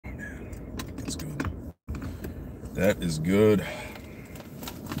That is good.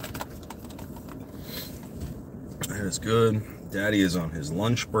 That is good. Daddy is on his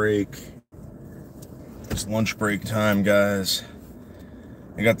lunch break. It's lunch break time, guys.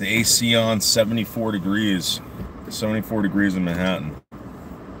 I got the AC on, 74 degrees. 74 degrees in Manhattan.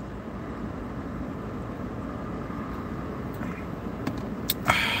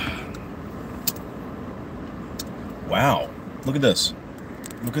 Wow. Look at this.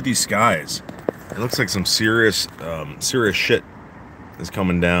 Look at these skies. It looks like some serious shit is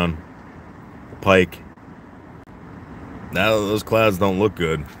coming down the pike. Now those clouds don't look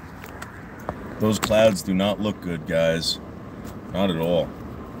good. Those clouds do not look good, guys. Not at all.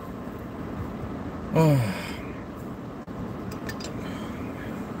 Oh.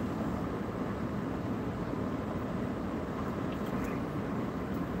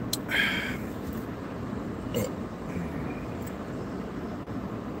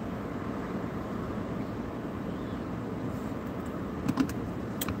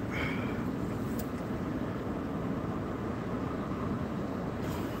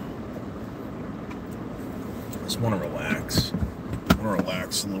 Just want to relax. I want to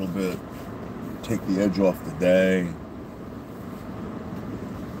relax a little bit. Take the edge off the day.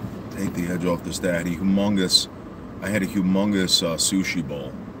 Take the edge off this day. I had a humongous sushi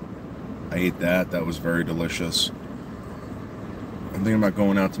bowl. I ate that. That was very delicious. I'm thinking about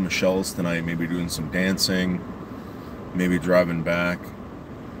going out to Michelle's tonight, maybe doing some dancing, maybe driving back.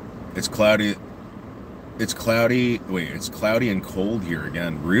 It's cloudy. It's cloudy. Wait, it's cloudy and cold here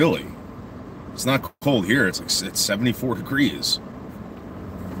again. Really? It's not cold here. It's 74 degrees.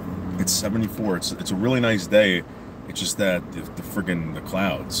 It's 74. It's a really nice day. It's just that the friggin' the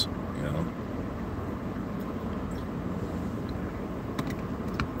clouds, you know.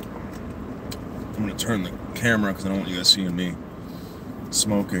 I'm gonna turn the camera because I don't want you guys seeing me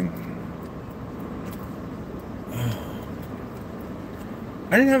smoking.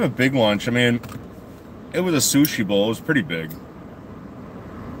 I didn't have a big lunch. I mean, it was a sushi bowl. It was pretty big.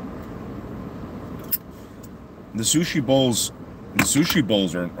 The sushi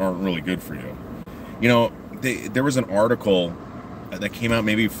bowls aren't really good for you. You know, there was an article that came out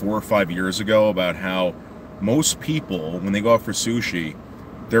maybe 4 or 5 years ago about how most people, when they go out for sushi,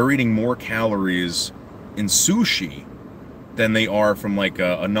 they're eating more calories in sushi than they are from like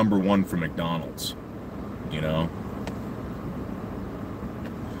a number one from McDonald's. You know?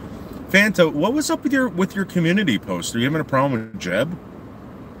 Fanta, what was up with your community post? Are you having a problem with Jeb?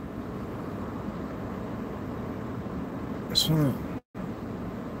 You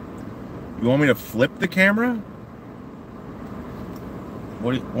want me to flip the camera?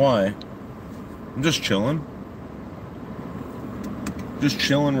 Why? I'm just chilling. Just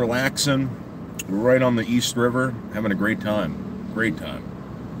chilling, relaxing. We're right on the East River, having a great time. Great time.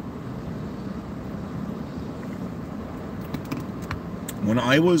 When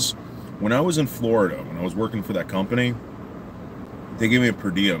I was in Florida, when I was working for that company, they gave me a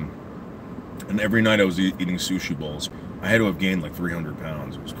per diem, and every night I was eating sushi bowls. I had to have gained like 300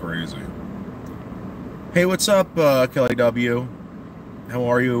 pounds. It was crazy. Hey, what's up, Kelly W? How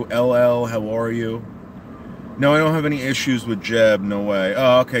are you? LL, how are you? No, I don't have any issues with Jeb. No way.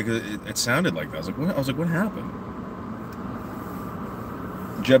 Oh, okay. Cause it sounded like that. I was like, what happened?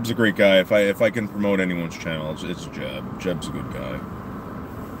 Jeb's a great guy. If I can promote anyone's channel, it's Jeb. Jeb's a good guy.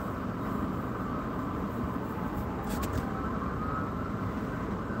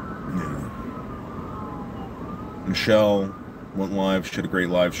 Michelle went live. She had a great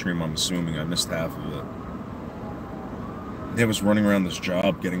live stream, I'm assuming. I missed half of it. They was running around this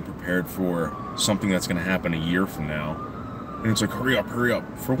job getting prepared for something that's going to happen a year from now. And it's like, hurry up, hurry up.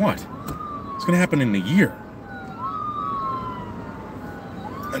 For what? It's going to happen in a year.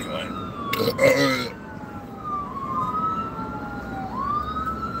 Anyway.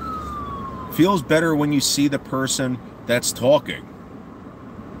 Feels better when you see the person that's talking.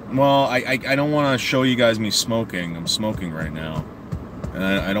 Well, I don't want to show you guys me smoking. I'm smoking right now, and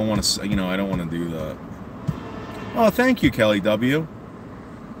I don't want to, I don't want to do that. Oh, thank you, Kelly W.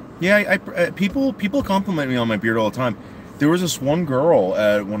 Yeah, people compliment me on my beard all the time. There was this one girl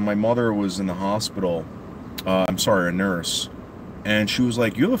when my mother was in the hospital. I'm sorry, a nurse, and she was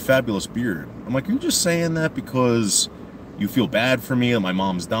like, "You have a fabulous beard." I'm like, "Are you just saying that because you feel bad for me and my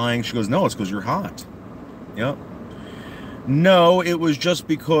mom's dying?" She goes, "No, it's because you're hot." Yep. No, it was just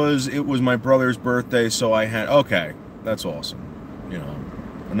because it was my brother's birthday, so I had... Okay, that's awesome. You know,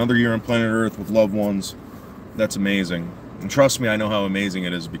 another year on planet Earth with loved ones. That's amazing. And trust me, I know how amazing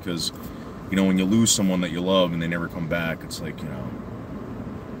it is because, you know, when you lose someone that you love and they never come back, it's like, you know...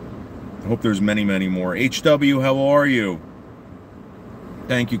 I hope there's many, many more. HW, how are you?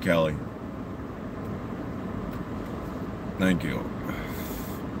 Thank you, Kelly. Thank you.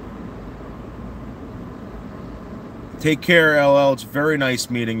 Take care, LL. It's very nice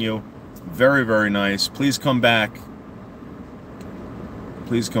meeting you. Very, very nice. Please come back.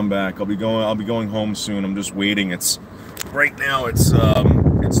 Please come back. I'll be going home soon. I'm just waiting. It's right now it's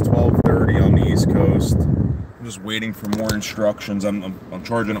 12:30 on the East Coast. I'm just waiting for more instructions. I'm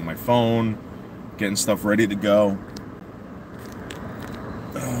charging up my phone, getting stuff ready to go.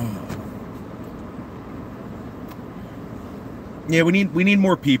 Yeah, we need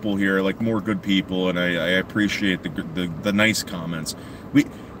more people here, like more good people, and I appreciate the nice comments.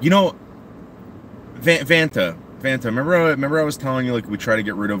 Vanta, remember I was telling you, like, we try to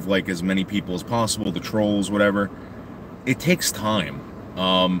get rid of like as many people as possible, the trolls, whatever. It takes time.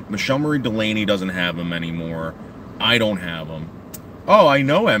 Michelle Marie Delaney doesn't have them anymore. I don't have them. Oh, I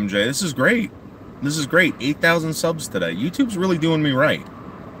know, MJ. This is great. This is great. 8,000 subs today. YouTube's really doing me right.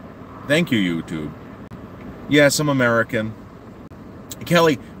 Thank you, YouTube. Yes, I'm American.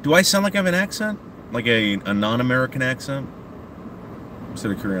 Kelly, do I sound like I have an accent? Like a non-American accent? Just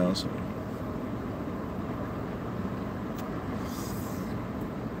out of curiosity.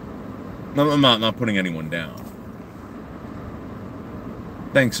 No, I'm not putting anyone down.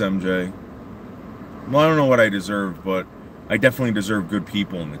 Thanks, MJ. Well, I don't know what I deserve, but I definitely deserve good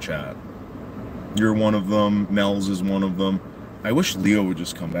people in the chat. You're one of them. Mel's is one of them. I wish Leo would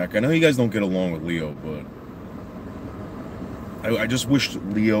just come back. I know you guys don't get along with Leo, but I just wish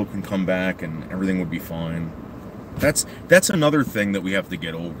Leo can come back and everything would be fine. That's another thing that we have to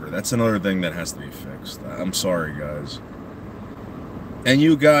get over. That's another thing that has to be fixed. I'm sorry, guys. And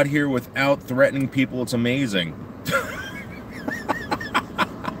you got here without threatening people. It's amazing.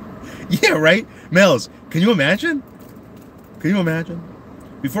 Yeah, right? Mel's, can you imagine? Can you imagine?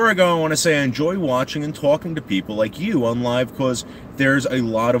 Before I go, I want to say I enjoy watching and talking to people like you on live because there's a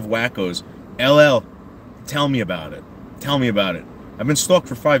lot of wackos. LL, tell me about it. Tell me about it. I've been stalked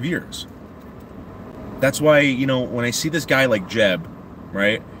for 5 years. That's why, you know, when I see this guy like Jeb,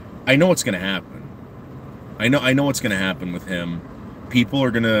 right, I know what's going to happen. I know what's going to happen with him. People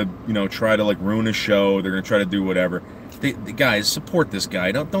are going to, you know, try to like ruin his show. They're going to try to do whatever. The guys, support this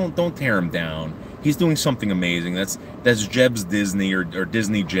guy. Don't tear him down. He's doing something amazing. That's Jeb's Disney or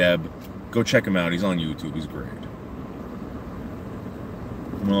Disney Jeb. Go check him out. He's on YouTube. He's great.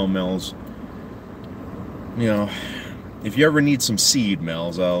 Well, Mel's, you know, if you ever need some seed,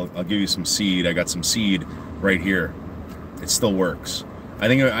 Mel's, I'll give you some seed. I got some seed right here. It still works. I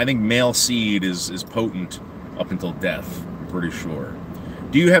think male seed is potent up until death. I'm pretty sure.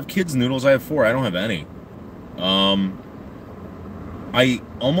 Do you have kids, Noodles? I have 4. I don't have any. I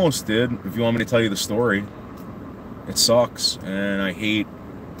almost did, if you want me to tell you the story. It sucks, and I hate,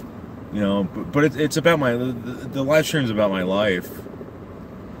 you know, but it's about my, the live stream's about my life,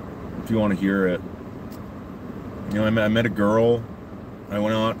 if you want to hear it. You know, I met a girl, I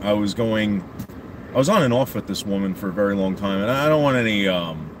went out, I was on and off with this woman for a very long time, and I don't want any,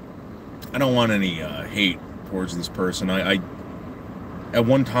 hate towards this person. At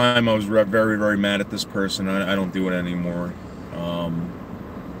one time, I was very, very mad at this person. I don't do it anymore.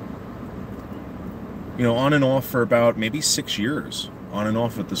 You know, on and off for about maybe 6 years, on and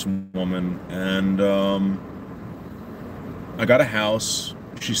off with this woman, and I got a house.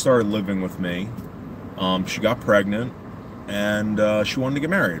 She started living with me. She got pregnant, and she wanted to get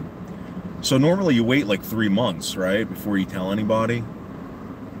married. So normally you wait like 3 months, right, before you tell anybody.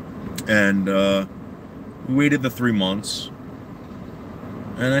 And we waited the 3 months.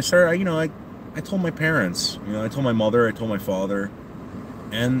 And I started, you know, I told my parents, you know, I told my mother, I told my father,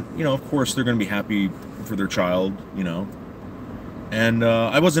 and, you know, of course they're going to be happy for their child, you know. And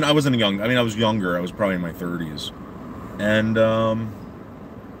I wasn't young. I mean, I was younger. I was probably in my 30s. And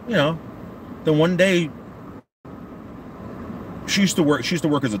you know, then one day she used to work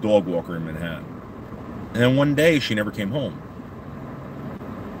as a dog walker in Manhattan. And then one day she never came home.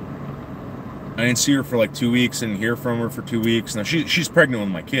 I didn't see her for like 2 weeks and hear from her for 2 weeks. Now she's pregnant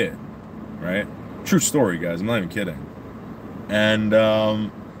with my kid, right? True story, guys. I'm not even kidding. And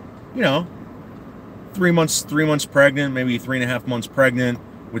you know, 3 months pregnant, maybe 3.5 months pregnant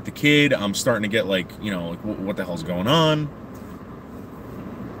with the kid. I'm starting to get like, you know, like what the hell's going on?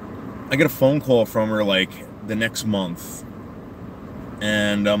 I get a phone call from her like the next month,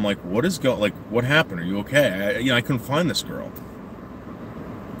 and I'm like, what happened? Are you okay? I couldn't find this girl.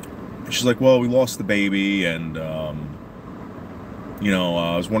 She's like, well, we lost the baby, and you know,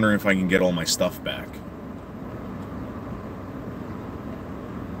 I was wondering if I can get all my stuff back.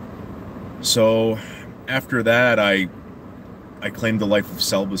 So after that, I claimed the life of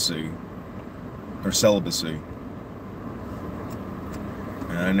celibacy.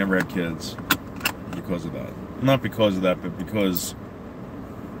 And I never had kids because of that. Not because of that, but because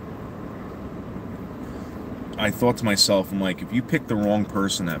I thought to myself, I'm like, if you pick the wrong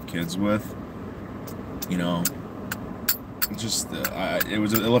person to have kids with, you know, just it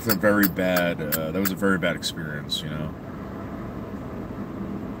left a very bad. That was a very bad experience, you know.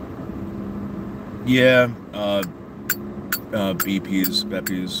 Yeah, Beppies.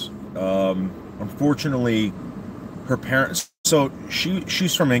 Unfortunately, her parents. So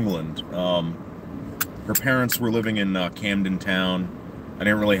she's from England. Her parents were living in Camden Town. I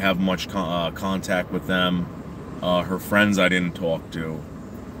didn't really have much contact with them. Her friends I didn't talk to.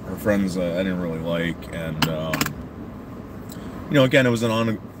 Her friends I didn't really like, and you know, again, it was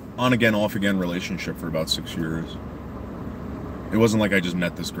an on again, off again relationship for about 6 years. It wasn't like I just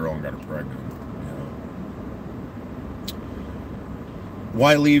met this girl and got her pregnant. You know.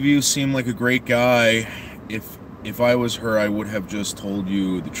 Why leave you? Seemed like a great guy. If I was her, I would have just told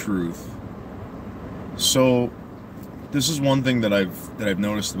you the truth. So, this is one thing that I've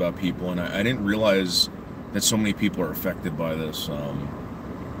noticed about people, and I didn't realize that so many people are affected by this.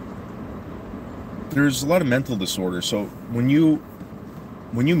 There's a lot of mental disorders. So when you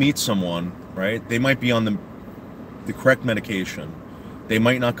meet someone, right, they might be on the correct medication. They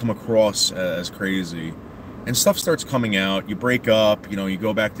might not come across as crazy, and stuff starts coming out. You break up, you know, you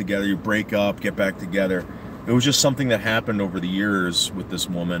go back together. You break up, get back together. It was just something that happened over the years with this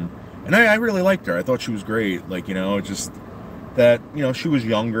woman. And I really liked her. I thought she was great. Like, you know, just that, you know, she was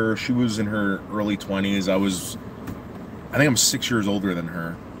younger. She was in her early 20s. I think I'm 6 years older than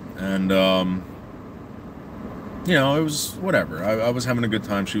her. And, you know, it was whatever. I was having a good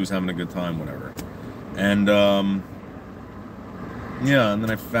time. She was having a good time, whatever. And, yeah, and then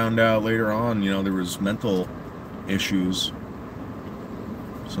I found out later on, you know, there was mental issues.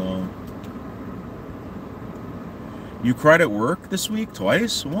 So... You cried at work this week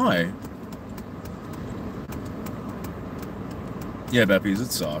twice? Why? Yeah, Beppies,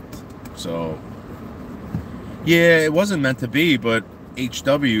 it sucked. So, yeah, it wasn't meant to be, but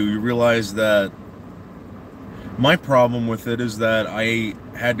HW, you realize that my problem with it is that I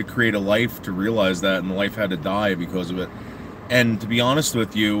had to create a life to realize that, and the life had to die because of it. And to be honest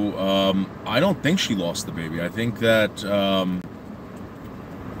with you, I don't think she lost the baby. I think that,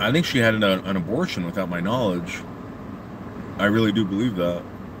 I think she had an abortion without my knowledge. I really do believe that.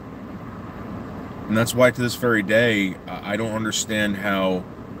 And that's why to this very day, I don't understand how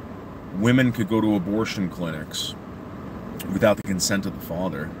women could go to abortion clinics without the consent of the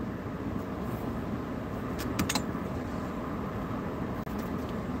father.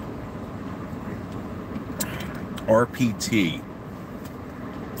 RPT.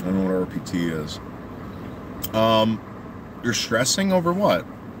 I don't know what RPT is. You're stressing over what,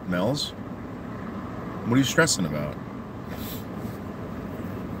 Mel's? What are you stressing about?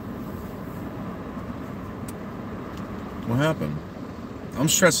 What happened? I'm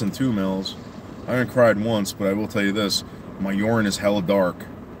stressing too, Mills. I haven't cried once, but I will tell you this. My urine is hella dark.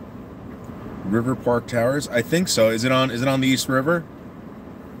 River Park Towers? I think so. Is it on the East River?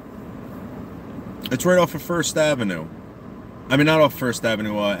 It's right off of First Avenue. I mean, not off First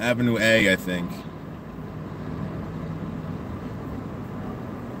Avenue, Avenue A, I think.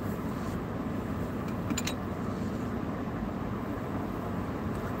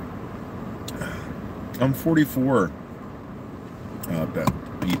 I'm 44.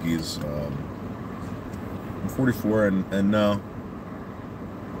 BP's. I'm 44, and no.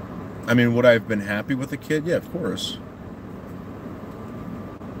 I mean, would I have been happy with a kid? Yeah, of course.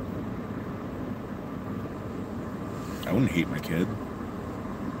 I wouldn't hate my kid.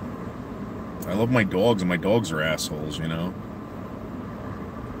 I love my dogs, and my dogs are assholes, you know?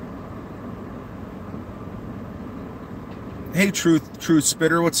 Hey, Truth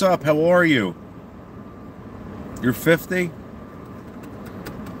Spitter, what's up? How are you? You're 50?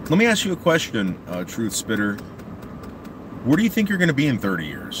 Let me ask you a question, Truth Spitter. Where do you think you're going to be in 30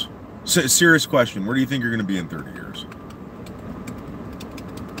 years? Serious question. Where do you think you're going to be in 30 years?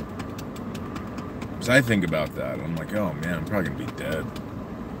 Because I think about that. I'm like, oh man, I'm probably going to be dead.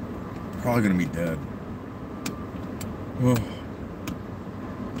 Probably going to be dead. Oh.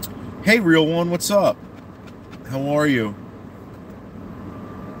 Hey, real one, what's up? How are you?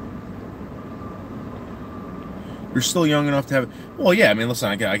 You're still young enough to have. Well, yeah. I mean, listen,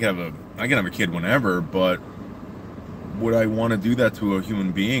 I can have a kid whenever, but would I want to do that to a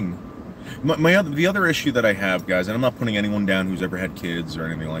human being? The other issue that I have, guys, and I'm not putting anyone down who's ever had kids or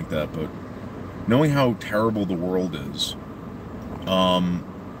anything like that, but knowing how terrible the world is,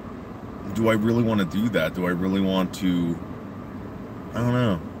 do I really want to do that? Do I really want to? I don't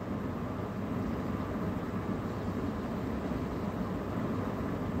know.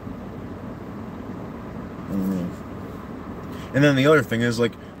 And then the other thing is,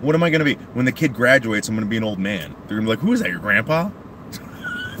 like, what am I going to be? When the kid graduates, I'm going to be an old man. They're going to be like, who is that, your grandpa?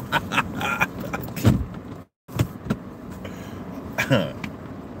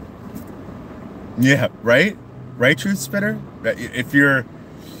 Yeah, right? Right, Truth Spitter? If you're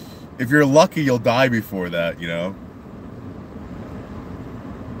lucky, you'll die before that, you know?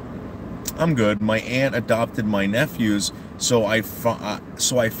 I'm good. My aunt adopted my nephews, so I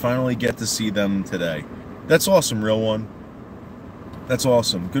finally get to see them today. That's awesome, real one. That's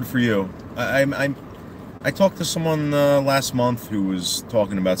awesome. Good for you. I talked to someone last month who was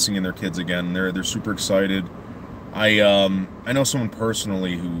talking about seeing their kids again. They're super excited. I know someone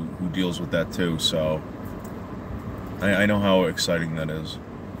personally who deals with that too, so I know how exciting that is.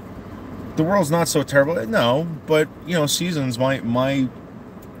 The world's not so terrible. No, but you know, seasons. My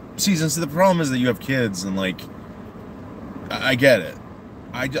seasons. The problem is that you have kids, and like, I get it.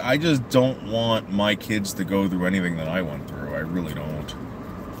 I just don't want my kids to go through anything that I went through. I really don't.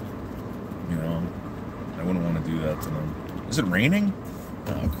 You know, I wouldn't want to do that to them. Is it raining?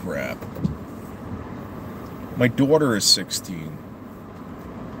 Oh crap. My daughter is 16.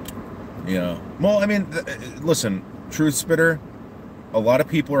 Yeah. Well, I mean, listen, Truth Spitter, a lot of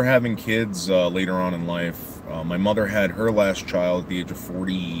people are having kids later on in life. My mother had her last child at the age of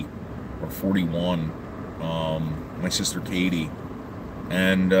 40 or 41. My sister Katie.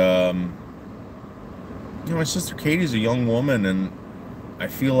 And, you know, my sister Katie's a young woman, and I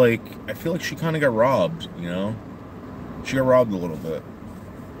feel like she kind of got robbed, you know? She got robbed a little bit.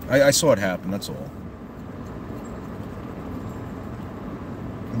 I saw it happen, that's all.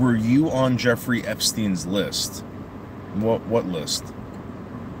 Were you on Jeffrey Epstein's list? What list?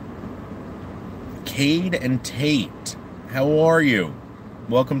 Cade and Tate, how are you?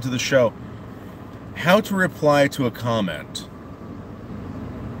 Welcome to the show. How to reply to a comment.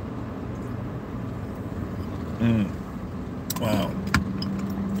 Wow.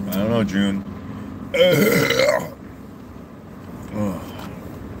 I don't know, June.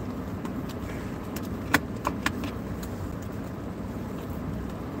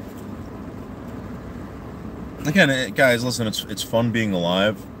 Again, guys, listen, it's fun being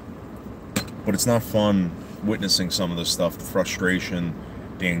alive, but it's not fun witnessing some of this stuff, the frustration,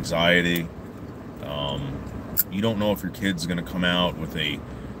 the anxiety. You don't know if your kid's going to come out with a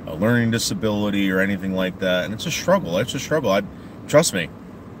learning disability or anything like that, and it's a struggle. It's a struggle. Trust me,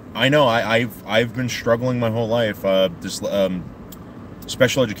 I know. I've been struggling my whole life.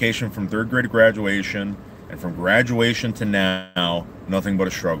 Special education from 3rd grade to graduation, and from graduation to now, nothing but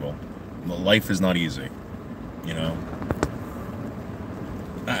a struggle. Life is not easy. You know,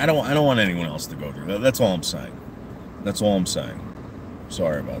 I don't want anyone else to go through that. That's all I'm saying. That's all I'm saying.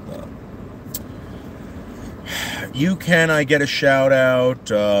 Sorry about that. I get a shout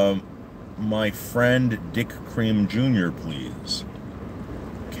out, my friend Dick Cream Jr., please.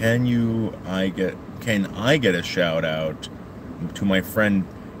 Can I get a shout out to my friend?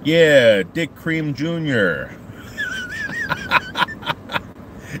 Yeah, Dick Cream Jr.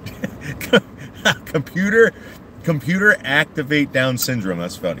 Computer activate Down syndrome.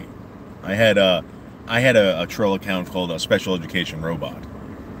 That's funny. I had a troll account called Special Education Robot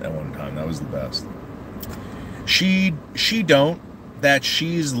that one time. That was the best. She don't. That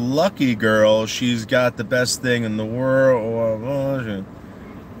she's lucky girl. She's got the best thing in the world. I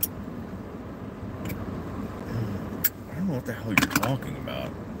don't know what the hell you're talking about.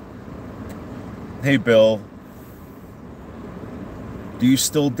 Hey, Bill. Do you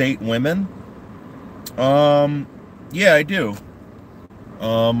still date women? Yeah, I do.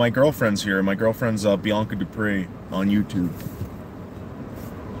 My girlfriend's here. My girlfriend's Bianca Dupree on YouTube.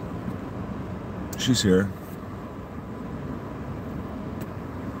 She's here.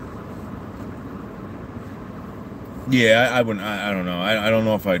 Yeah, I wouldn't. I don't know. I don't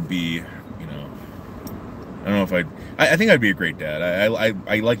know if I'd be. You know. I don't know if I'd. I think I'd be a great dad.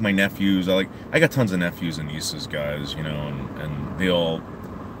 I like my nephews. I got tons of nephews and nieces, guys. You know, and they all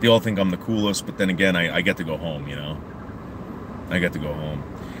think I'm the coolest. But then again, I get to go home. You know. I get to go home.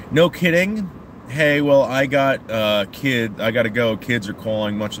 No kidding. Hey, well, I got I gotta go. Kids are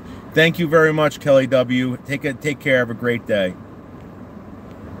calling. Much. Thank you very much, Kelly W. Take care. Have a great day.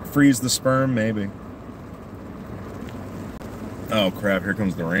 Freeze the sperm, maybe. Oh crap, here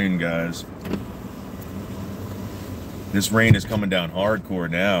comes the rain, guys. This rain is coming down hardcore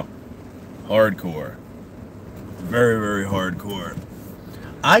now. Hardcore. Very, very hardcore.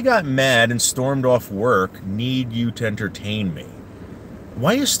 I got mad and stormed off work. Need you to entertain me.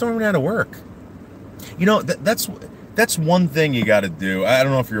 Why are you storming out of work? You know, that's one thing you got to do. I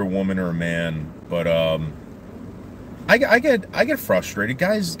don't know if you're a woman or a man, but I get frustrated.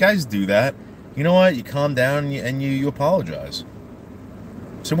 Guys do that. You know what? You calm down and you apologize.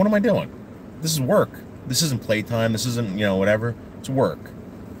 So what am I doing? This is work. This isn't playtime. This isn't, you know, whatever. It's work.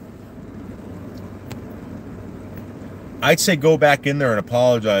 I'd say go back in there and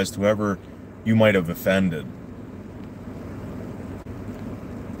apologize to whoever you might have offended.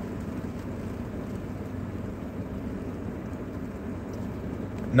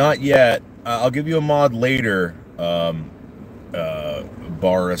 Not yet. I'll give you a mod later.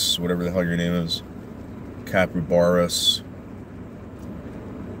 Boris, whatever the hell your name is. Capri Boris.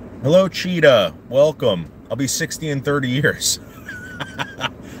 Hello, Cheetah. Welcome. I'll be 60 in 30 years.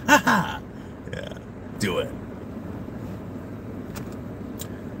 Yeah, do it.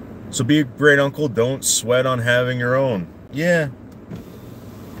 So be a great uncle. Don't sweat on having your own. Yeah.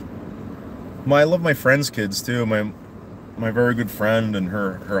 I love my friend's kids too. My very good friend and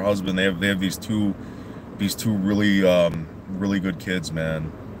her husband. They have these two really really good kids,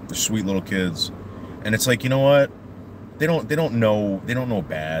 man. They're sweet little kids, and it's like, you know what? They don't know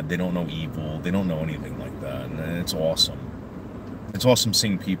bad. They don't know evil. They don't know anything like that, and it's awesome. It's awesome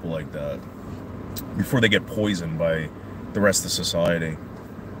seeing people like that before they get poisoned by the rest of society.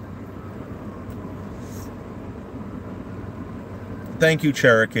 Thank you,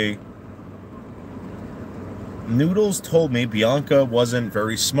 Cherokee. Noodles told me Bianca wasn't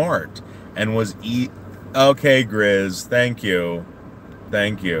very smart and was Okay, Grizz. Thank you.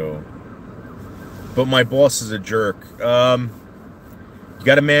 Thank you. But my boss is a jerk. You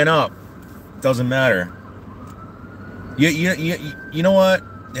gotta man up. Doesn't matter. You know what?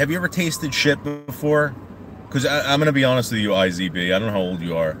 Have you ever tasted shit before? Because I'm gonna be honest with you, IZB. I don't know how old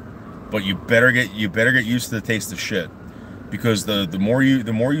you are, but you better get used to the taste of shit. Because the more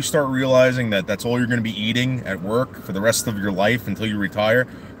you start realizing that that's all you're going to be eating at work for the rest of your life until you retire,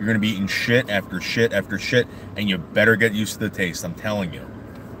 you're going to be eating shit after shit after shit, and you better get used to the taste. I'm telling you.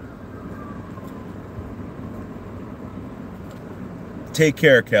 Take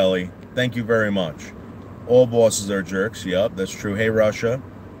care, Kelly. Thank you very much. All bosses are jerks. Yep, that's true. Hey, Russia.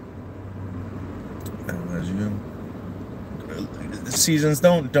 As you. Seasons,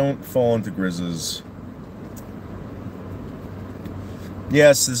 don't fall into Grizz's.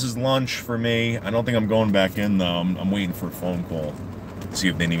 Yes, this is lunch for me. I don't think I'm going back in, though. I'm waiting for a phone call. See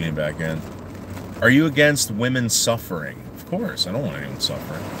if they need me back in. Are you against women suffering? Of course. I don't want anyone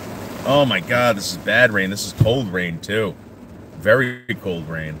suffering. Oh, my God. This is bad rain. This is cold rain, too. Very cold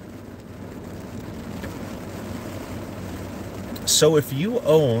rain. So if you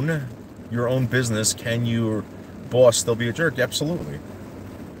own your own business, can your boss still be a jerk? Absolutely.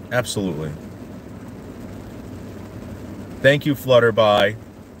 Absolutely. Thank you, Flutterby.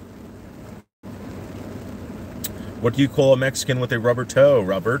 What do you call a Mexican with a rubber toe?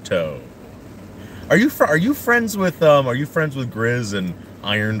 Roberto. Are you friends with Grizz and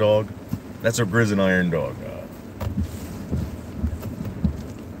Iron Dog? That's a Grizz and Iron Dog.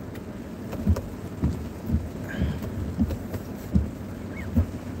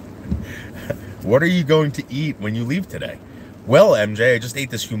 What are you going to eat when you leave today? Well, MJ, I just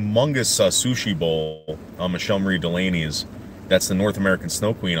ate this humongous sushi bowl on Michelle Marie Delaney's. That's the North American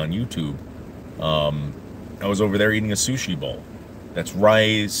Snow Queen on YouTube. I was over there eating a sushi bowl. That's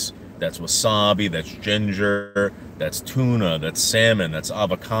rice, that's wasabi, that's ginger, that's tuna, that's salmon, that's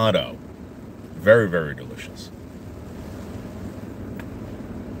avocado. Very, very delicious.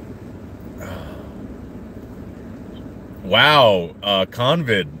 Wow,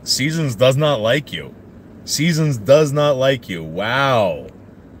 Convid, Seasons does not like you. Seasons does not like you. Wow.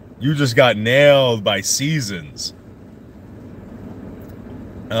 You just got nailed by Seasons.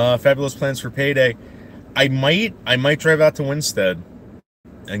 Fabulous plans for payday. I might drive out to Winstead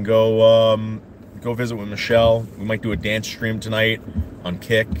and go visit with Michelle. We might do a dance stream tonight on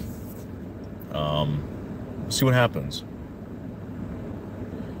Kick. See what happens.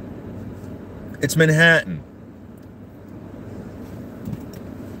 It's Manhattan.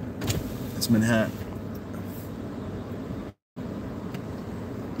 It's Manhattan.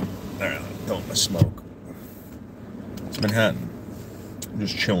 Alright, don't smoke. It's Manhattan. I'm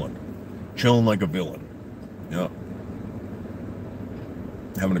just chilling. Chilling like a villain. Yep.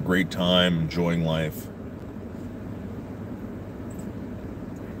 Having a great time, enjoying life.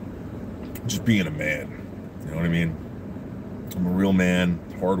 Just being a man. You know what I mean? I'm a real man,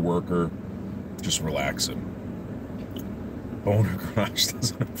 hard worker, just relaxing. Boner crush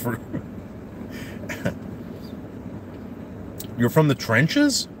doesn't approve. You're from the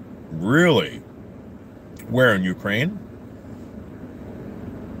trenches? Really? Where, in Ukraine?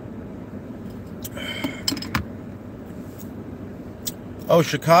 Oh,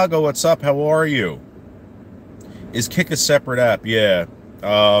 Chicago, what's up? How are you? Is Kick a separate app? Yeah.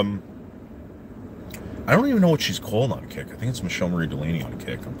 I don't even know what she's called on Kick. I think it's Michelle Marie Delaney on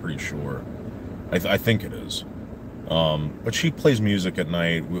Kick. I'm pretty sure. I think it is. But she plays music at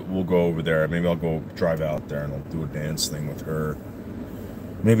night. We'll go over there. Maybe I'll go drive out there and I'll do a dance thing with her.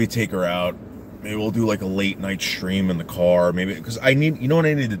 Maybe take her out. Maybe we'll do like a late night stream in the car. Maybe, because I need, you know what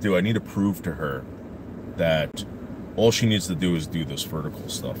I need to do? I need to prove to her that all she needs to do is do this vertical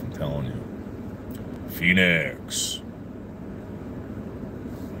stuff. I'm telling you. Phoenix.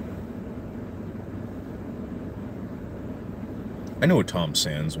 I knew a Tom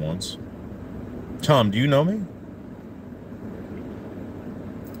Sands once. Tom, do you know me?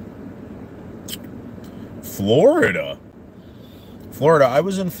 Florida. Florida. I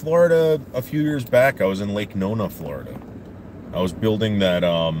was in Florida a few years back. I was in Lake Nona, Florida. I was building that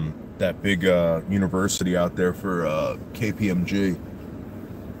that big university out there for KPMG.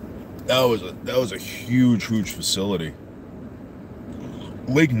 That was a huge facility.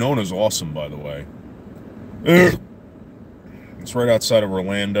 Lake Nona's awesome, by the way. It's right outside of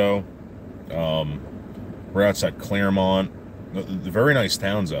Orlando. We're outside Claremont. The very nice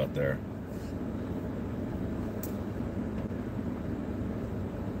towns out there.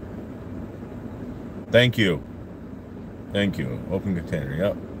 Thank you. Thank you. Open container,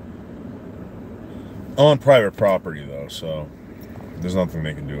 yep. On private property, though, so there's nothing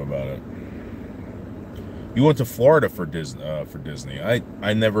they can do about it. You went to Florida for Disney. I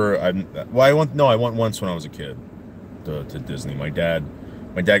went once when I was a kid to Disney. My dad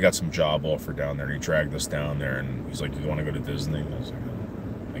got some job offer down there, and he dragged us down there, and he's like, "You want to go to Disney?" And I was like,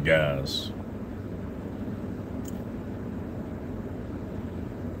 "I guess."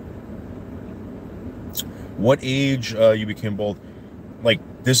 What age you became bald? Like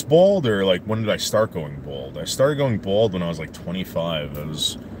this bald, or like when did I start going bald? I started going bald when I was like 25.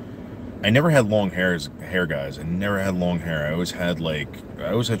 I never had long hair, guys. I never had long hair. I always had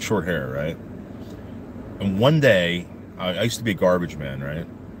short hair, right? And one day, I used to be a garbage man, right?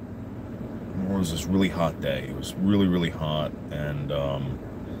 It was this really hot day. It was really hot, and I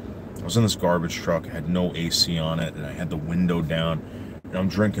was in this garbage truck. I had no AC on it, and I had the window down, and I'm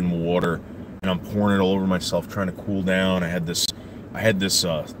drinking water, and I'm pouring it all over myself, trying to cool down. I had this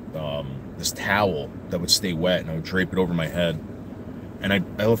towel that would stay wet, and I would drape it over my head. And I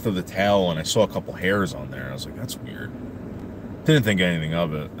lifted the towel, and I saw a couple hairs on there. I was like, that's weird. Didn't think anything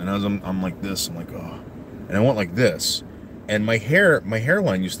of it. And as I'm like this, I'm like, oh. And I went like this. And my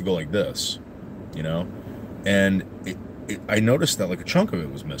hairline used to go like this, you know? And I noticed that like a chunk of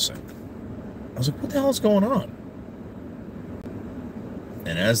it was missing. I was like, what the hell is going on?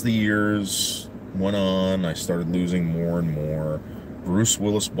 And as the years went on, I started losing more and more. Bruce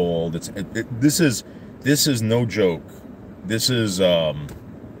Willis bald. This is no joke. This is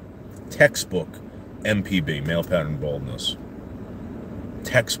textbook MPB, male pattern baldness.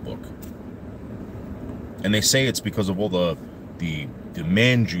 Textbook. And they say it's because of all the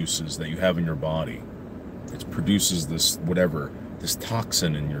man juices that you have in your body. It produces this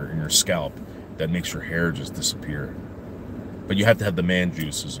toxin in your scalp that makes your hair just disappear. But you have to have the man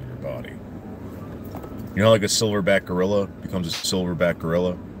juices in your body. You know, like a silverback gorilla becomes a silverback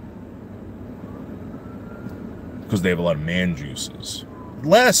gorilla? Because they have a lot of man juices.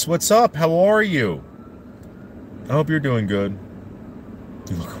 Les, what's up? How are you? I hope you're doing good.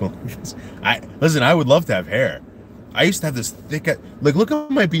 You look well. Listen, I would love to have hair. I used to have this thick... Like, look at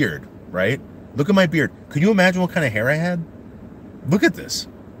my beard, right? Look at my beard. Could you imagine what kind of hair I had? Look at this.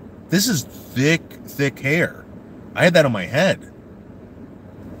 This is thick hair. I had that on my head.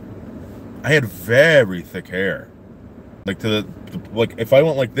 I had very thick hair. Like, like if I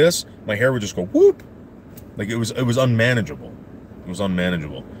went like this, my hair would just go whoop. Like, it was unmanageable. It was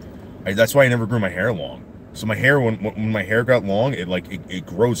unmanageable. That's why I never grew my hair long. So my hair, when my hair got long, it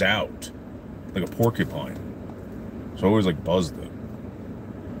grows out like a porcupine. So I always like buzzed it.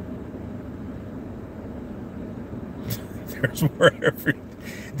 There's more hair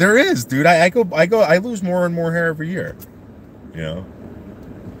there is, dude. I lose more and more hair every year. You know.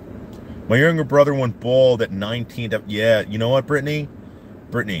 My younger brother went bald at 19. Yeah, you know what, Brittany?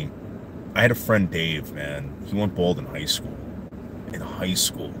 I had a friend, Dave, man. He went bald in high school. In high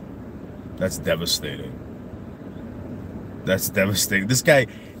school. That's devastating. That's devastating. This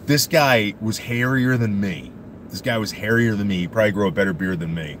guy was hairier than me. He probably grew a better beard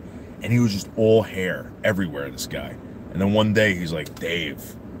than me. And he was just all hair everywhere, this guy. And then one day, he's like,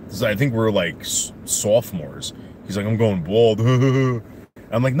 Dave. I think we're like sophomores. He's like, I'm going bald.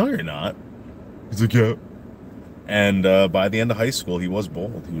 I'm like, no, you're not. He's like, yeah. And by the end of high school, he was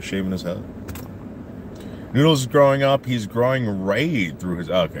bald. He was shaving his head. Noodles is growing up. He's growing right through his...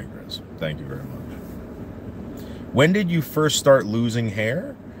 Okay, Chris. Thank you very much. When did you first start losing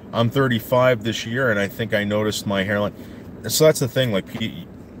hair? I'm 35 this year, and I think I noticed my hairline. So that's the thing. Like,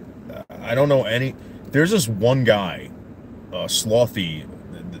 I don't know any. There's this one guy, Slothy.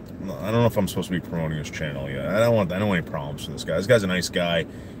 I don't know if I'm supposed to be promoting his channel yet. I don't want any problems with this guy. This guy's a nice guy.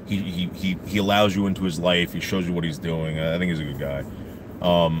 He allows you into his life. He shows you what he's doing. I think he's a good guy.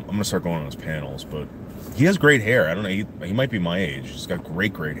 I'm gonna start going on his panels, but he has great hair. I don't know. He might be my age. He's got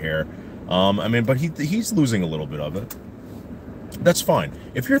great hair. I mean, but he's losing a little bit of it. That's fine.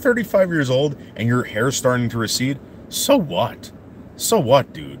 If you're 35 years old and your hair's starting to recede, so what? So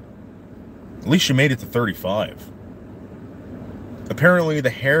what, dude? At least you made it to 35. Apparently, the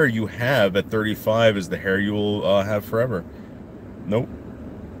hair you have at 35 is the hair you will have forever. Nope.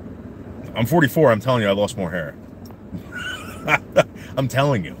 I'm 44. I'm telling you, I lost more hair. I'm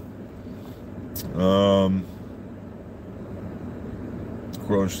telling you.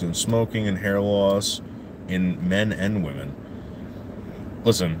 Growth in smoking and hair loss in men and women.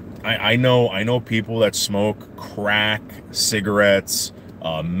 Listen, I know people that smoke crack, cigarettes,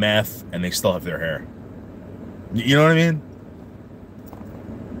 meth, and they still have their hair. You know what I mean?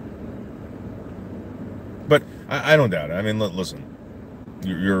 But I don't doubt it. I mean, listen,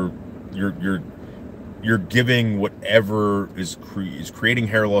 you're giving whatever is creating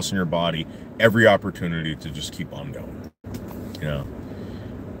hair loss in your body every opportunity to just keep on going. You know?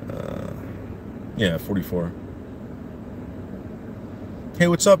 Yeah, 44. Hey,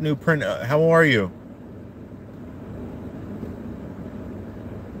 what's up, new print? How are you?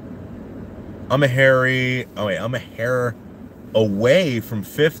 I'm a hair away from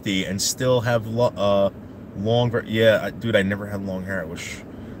 50 and still have long. Yeah, dude, I never had long hair.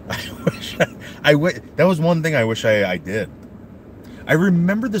 That was one thing I wish I did. I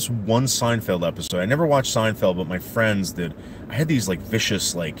remember this one Seinfeld episode. I never watched Seinfeld, but my friends did. I had these like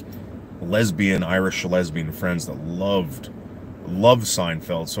vicious, like Irish lesbian friends that loved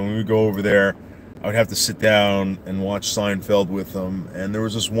Seinfeld. So when we go over there, I would have to sit down and watch Seinfeld with them. And there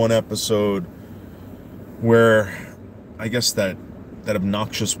was this one episode where I guess that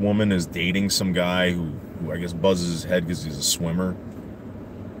obnoxious woman is dating some guy who I guess buzzes his head because he's a swimmer.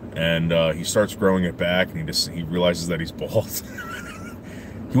 And he starts growing it back, and he realizes that he's bald.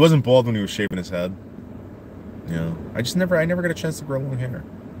 He wasn't bald when he was shaving his head. You know, I never got a chance to grow long hair.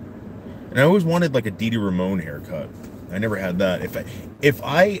 And I always wanted like a Dee Dee Ramone haircut. I never had that. If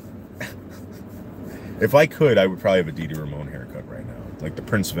I could, I would probably have a Dee Dee Ramone haircut right now, like the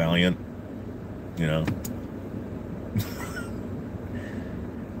Prince Valiant. You know.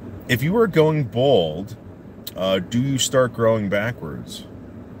 If you were going bald, do you start growing backwards?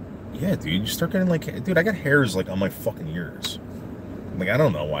 Yeah, dude, you start getting like, dude, I got hairs like on my fucking ears. Like, I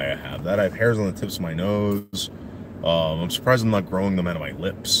don't know why I have that. I have hairs on the tips of my nose. I'm surprised I'm not growing them out of my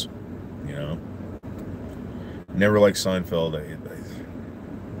lips. You know? Never liked Seinfeld.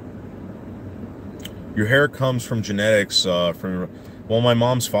 Your hair comes from genetics. Well, my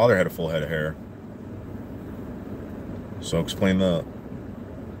mom's father had a full head of hair. So explain that.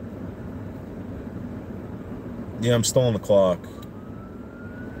 Yeah, I'm still on the clock.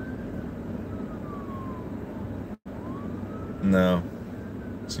 No.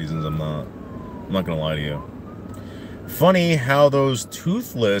 Seasons, I'm not gonna lie to you. Funny how those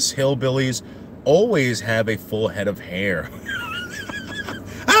toothless hillbillies always have a full head of hair.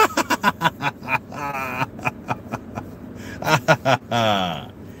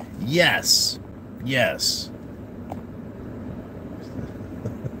 Yes. Yes.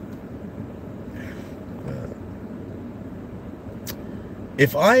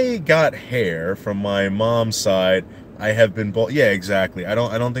 If I got hair from my mom's side, I have been bald. Yeah, exactly. I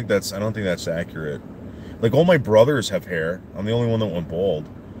don't think that's accurate. Like, all my brothers have hair. I'm the only one that went bald,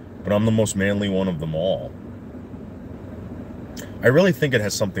 but I'm the most manly one of them all. I really think it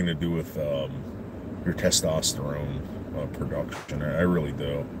has something to do with your testosterone production. I really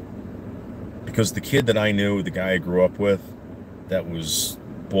do. Because the kid that I knew, the guy I grew up with, that was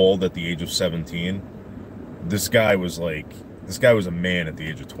bald at the age of 17, this guy was a man at the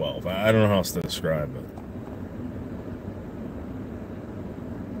age of 12. I don't know how else to describe it.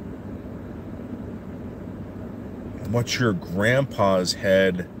 What's your grandpa's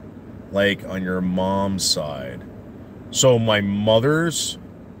head like on your mom's side? So my mother's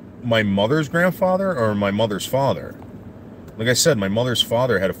grandfather or my mother's father? Like I said, my mother's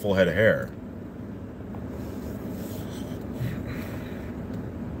father had a full head of hair.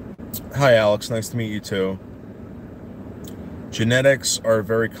 Hi, Alex. Nice to meet you, too. Genetics are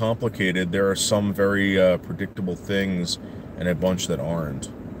very complicated. There are some very predictable things and a bunch that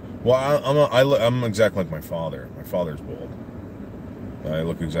aren't. Well, I'm exactly like my father. My father's bald. I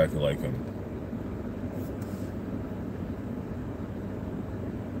look exactly like him.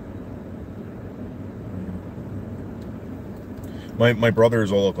 My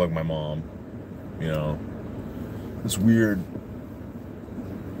brothers all look like my mom. You know, it's weird.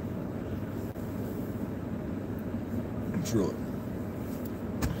 It's really.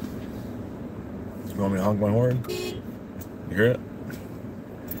 You want me to honk my horn? You hear it?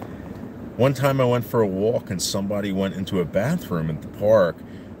 One time I went for a walk and somebody went into a bathroom at the park.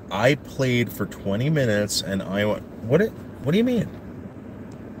 I played for 20 minutes and I went, what do you mean?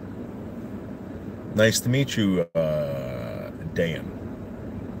 Nice to meet you, Dan.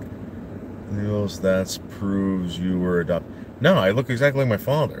 Noodles, that proves you were adopted. No, I look exactly like my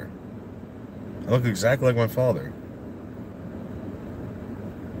father. I look exactly like my father.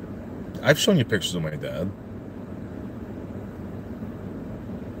 I've shown you pictures of my dad.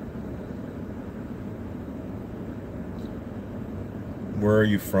 Where are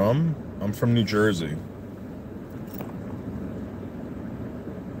you from? I'm from New Jersey.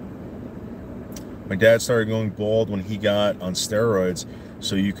 My dad started going bald when he got on steroids,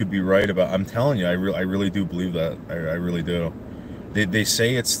 so you could be right about. I'm telling you, I really do believe that. I really do. They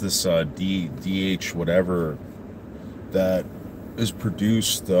say it's this DH whatever that is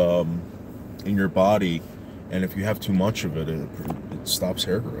produced in your body, and if you have too much of it, it stops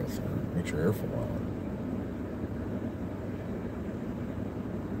hair growth. It makes your hair fall out.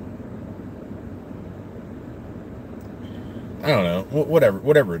 I don't know.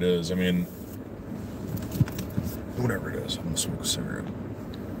 Whatever it is. I mean, whatever it is. I'm gonna smoke a cigarette.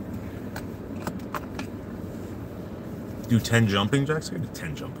 Do 10 jumping jacks? I could do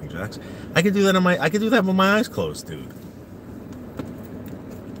 10 jumping jacks. I could do that I could do that with my eyes closed, dude.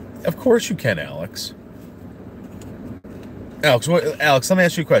 Of course you can, Alex. Alex, let me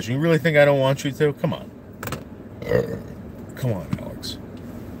ask you a question. You really think I don't want you to? Come on. Come on, Alex.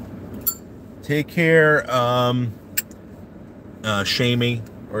 Take care. Shamey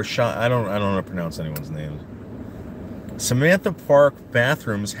or I don't know how to pronounce anyone's names. Samantha Park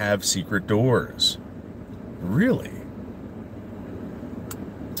bathrooms have secret doors. Really?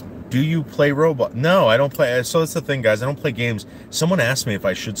 Do you play robot? No, I don't play. So that's the thing, guys. I don't play games. Someone asked me if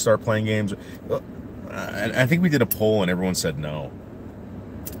I should start playing games. I think we did a poll and everyone said no.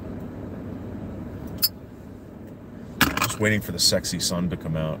 Just waiting for the sexy sun to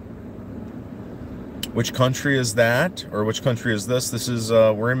come out. Which country is that? Or which country is this? This is,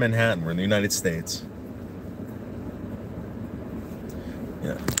 we're in Manhattan. We're in the United States.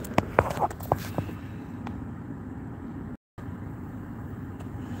 Yeah.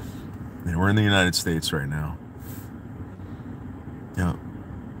 Yeah, we're in the United States right now. Yeah.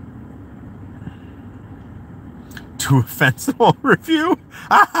 Too offensive review?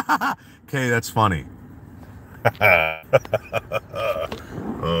 Okay, that's funny.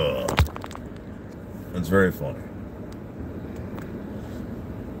 That's very funny.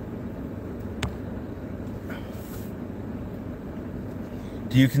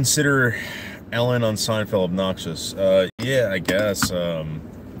 Do you consider Ellen on Seinfeld obnoxious? Yeah, I guess.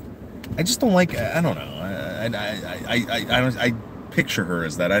 I just don't like. I don't know. I picture her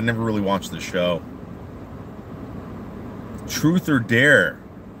as that. I never really watched the show. Truth or dare?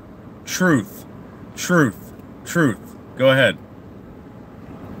 Truth. Truth. Truth. Go ahead.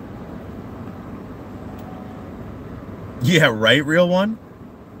 Yeah, right, real one?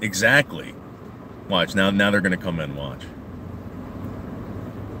 Exactly. Watch, now they're gonna come in, watch.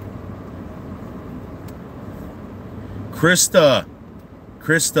 Krista,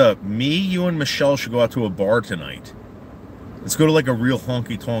 me, you, and Michelle should go out to a bar tonight. Let's go to like a real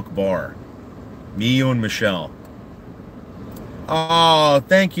honky-tonk bar. Me, you, and Michelle. Oh,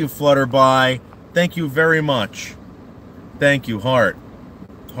 thank you, Flutterby. Thank you very much. Thank you, heart.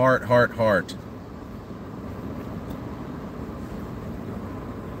 Heart, heart, heart.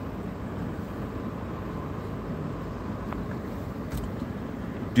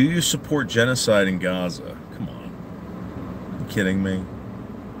 Do you support genocide in Gaza? Come on. Are you kidding me?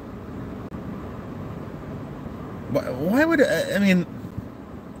 Why would I mean?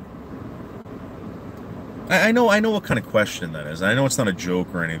 I know what kind of question that is. I know it's not a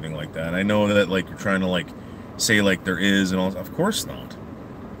joke or anything like that. I know that like you're trying to like say like there is and all. Of course not.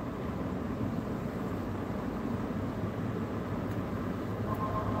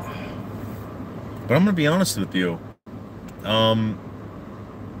 But I'm gonna be honest with you.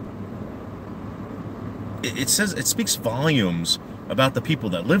 It says it speaks volumes about the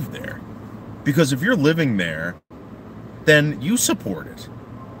people that live there, because if you're living there, then you support it.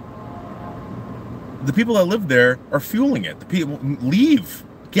 The people that live there are fueling it. The people leave,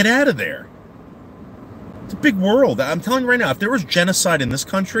 get out of there. It's a big world. I'm telling you right now, if there was genocide in this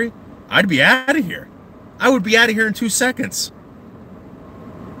country, I'd be out of here. I would be out of here in 2 seconds.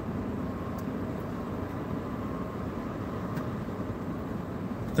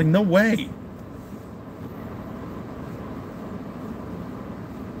 It's like, no way.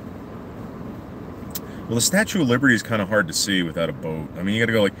 Well, the Statue of Liberty is kind of hard to see without a boat. I mean, you got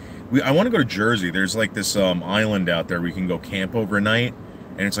to go like, I want to go to Jersey. There's like this island out there where you can go camp overnight,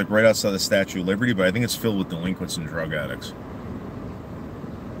 and it's like right outside the Statue of Liberty, but I think it's filled with delinquents and drug addicts.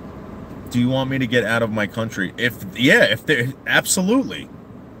 Do you want me to get out of my country? If there, absolutely.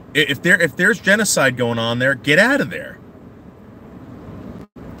 If there's genocide going on there, get out of there.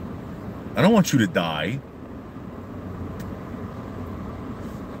 I don't want you to die.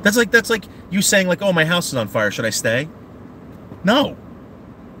 That's like you saying like, "Oh, my house is on fire. Should I stay?" No.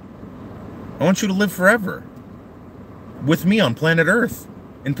 I want you to live forever with me on planet Earth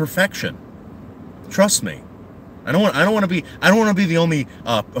in perfection. Trust me. I don't want to be the only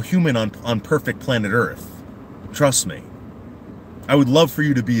a human on perfect planet Earth. Trust me. I would love for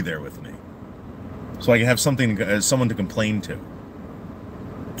you to be there with me, so I can have someone to complain to,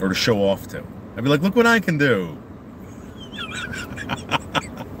 or to show off to. I'd be like, look what I can do.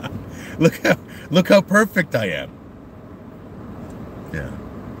 look how perfect I am. Yeah.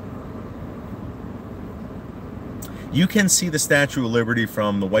 You can see the Statue of Liberty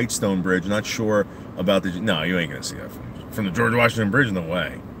from the Whitestone Bridge. Not sure about the... No, you ain't gonna see that from the George Washington Bridge. No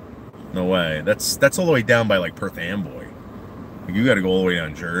way. No way. That's all the way down by like Perth Amboy. You got to go all the way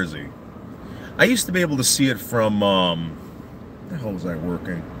down Jersey. I used to be able to see it from... where the hell was I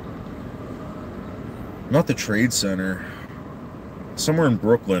working? Not the Trade Center. Somewhere in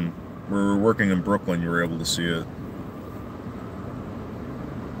Brooklyn. Where we were working in Brooklyn, you were able to see it.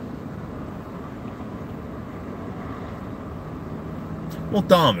 Well,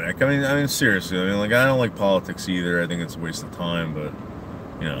 Dominic, I mean, seriously, I mean, like, I don't like politics either. I think it's a waste of time, but,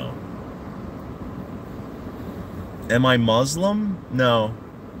 you know. Am I Muslim? No.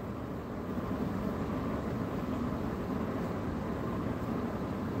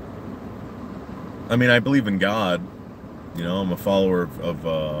 I mean, I believe in God. You know, I'm a follower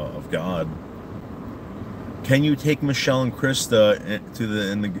of God. Can you take Michelle and Krista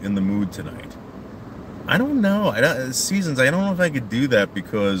to in the mood tonight? I don't know. Seasons. I don't know if I could do that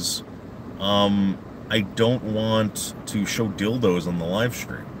because I don't want to show dildos on the live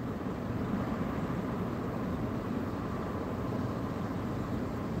stream.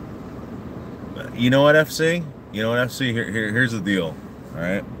 You know what, FC? You know what, FC? Here's the deal. All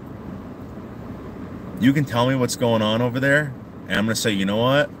right. You can tell me what's going on over there, and I'm gonna say, you know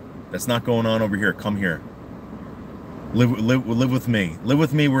what? That's not going on over here. Come here. Live with me. Live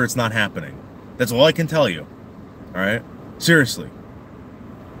with me where it's not happening. That's all I can tell you. All right? Seriously.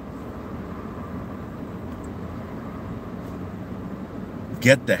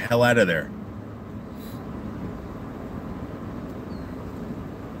 Get the hell out of there.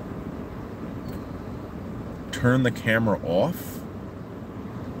 Turn the camera off?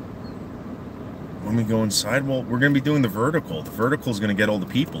 When we go inside, well, we're going to be doing the vertical. The vertical is going to get all the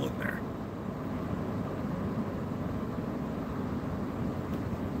people in there.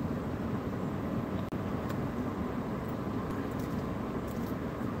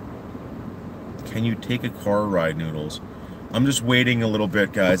 Can you take a car ride, Noodles? I'm just waiting a little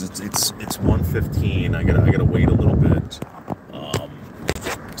bit, guys. It's 1:15. I gotta wait a little bit,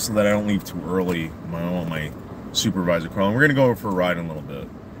 so that I don't leave too early. I don't want my supervisor calling. We're gonna go for a ride in a little bit.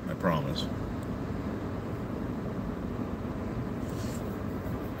 I promise.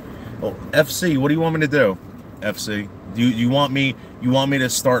 Oh, FC, what do you want me to do? FC, do you want me? You want me to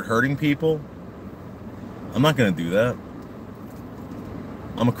start hurting people? I'm not gonna do that.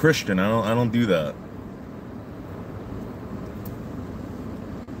 I'm a Christian. I don't do that.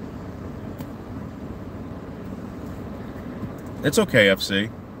 It's okay,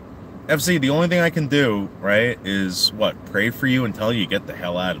 FC. FC, the only thing I can do, right, is what? Pray for you and tell you get the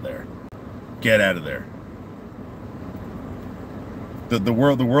hell out of there. Get out of there. The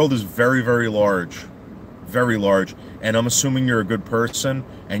world is very, very large. Very large. And I'm assuming you're a good person,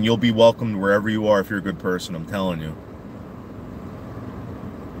 and you'll be welcomed wherever you are if you're a good person. I'm telling you.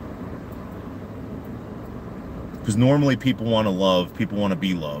 Because normally people want to love, people want to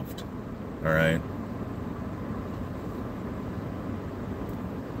be loved. All right?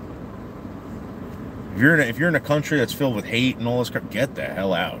 If you're in a country that's filled with hate and all this crap, get the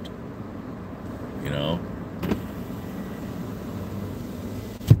hell out. You know?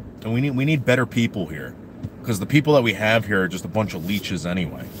 And we need better people here. Because the people that we have here are just a bunch of leeches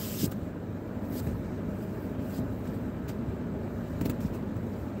anyway.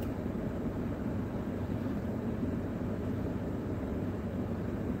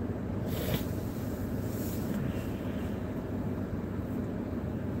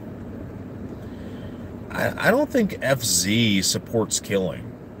 I don't think FZ supports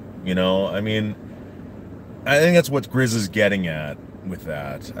killing. You know, I mean, I think that's what Grizz is getting at with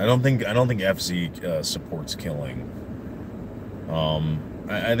that. I don't think FZ supports killing.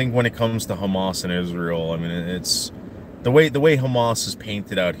 I think when it comes to Hamas and Israel, I mean, it's the way Hamas is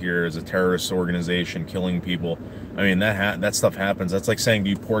painted out here as a terrorist organization killing people. I mean, that stuff happens. That's like saying, do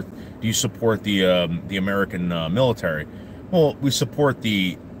you support the American military? Well, we support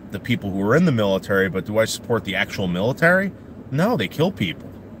the people who are in the military, but do I support the actual military? No, they kill people.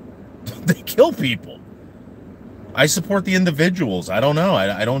 They kill people. I support the individuals. I don't know.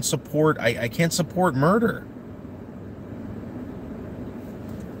 I don't support. I can't support murder.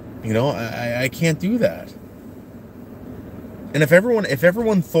 You know, I can't do that. And if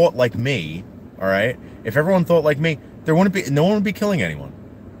everyone thought like me, all right, if everyone thought like me, no one would be killing anyone.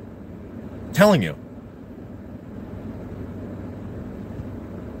 I'm telling you.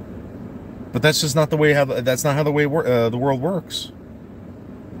 But that's just not the way that's not how the world works.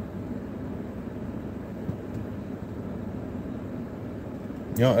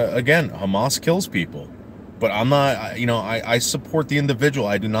 You know, again, Hamas kills people, but I'm not. You know, I support the individual.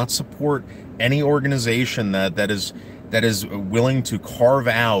 I do not support any organization that is willing to carve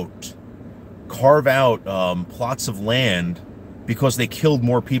out plots of land because they killed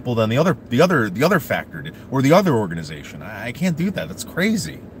more people than the other factor did, or the other organization. I can't do that. That's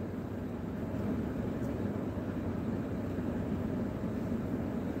crazy.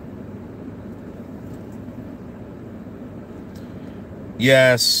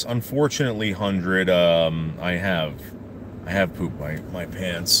 Yes, unfortunately, 100. I have pooped my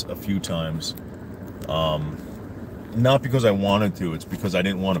pants a few times. Um, Not because I wanted to. It's because I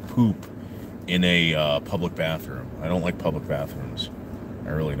didn't want to poop in a public bathroom. I don't like public bathrooms. I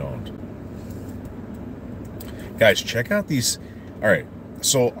really don't. Guys, check out these. All right,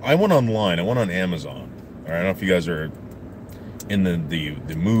 so I went online. I went on Amazon. All right, I don't know if you guys are in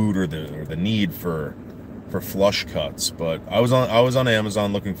the mood or the need for flush cuts, but I was on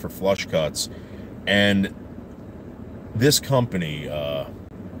Amazon looking for flush cuts, and this company,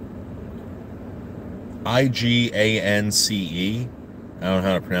 IGANCE, I don't know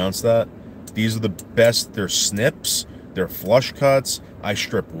how to pronounce that. These are the best. They're snips, they're flush cuts. I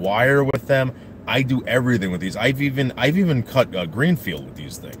strip wire with them. I do everything with these. I've even cut greenfield with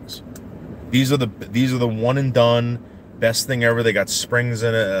these things. These are the one and done, best thing ever. They got springs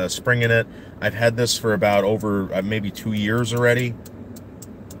in it, spring in it. I've had this for about over maybe 2 years already.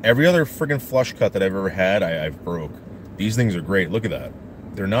 Every other friggin' flush cut that I've ever had, I've broke. These things are great. Look at that.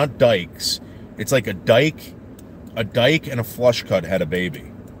 They're not dikes. It's like a dike and a flush cut had a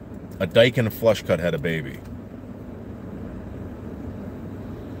baby. A dike and a flush cut had a baby.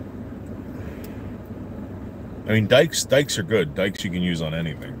 I mean, dikes are good. Dikes you can use on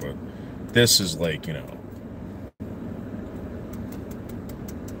anything, but this is like, you know.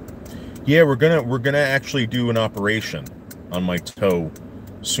 Yeah, we're gonna actually do an operation on my toe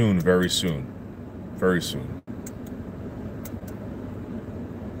soon, very soon. Very soon.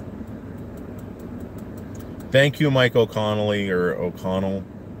 Thank you, Mike O'Connelly or O'Connell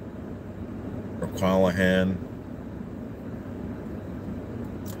or Callahan.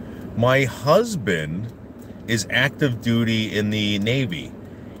 My husband is active duty in the Navy.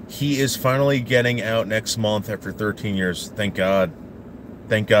 He is finally getting out next month after 13 years. Thank God.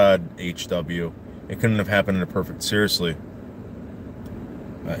 Thank God, HW. It couldn't have happened in a perfect. Seriously.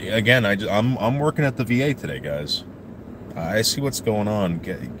 Again, I'm working at the VA today, guys. I see what's going on.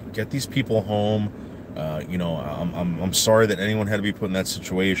 Get these people home. You know, I'm sorry that anyone had to be put in that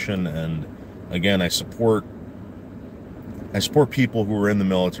situation. And again, I support people who are in the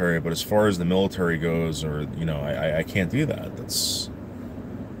military. But as far as the military goes, or you know, I can't do that. That's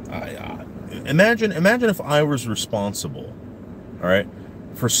imagine if I was responsible. All right.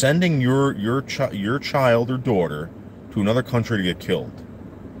 For sending your child or daughter to another country to get killed.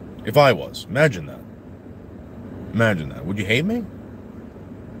 If I was, imagine that. Imagine that. Would you hate me?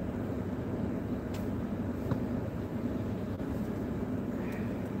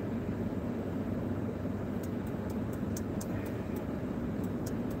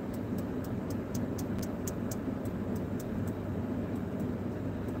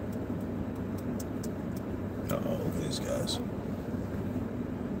 Uh-oh, look at these guys.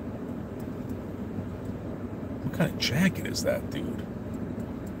 What kind of jacket is that, dude?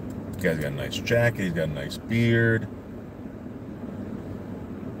 This guy's got a nice jacket. He's got a nice beard.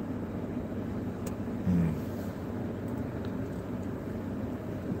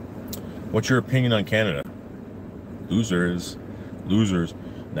 What's your opinion on Canada? Losers. Losers.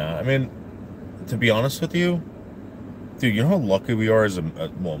 Nah, I mean, to be honest with you, dude, you know how lucky we are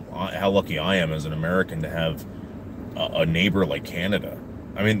how lucky I am as an American to have a neighbor like Canada.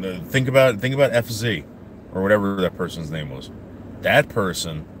 I mean, think about FZ or whatever that person's name was. That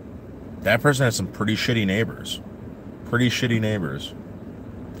person, that person had some pretty shitty neighbors. Pretty shitty neighbors.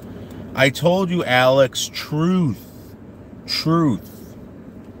 I told you, Alex, truth. Truth.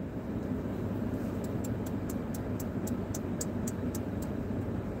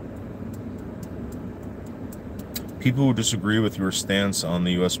 People who disagree with your stance on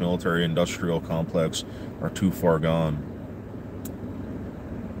the U.S. military-industrial complex are too far gone.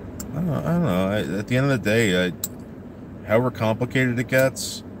 I don't know. At the end of the day, however complicated it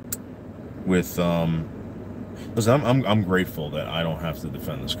gets, with listen, I'm grateful that I don't have to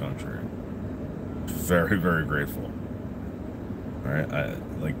defend this country. Very, very grateful. All right,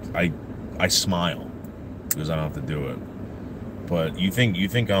 I smile because I don't have to do it. But you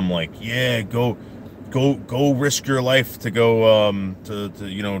think I'm like, yeah, go risk your life to go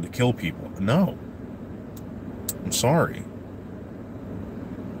to kill people. No. I'm sorry.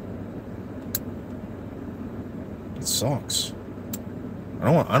 It sucks. I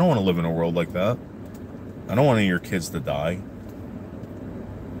don't want to live in a world like that. I don't want any of your kids to die.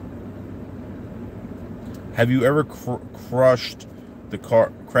 Have you ever crashed a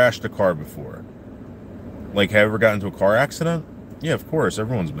car before? Like, have you ever gotten into a car accident? Yeah, of course.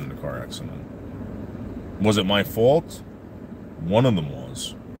 Everyone's been in a car accident. Was it my fault? One of them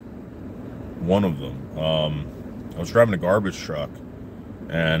was. One of them. I was driving a garbage truck,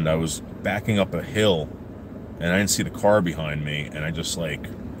 and I was backing up a hill, and I didn't see the car behind me, and I just, like,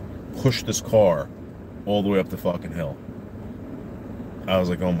 pushed this car all the way up the fucking hill. I was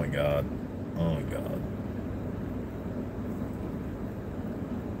like, oh my god. Oh my god.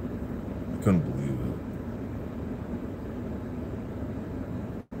 I couldn't believe it.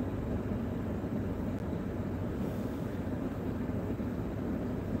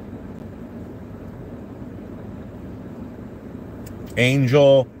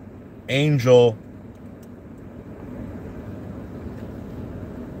 Angel.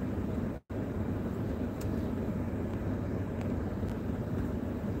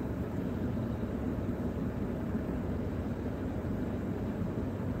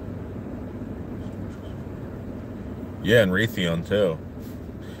 Yeah, and Raytheon too.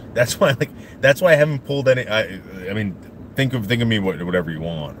 That's why, that's why I haven't pulled any. I mean, think of me whatever you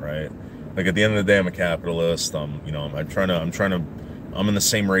want, right? Like, at the end of the day, I'm a capitalist. I'm in the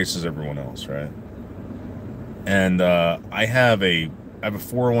same race as everyone else, right? And I have a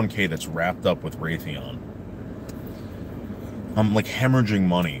 401k that's wrapped up with Raytheon. I'm like hemorrhaging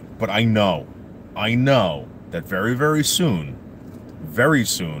money, but I know that very, very soon,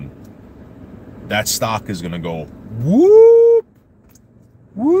 that stock is gonna go whoop,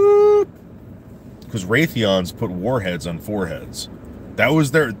 whoop, because Raytheon's put warheads on foreheads. That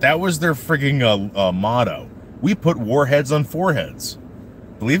was their frigging motto. We put warheads on foreheads.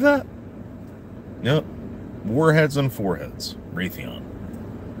 Believe that? Yep. Warheads on foreheads. Raytheon.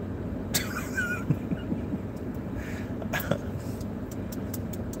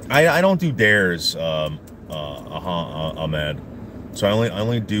 I don't do dares, Ahmed. So I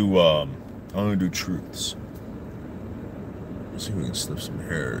only do truths. Let's see if we can slip some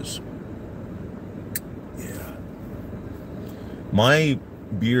hairs. Yeah. My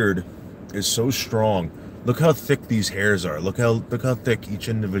beard is so strong. Look how thick these hairs are. Look how thick each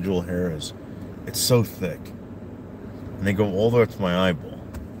individual hair is. It's so thick. And they go all the way up to my eyeball.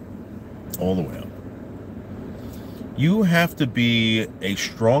 All the way up. You have to be a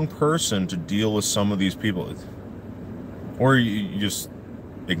strong person to deal with some of these people. Or you just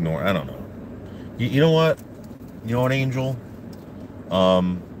ignore. I don't know. You know what? You know what, Angel?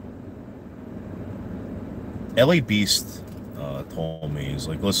 LA Beast told me, he's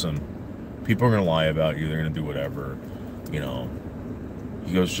like, listen, people are gonna lie about you, they're gonna do whatever, you know.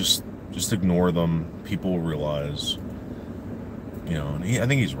 He goes, just ignore them, people will realize, you know. And I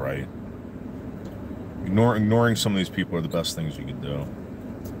think he's right. Ignoring some of these people are the best things you can do.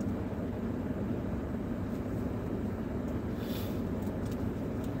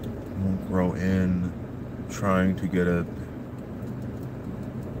 Won't grow in, trying to get a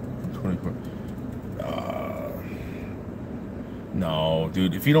 24. No,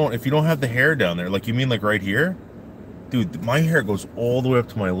 dude. If you don't have the hair down there, like, you mean like right here, dude, my hair goes all the way up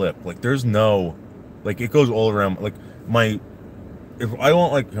to my lip. Like, there's no, like, it goes all around. Like, if I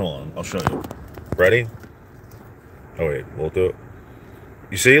want, like, hold on, I'll show you. Ready? Oh wait, we'll do it.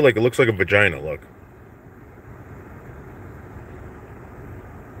 You see, like, it looks like a vagina. Look.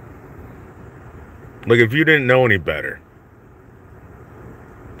 Like, if you didn't know any better.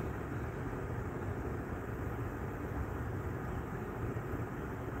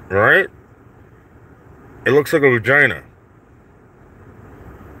 Right? It looks like a vagina.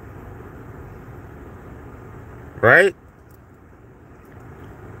 Right?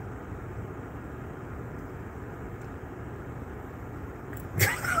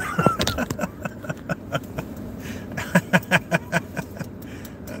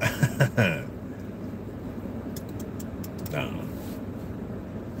 No.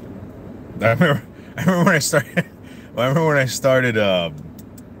 I remember when I started. I remember when I started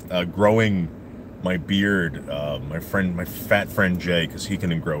growing my beard. My fat friend Jay, because he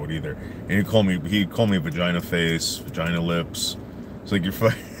couldn't grow it either, and he'd call me vagina face, vagina lips. It's like your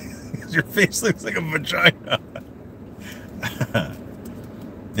face looks like a vagina.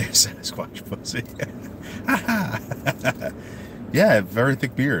 Yes, Sasquatch pussy. Yeah, very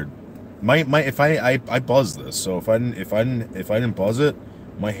thick beard. If I buzz this, so if I didn't buzz it,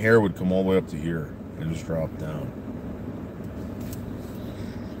 my hair would come all the way up to here and just drop down.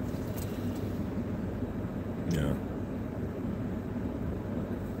 Yeah.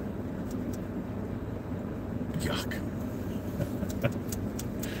 Yuck.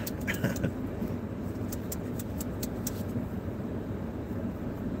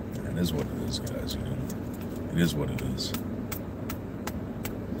 It is what it is, guys. You know, it is what it is.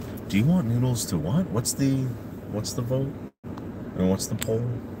 Do you want Noodles to what? What's the vote? And what's the poll?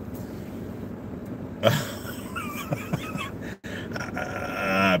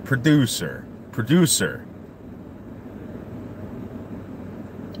 Producer.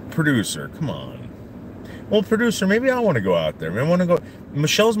 Come on. Well, producer, maybe I want to go out there. Maybe I want to go.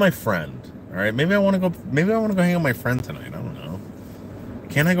 Michelle's my friend. All right. Maybe I want to go. Maybe I want to go hang out with my friend tonight. I don't know.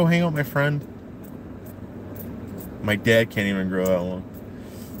 Can I go hang out with my friend? My dad can't even grow that long.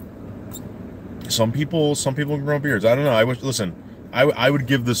 Some people can grow beards. I don't know. Listen. I would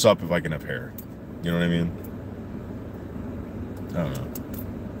give this up if I can have hair. You know what I mean? I don't know.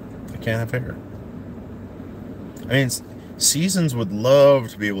 I can't have hair. I mean, Seasons would love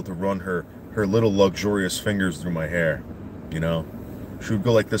to be able to run her little luxurious fingers through my hair. You know, she would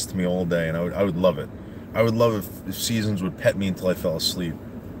go like this to me all day, and I would love it. I would love if Seasons would pet me until I fell asleep.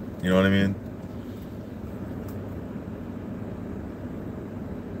 You know what I mean?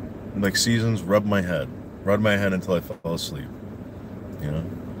 Like Seasons, rub my head until I fell asleep. You know,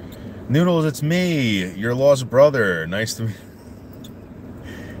 Noodles, it's me, your lost brother. Nice to meet.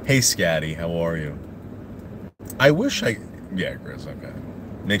 Hey, Scatty, how are you? I wish yeah, Chris. Okay,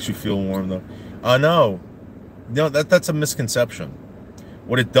 makes you feel warm though. No, that's a misconception.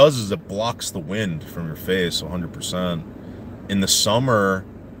 What it does is it blocks the wind from your face 100%. In the summer,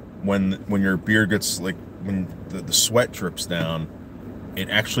 when your beard gets like when the sweat drips down, it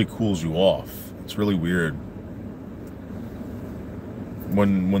actually cools you off. It's really weird.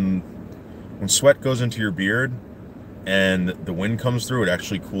 When sweat goes into your beard and the wind comes through, it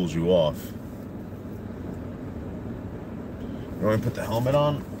actually cools you off. You want me to put the helmet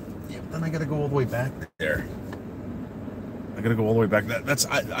on? Yeah, but then I gotta go all the way back there. I gotta go all the way back.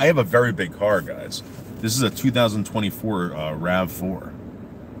 I have a very big car, guys. This is a 2024 RAV4.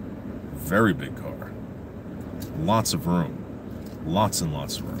 Very big car. Lots of room. Lots and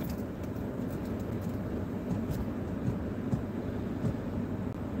lots of room.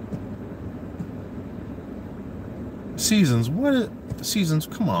 Seasons, what? Seasons,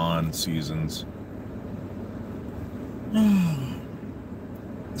 come on, Seasons.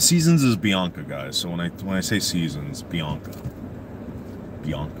 Seasons is Bianca, guys. So when I say Seasons, Bianca.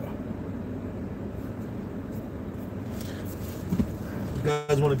 You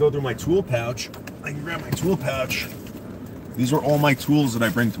guys want to go through my tool pouch? I can grab my tool pouch. These are all my tools that I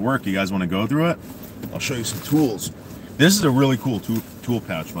bring to work. You guys want to go through it? I'll show you some tools. This is a really cool tool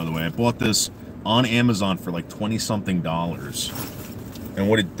pouch, by the way. I bought this on Amazon for like $20-something. And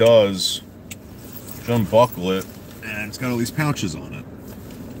what it does, you unbuckle it, and it's got all these pouches on it.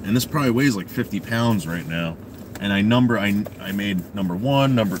 And this probably weighs like 50 pounds right now. And I made number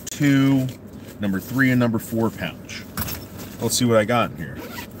 1, number 2, number 3, and number 4 pouch. Let's see what I got in here.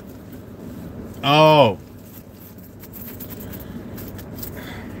 Oh!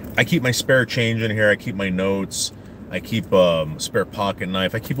 I keep my spare change in here. I keep my notes. I keep spare pocket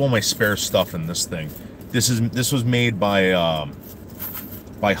knife. I keep all my spare stuff in this thing. This was made by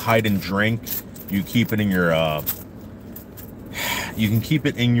Hide and Drink. You keep it in your you can keep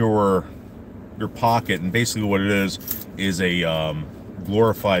it in your pocket, and basically what it is a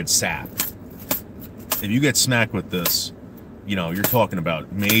glorified sap. If you get smacked with this, you know, you're talking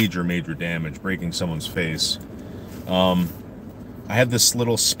about major damage, breaking someone's face. I have this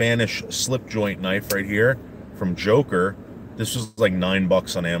little Spanish slip joint knife right here from Joker. This was like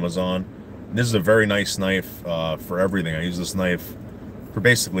 $9 on Amazon. This is a very nice knife for everything. I use this knife for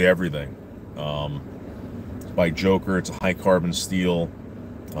basically everything. It's by Joker. It's a high carbon steel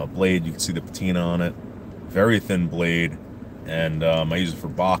blade. You can see the patina on it. Very thin blade. And I use it for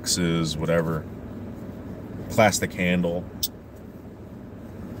boxes, whatever. Plastic handle.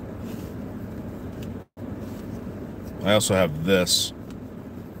 I also have this.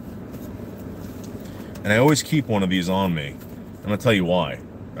 And I always keep one of these on me. I'm going to tell you why.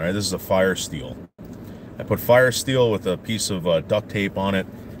 All right, this is a fire steel. I put fire steel with a piece of duct tape on it,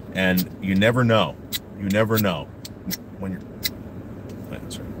 and you never know. You never know when you're...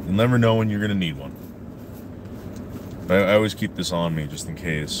 You'll never know when you're going to need one. But I always keep this on me just in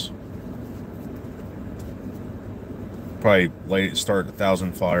case. Probably start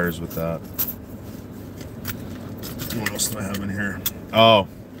 1,000 fires with that. What else do I have in here? Oh,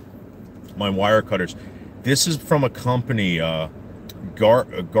 my wire cutters. This is from a company,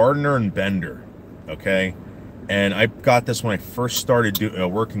 Gardner and Bender, okay? And I got this when I first started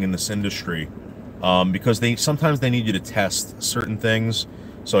working in this industry, because sometimes they need you to test certain things.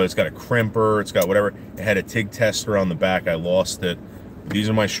 So it's got a crimper, it's got whatever. It had a TIG tester on the back. I lost it. These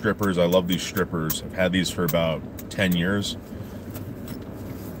are my strippers. I love these strippers. I've had these for about 10 years.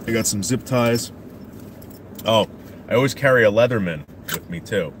 I got some zip ties. Oh, I always carry a Leatherman with me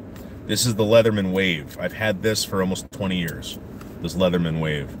too. This is the Leatherman Wave. I've had this for almost 20 years. This Leatherman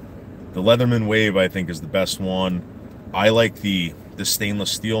Wave. The Leatherman Wave, I think, is the best one. I like the stainless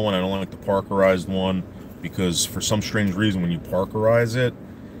steel one. I don't like the parkerized one because for some strange reason, when you parkerize it,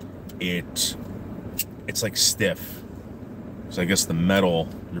 it's like stiff. So I guess the metal,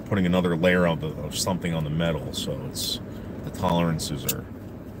 you're putting another layer of something on the metal, so the tolerances are.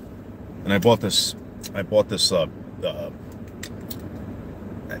 And I bought this. I don't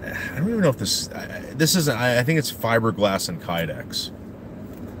even know if this isn't. I think it's fiberglass and Kydex,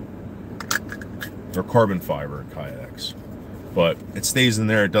 or carbon fiber and Kydex, but it stays in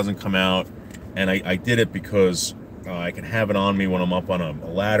there. It doesn't come out, and I did it because I can have it on me when I'm up on a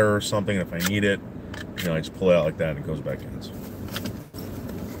ladder or something. If I need it, you know, I just pull it out like that and it goes back in.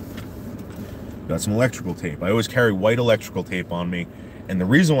 Got some electrical tape. I always carry white electrical tape on me, and the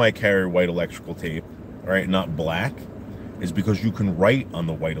reason why I carry white electrical tape, all right, not black, is because you can write on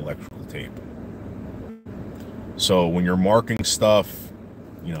the white electrical tape. So when you're marking stuff,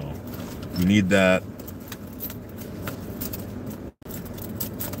 you know, you need that.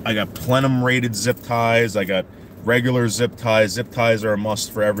 I got plenum rated zip ties. I got regular zip ties. Zip ties are a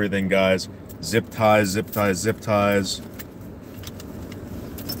must for everything, guys. Zip ties, zip ties, zip ties.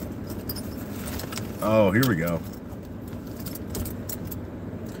 Oh, here we go.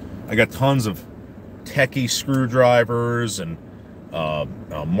 I got tons of techie screwdrivers and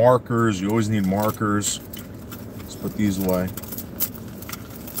markers. You always need markers. Let's put these away.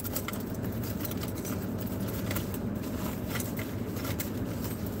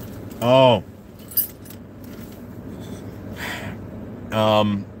 Oh.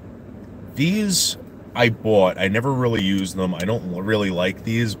 These I bought. I never really used them. I don't really like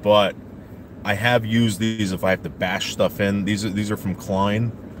these, but I have used these if I have to bash stuff in. These are from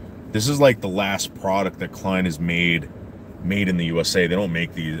Klein. This is like the last product that Klein has made in the USA. They don't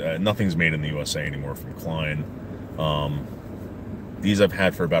make these. Nothing's made in the USA anymore from Klein. These I've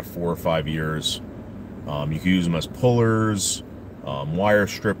had for about 4 or 5 years. You can use them as pullers, wire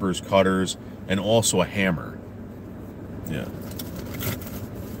strippers, cutters, and also a hammer. Yeah.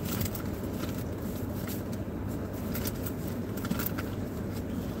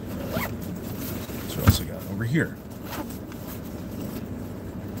 So what else I got over here?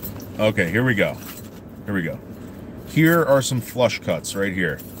 Okay, here we go. Here we go. Here are some flush cuts right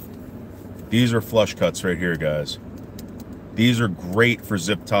here. These are flush cuts right here, guys. These are great for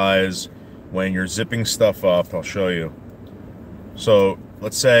zip ties when you're zipping stuff up. I'll show you. So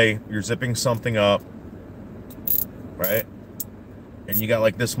let's say you're zipping something up, right? And you got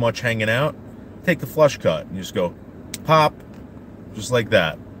like this much hanging out. Take the flush cut and you just go pop, just like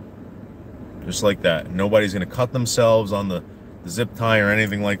that. Just like that. Nobody's going to cut themselves on the zip tie or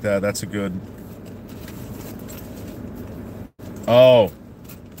anything like that. That's a good... Oh,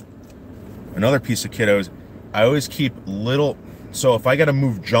 another piece of kit I always keep little... So if I got to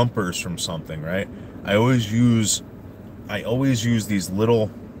move jumpers from something, right? I always use these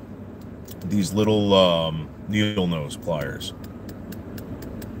little needle nose pliers,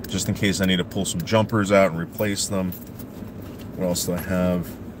 just in case I need to pull some jumpers out and replace them. What else do I have?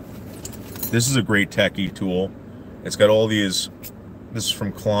 This is a great techie tool. It's got all these, this is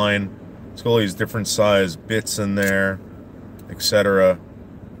from Klein. It's got all these different size bits in there, etc.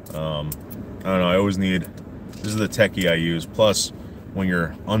 I don't know, I always need, this is the techie I use. Plus, when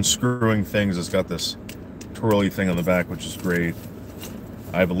you're unscrewing things, it's got this twirly thing on the back, which is great.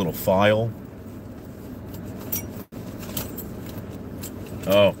 I have a little file.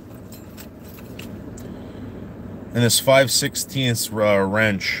 Oh. And this 5/16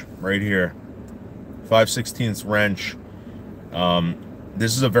 wrench right here, 5/16 wrench.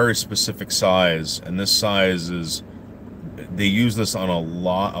 This is a very specific size, and this size is, they use this on a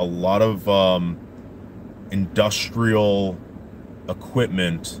lot of industrial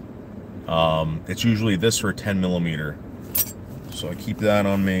equipment. It's usually this or a 10 millimeter. So I keep that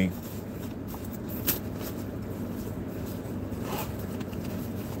on me.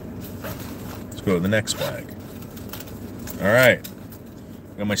 Let's go to the next bag. All right,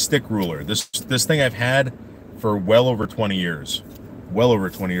 got my stick ruler. This thing I've had for well over 20 years. Well over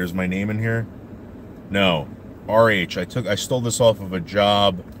 20 years. My name in here? No, RH. I stole this off of a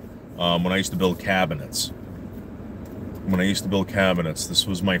job when I used to build cabinets. This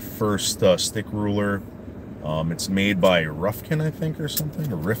was my first stick ruler. It's made by Rufkin, I think, or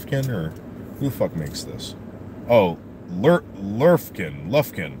something, or Rifkin, or who the fuck makes this? Oh, Lufkin.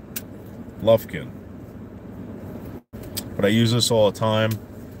 But I use this all the time.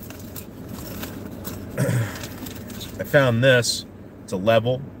 I found this. It's a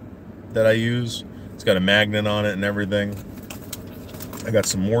level that I use. It's got a magnet on it and everything. I got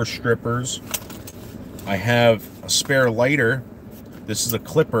some more strippers. I have a spare lighter. This is a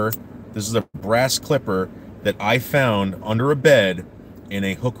clipper. This is a brass clipper that I found under a bed in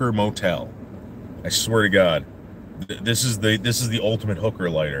a hooker motel. I swear to God, this is the ultimate hooker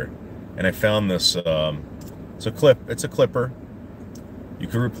lighter, and I found this. It's a clipper. You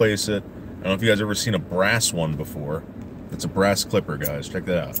could replace it. I don't know if you guys ever seen a brass one before. It's a brass clipper, guys. Check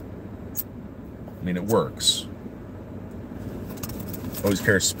that out. I mean, it works. Always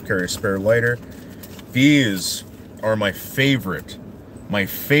carry a spare lighter. These are my favorite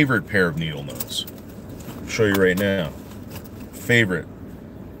pair of needle nose. I'll show you right now. Favorite.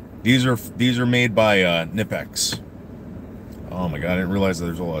 These are made by Nipex. Oh my God, I didn't realize that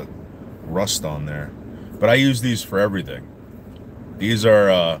there's a lot of rust on there. But I use these for everything. These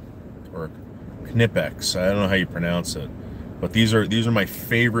are or Knipex. I don't know how you pronounce it, but these are my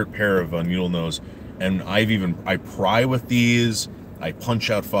favorite pair of needle nose. And I pry with these. I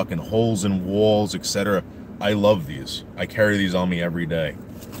punch out fucking holes in walls, etc. I love these. I carry these on me every day.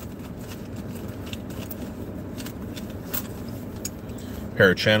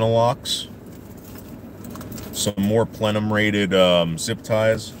 Pair of channel locks. Some more plenum rated zip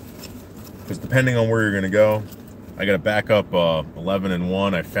ties. Because depending on where you're going to go, I got a backup 11 and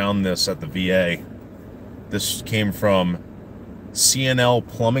 1. I found this at the VA. This came from CNL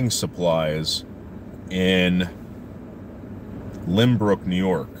Plumbing Supplies in Limbrook, New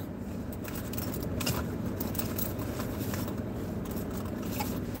York.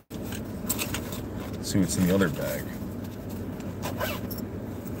 Let's see what's in the other bag.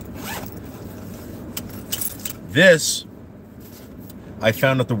 This I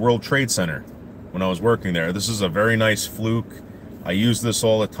found at the World Trade Center when I was working there. This is a very nice fluke. I use this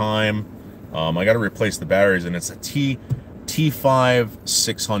all the time. I got to replace the batteries, and it's a T5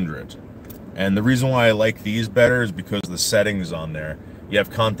 600. And the reason why I like these better is because of the settings on there. You have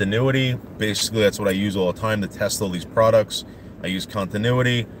continuity. Basically, that's what I use all the time to test all these products. I use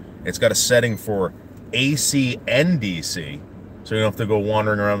continuity. It's got a setting for AC and DC, so you don't have to go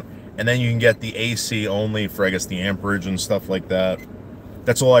wandering around. And then you can get the AC only for, I guess, the amperage and stuff like that.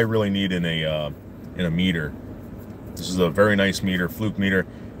 That's all I really need in a meter. This is a very nice meter, fluke meter,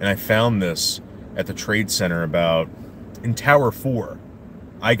 and I found this at the Trade Center in Tower 4.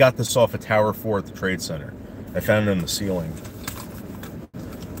 I got this off of Tower 4 at the Trade Center. I found it in the ceiling.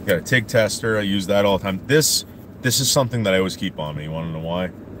 Got a TIG tester. I use that all the time. This is something that I always keep on me. You want to know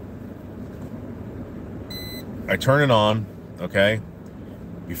why? I turn it on, okay?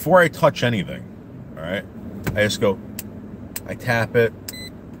 Before I touch anything, all right? I just go, I tap it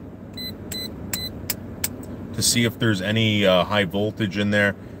to see if there's any high voltage in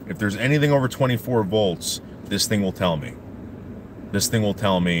there. If there's anything over 24 volts, this thing will tell me. This thing will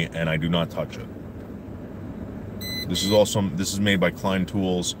tell me, and I do not touch it. This is made by Klein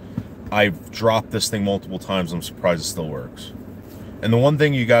Tools. I've dropped this thing multiple times. I'm surprised it still works. And the one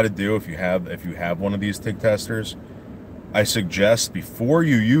thing you got to do if you have one of these TIG testers, I suggest before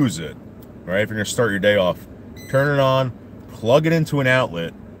you use it, all right, if you're gonna start your day off, turn it on, plug it into an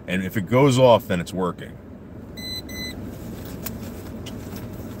outlet, and if it goes off, then it's working.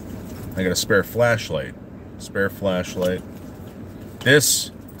 I got a spare flashlight.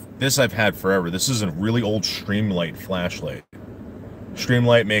 This I've had forever. This is a really old Streamlight flashlight.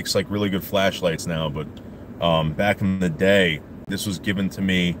 Streamlight makes like really good flashlights now, but back in the day, this was given to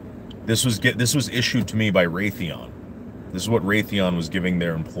me. This was issued to me by Raytheon. This is what Raytheon was giving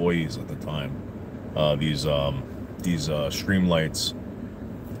their employees at the time. These Streamlights.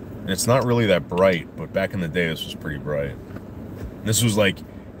 And it's not really that bright, but back in the day, this was pretty bright. This was like,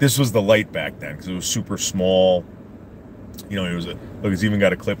 this was the light back then, because it was super small. You know, it was a, look, it's even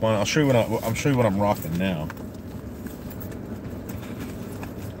got a clip on it. I'll show you what I'm rocking now.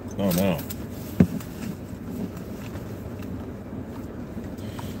 Oh no.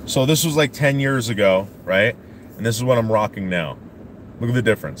 So this was like 10 years ago, right? And this is what I'm rocking now. Look at the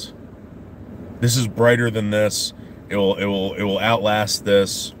difference. This is brighter than this. It will outlast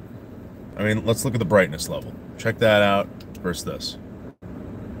this. I mean, let's look at the brightness level. Check that out versus this.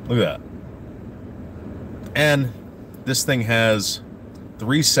 Look at that. And this thing has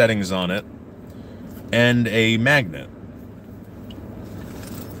 3 settings on it and a magnet.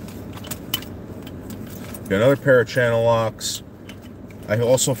 Got another pair of channel locks. I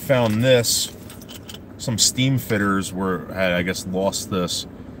also found this. Some steam fitters were had, I guess, lost this,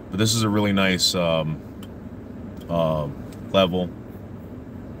 but this is a really nice level.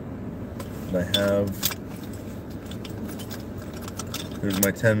 And I have, here's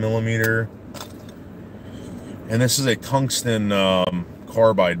my 10mm, and this is a tungsten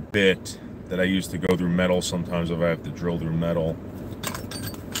carbide bit that I use to go through metal sometimes if I have to drill through metal.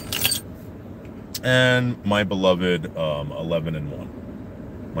 And my beloved 11-in-1.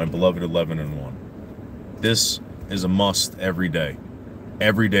 My beloved 11-in-1. This is a must every day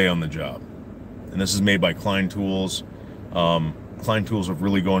on the job. And this is made by Klein Tools. Klein Tools have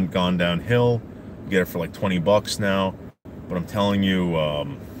really gone downhill. You get it for like 20 bucks now. But I'm telling you,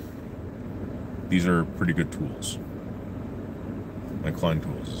 these are pretty good tools. My Klein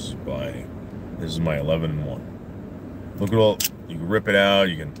Tools this is my 11-in-1. Look at all, you can rip it out,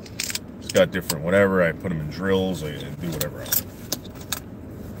 you can, it's got different whatever. I put them in drills, I do whatever I want.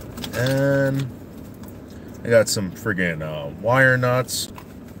 And I got some friggin' wire nuts.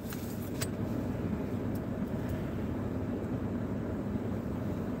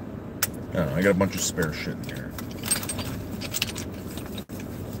 I don't know, I got a bunch of spare shit in here.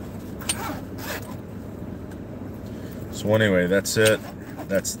 So anyway, that's it.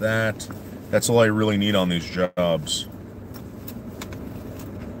 That's that. That's all I really need on these jobs.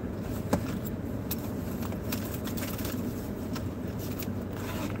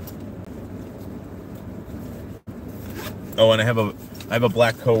 Oh, and I have a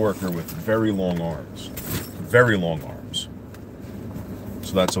black coworker with very long arms. Very long arms.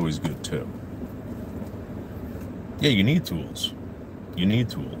 So that's always good too. Yeah, you need tools. You need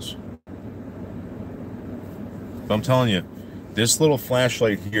tools. But I'm telling you, this little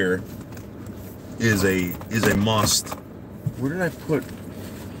flashlight here is a must. Where did I put?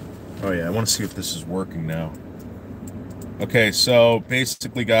 Oh yeah, I want to see if this is working now. Okay, so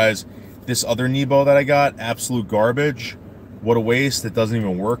basically, guys, this other Nebo that I got, absolute garbage. What a waste. It doesn't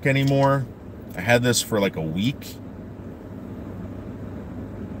even work anymore. I had this for like a week.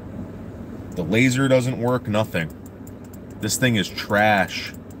 The laser doesn't work, nothing. This thing is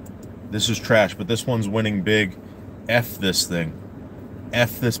trash. This is trash, but this one's winning big. F this thing.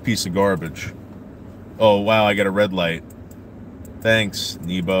 F this piece of garbage. Oh, wow, I got a red light. Thanks,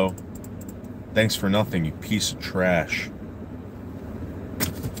 Nebo. Thanks for nothing, you piece of trash.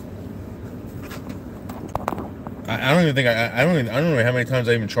 I don't even think I don't know how many times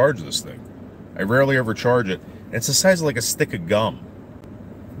I even charge this thing. I rarely ever charge it. And it's the size of like a stick of gum.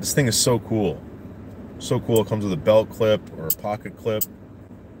 This thing is so cool. So cool. It comes with a belt clip or a pocket clip.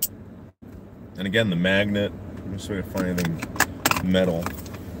 And again, the magnet. Let me see if I can find anything metal.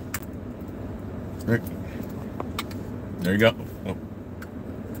 There you go. Oh.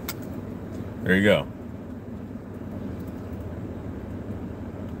 There you go.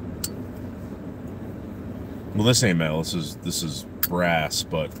 Well, this ain't metal. This is brass,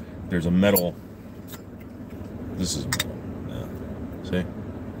 but there's a metal. This is metal. Yeah. See?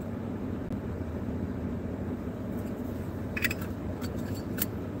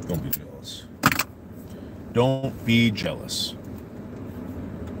 Don't be jealous. Don't be jealous.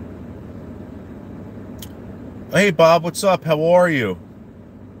 Hey, Bob, what's up? How are you?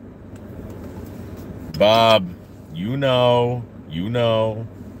 Bob, you know. You know.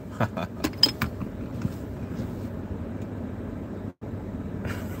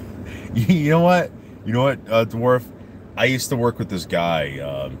 You know what? You know what, Dwarf? I used to work with this guy.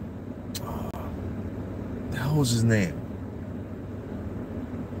 The hell was his name?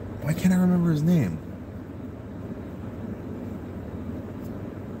 Why can't I remember his name?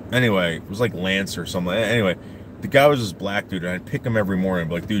 Anyway, it was like Lance or something. Anyway, the guy was this black dude, and I'd pick him every morning. I'd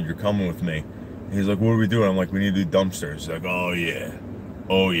be like, dude, you're coming with me. And he's like, what are we doing? I'm like, we need to do dumpsters. He's like, oh, yeah.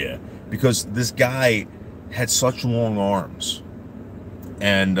 Oh, yeah. Because this guy had such long arms.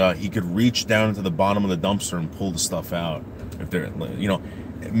 And he could reach down into the bottom of the dumpster and pull the stuff out. If they're, you know,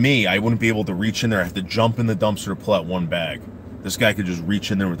 Me, I wouldn't be able to reach in there. I have to jump in the dumpster to pull out one bag. This guy could just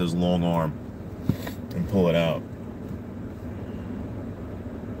reach in there with his long arm and pull it out.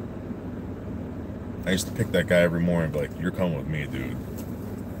 I used to pick that guy every morning and be like, you're coming with me, dude.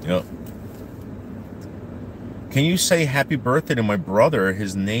 Yep. Can you say happy birthday to my brother?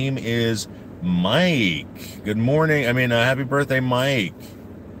 His name is Mike. Good morning. Happy birthday, Mike.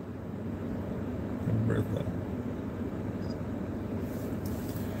 Happy birthday.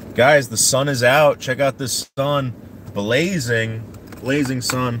 Guys, the sun is out. Check out this sun. Blazing. Blazing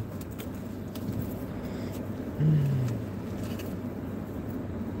sun.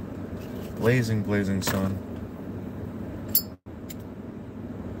 Blazing, blazing sun.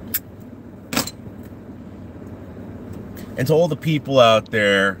 And to all the people out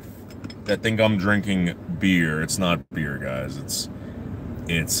there that think I'm drinking beer, it's not beer, guys. It's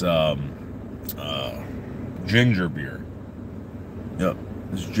ginger beer. Yep,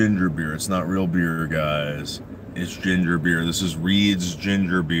 it's ginger beer. It's not real beer, guys. It's ginger beer. This is Reed's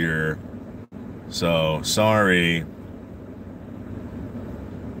ginger beer. So, sorry.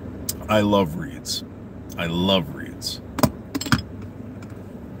 I love Reed's. I love Reed's.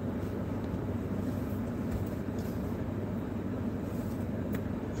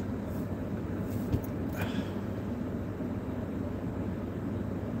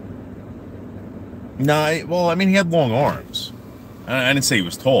 No, well, he had long arms. I didn't say he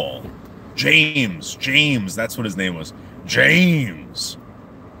was tall. James, that's what his name was. James.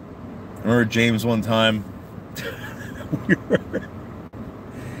 Remember James one time?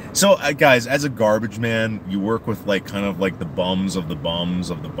 So, guys, as a garbage man, you work with, kind of the bums of the bums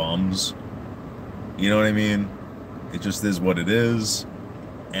of the bums. You know what I mean? It just is what it is.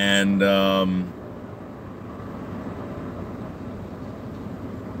 And,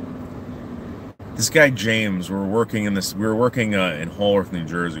 this guy James, we were working in Haworth, New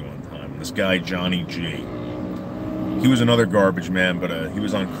Jersey one time. This guy Johnny G. He was another garbage man, but he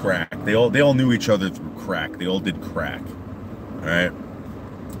was on crack. They all knew each other through crack. They all did crack. All right.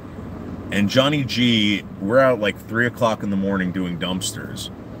 And Johnny G, we're out 3 o'clock in the morning doing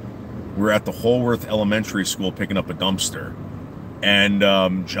dumpsters. We're at the Haworth Elementary School picking up a dumpster,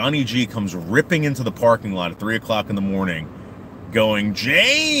 and Johnny G comes ripping into the parking lot at 3 o'clock in the morning, going,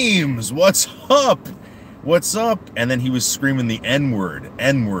 James, what's up? What's up? And then he was screaming the N-word,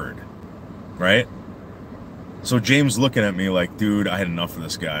 right? So James looking at me like, dude, I had enough of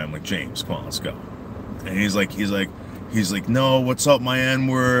this guy. I'm like, James, come on, let's go. And he's like, no, what's up, my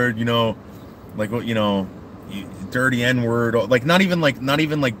N-word? Dirty N-word. Not even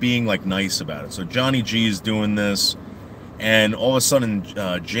being like nice about it. So Johnny G is doing this, and all of a sudden,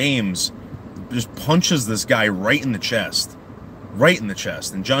 James just punches this guy right in the chest.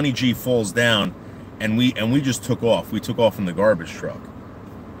 And Johnny G falls down, and we just took off. We took off in the garbage truck.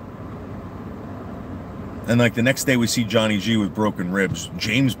 And the next day we see Johnny G with broken ribs.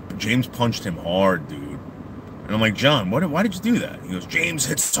 James punched him hard, dude. And I'm like, John, why did you do that? He goes, James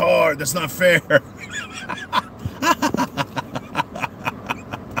hits hard. That's not fair. But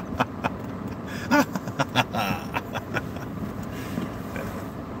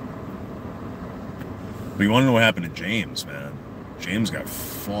you want to know what happened to James, man? James got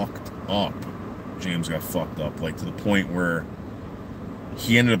fucked up. To the point where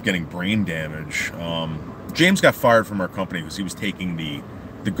he ended up getting brain damage. James got fired from our company because he was taking the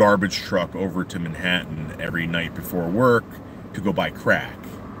garbage truck over to Manhattan every night before work to go buy crack.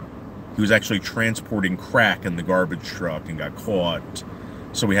 He was actually transporting crack in the garbage truck and got caught,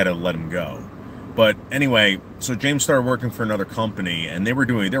 so we had to let him go. But anyway, so James started working for another company, and they were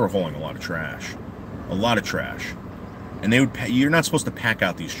hauling a lot of trash. And you're not supposed to pack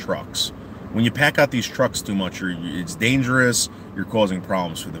out these trucks. When you pack out these trucks too much, it's dangerous. You're causing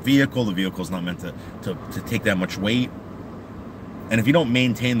problems for the vehicle. The vehicle's not meant to take that much weight. And if you don't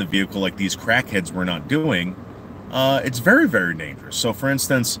maintain the vehicle like these crackheads were not doing, it's very, very dangerous. So, for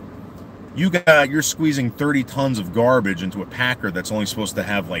instance, you're squeezing 30 tons of garbage into a packer that's only supposed to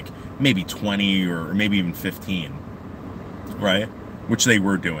have maybe 20 or maybe even 15, right? Which they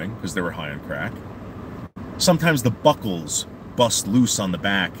were doing because they were high on crack. Sometimes the buckles bust loose on the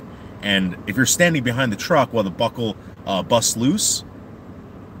back, and if you're standing behind the truck while the buckle busts loose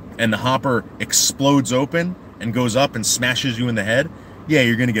and the hopper explodes open and goes up and smashes you in the head, yeah,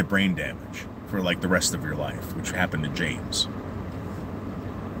 you're gonna get brain damage for the rest of your life, which happened to James.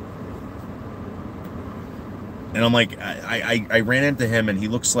 And I'm like, I ran into him, and he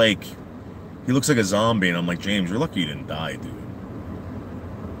looks like a zombie, and I'm like, James, you're lucky you didn't die, dude.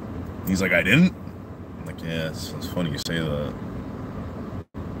 He's like, I didn't? I'm like, yeah, it's funny you say that.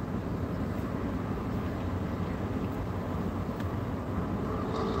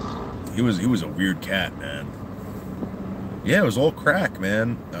 He was a weird cat, man. Yeah, it was all crack,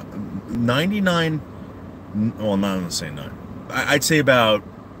 man. 99. Well, I'm not gonna say nine. I'd say about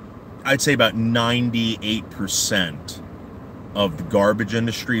 98% of the garbage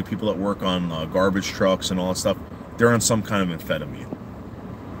industry, people that work on garbage trucks and all that stuff, they're on some kind of amphetamine.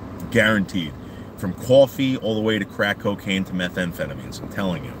 Guaranteed. From coffee all the way to crack cocaine to methamphetamines. I'm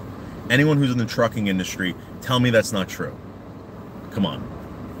telling you. Anyone who's in the trucking industry, tell me that's not true. Come on.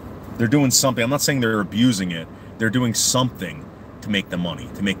 They're doing something. I'm not saying they're abusing it. They're doing something to make the money,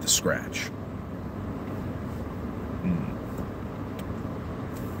 to make the scratch.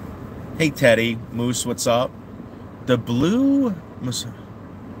 Hey, Teddy. Moose, what's up? The blue...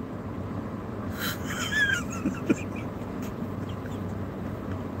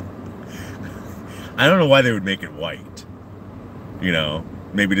 I don't know why they would make it white. You know,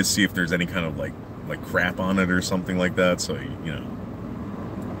 maybe to see if there's any kind of like crap on it or something like that. So, you know.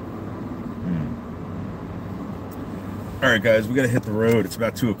 All right, guys, we got to hit the road. It's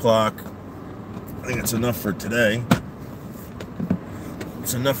about 2 o'clock. I think it's enough for today.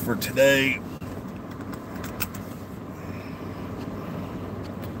 It's enough for today.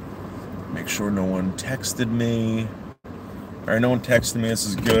 Make sure no one texted me. All right, no one texted me. This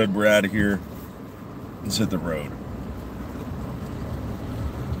is good. We're out of here. Let's hit the road.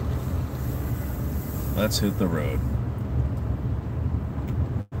 Let's hit the road.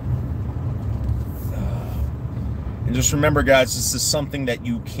 And just remember, guys, this is something that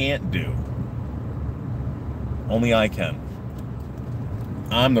you can't do. Only I can.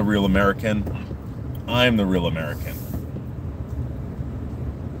 I'm the real American. I'm the real American.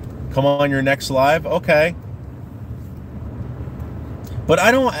 Come on your next live? Okay. But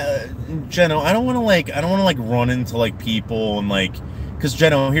I don't, Jeno, I don't want to run into like people and like, cause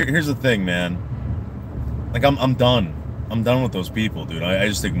Jeno, here's the thing, man. Like I'm done. I'm done with those people, dude. I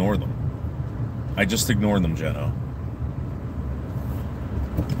just ignore them. I just ignore them, Jeno.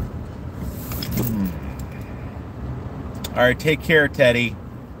 All right, take care, Teddy.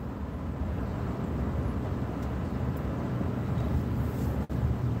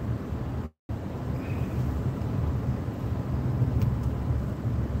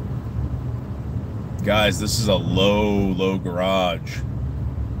 Guys, this is a low garage.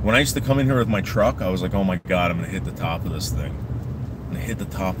 When I used to come in here with my truck, I was like, oh my God, I'm going to hit the top of this thing. I'm going to hit the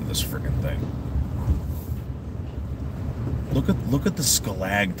top of this freaking thing. Look at the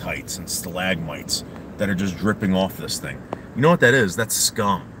stalactites and stalagmites that are just dripping off this thing. You know what that is? That's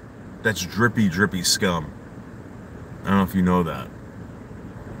scum. That's drippy scum. I don't know if you know that.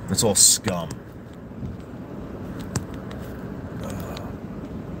 That's all scum.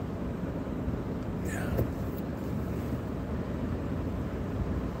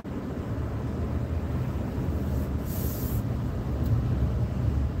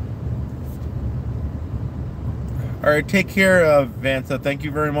 All right, take care, Vanta. Thank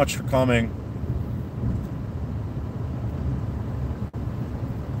you very much for coming.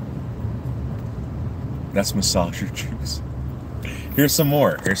 That's massager juice. Here's some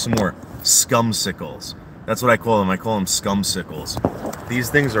more. Here's some more. Scumsicles. That's what I call them. I call them scumsicles. These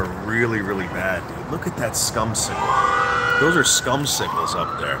things are really bad, dude. Look at that scumsicle. Those are scumsicles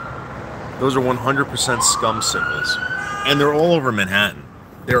up there. Those are 100% scumsicles. And they're all over Manhattan.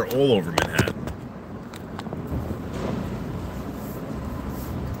 They're all over Manhattan.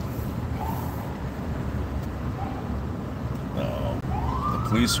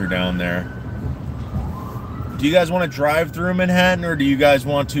 Police are down there. Do you guys want to drive through Manhattan, or do you guys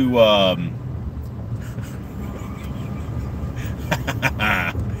want to do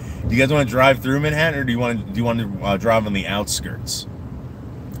you guys want to drive through Manhattan, or do you want to drive on the outskirts?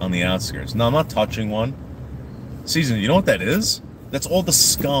 On the outskirts. No, I'm not touching one. Season, you know what that is? That's all the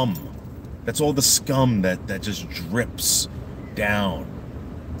scum. That's all the scum that just drips down.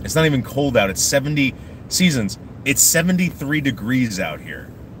 It's not even cold out. It's 70 Seasons. It's 73 degrees out here.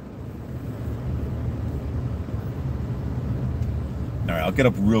 All right, I'll get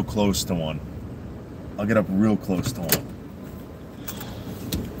up real close to one. I'll get up real close to one.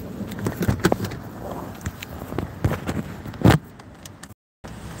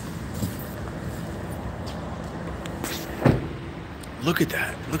 Look at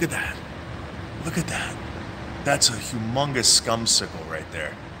that. Look at that. Look at that. That's a humongous scumsicle right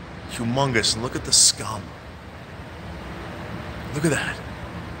there. Humongous. And look at the scum. Look at that.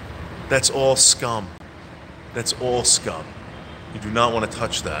 That's all scum. That's all scum. You do not want to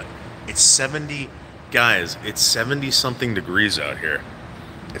touch that. It's 70, guys, it's 70-something degrees out here.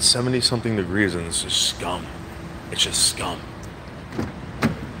 It's 70-something degrees and it's just scum. It's just scum.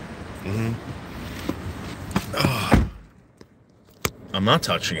 I'm not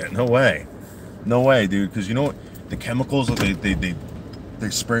touching it. No way. No way, dude. Because you know what? The chemicals that they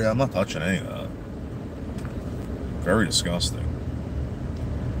spray. I'm not touching any of that. Very disgusting.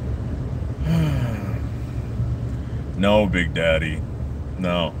 No, Big Daddy.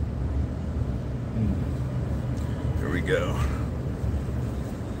 No. Here we go.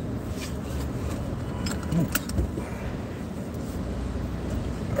 Ooh.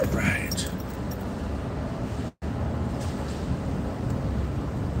 All right.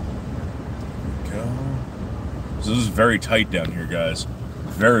 Go. So this is very tight down here, guys.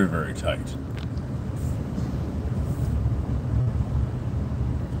 Very, very tight.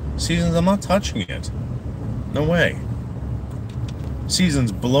 Seasons, I'm not touching it. No way.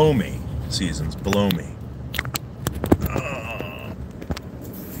 Seasons, below me. Seasons, below me.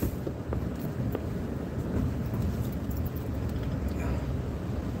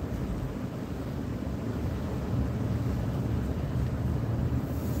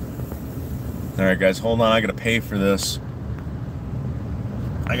 Alright, guys, hold on. I gotta pay for this.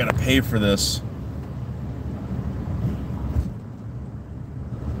 I gotta pay for this.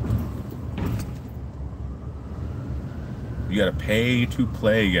 You gotta pay to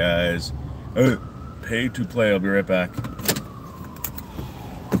play, guys. Pay to play. I'll be right back.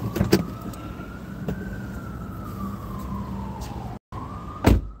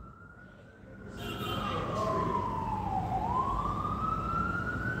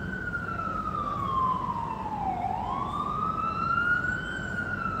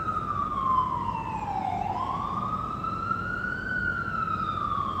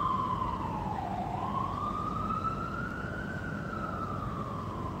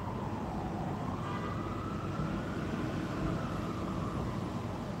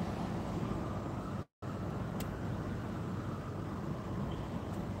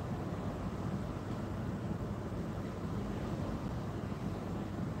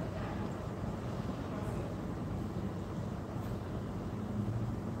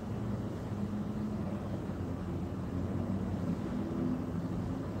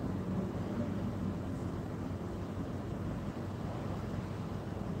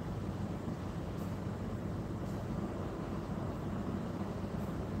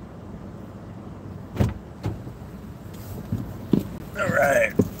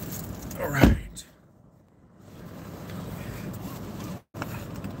 Alright. Alright.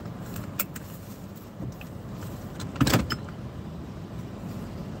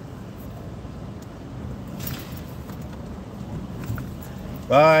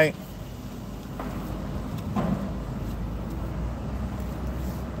 Bye.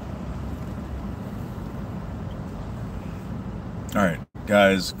 Alright,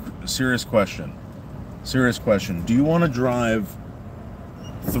 guys, serious question. Serious question. Do you want to drive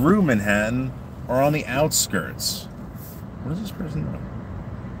through Manhattan or on the outskirts? What is this person doing?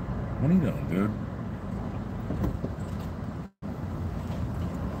 What are you doing, dude?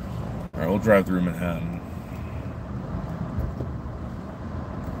 Alright, we'll drive through Manhattan.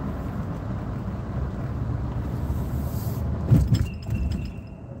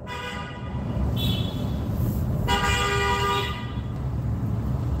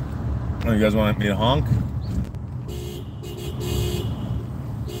 Oh, you guys want me to honk?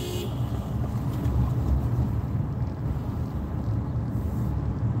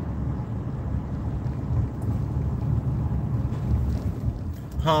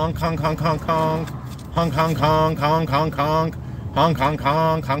 Honk, honk, honk, honk, honk. Honk, honk, honk, honk, honk, honk. Honk, honk,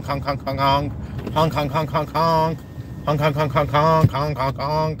 honk, honk, honk, honk, honk, honk. Honk, honk, honk, honk, honk. Honk, honk, honk, honk, honk, honk, honk,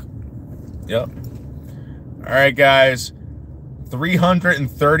 honk. Yep. Alright, guys.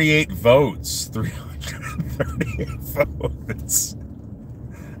 338 votes. 338 votes.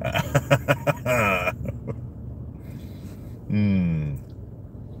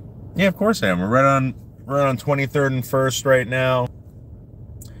 Yeah, of course I am. We're right on 23rd and 1st right now.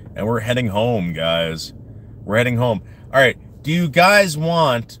 And we're heading home, guys. We're heading home. All right. Do you guys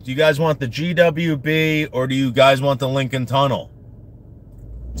want the GWB or do you guys want the Lincoln Tunnel?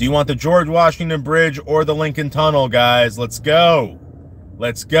 Do you want the George Washington Bridge or the Lincoln Tunnel, guys? Let's go.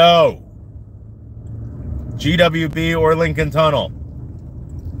 Let's go. GWB or Lincoln Tunnel.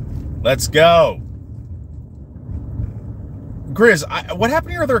 Let's go. Grizz, what happened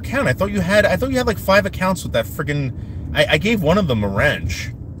to your other account? I thought you had like 5 accounts with that friggin'. I gave one of them a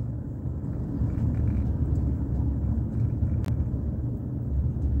wrench.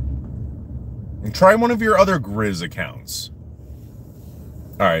 And try one of your other Grizz accounts.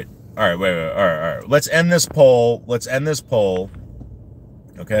 Alright, wait, alright. Let's end this poll. Okay,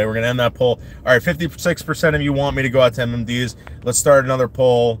 we're gonna end that poll. Alright, 56% of you want me to go out to MMDs. Let's start another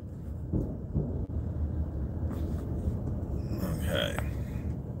poll. Okay.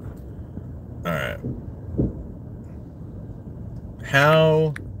 Alright.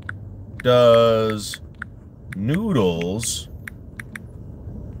 How does Noodles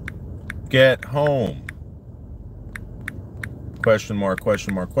get home? Question mark,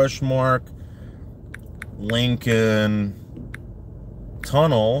 question mark, question mark. Lincoln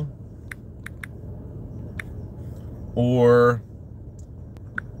Tunnel or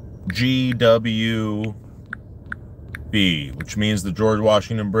GWB, which means the George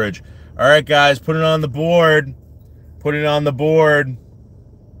Washington Bridge. All right, guys, put it on the board. Put it on the board.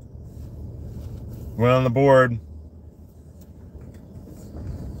 Put it on the board.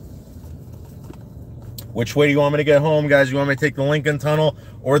 Which way do you want me to get home, guys? You want me to take the Lincoln Tunnel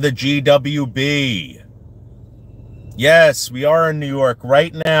or the GWB? Yes, we are in New York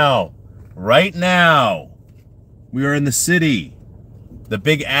right now. Right now. We are in the city. The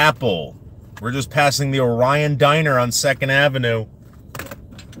Big Apple. We're just passing the Orion Diner on 2nd Avenue.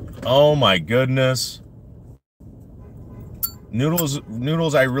 Oh my goodness.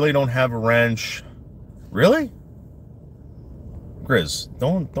 Noodles, I really don't have a wrench. Really? Grizz,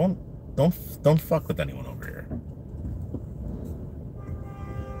 don't fuck with anyone over here.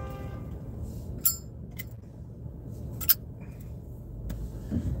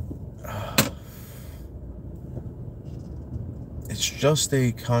 It's just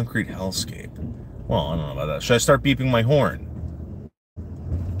a concrete hellscape. Well, I don't know about that. Should I start beeping my horn?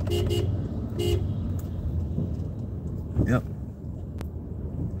 Yep.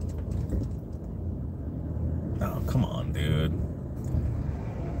 Oh, come on, dude.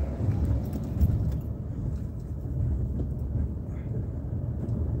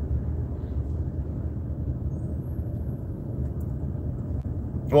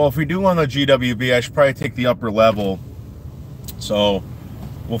 Well, if we do on the GWB, I should probably take the upper level. So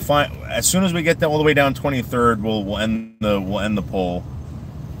we'll find as soon as we get all the way down 23rd, we'll end the poll.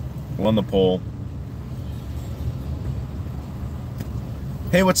 We'll end the poll.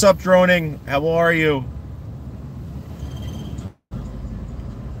 Hey, what's up, droning? How are you?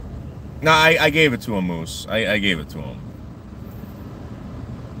 No, I gave it to him, Moose. I gave it to him.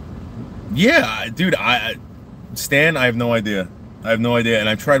 Yeah, dude. Stan, I have no idea. I have no idea. And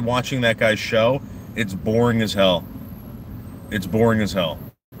I tried watching that guy's show. It's boring as hell. It's boring as hell.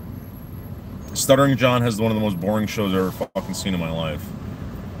 Stuttering John has one of the most boring shows I've ever fucking seen in my life.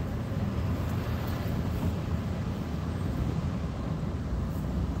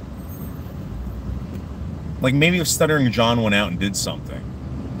 Like, maybe if Stuttering John went out and did something.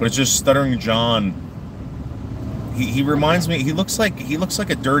 But it's just Stuttering John. He reminds me, he looks like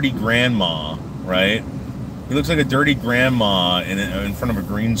a dirty grandma, right? He looks like a dirty grandma in front of a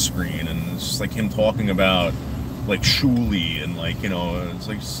green screen, and it's just like him talking about like Shuli and like, you know, it's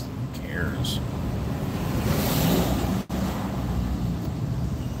like, who cares?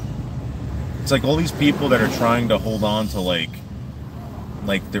 It's like all these people that are trying to hold on to like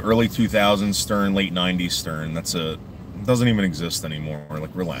the early 2000s Stern, late 90s Stern. It doesn't even exist anymore.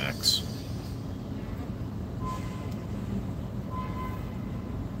 Like, relax.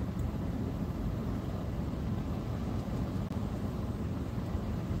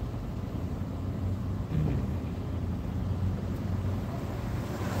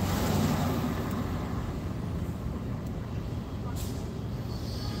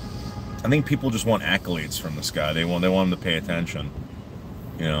 I think people just want accolades from this guy. They want him to pay attention.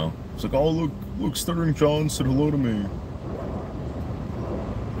 You know? It's like, oh, look, Stuttering John said hello to me.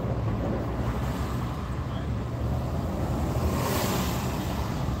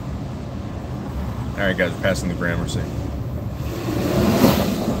 Alright, guys, we're passing the Gramercy.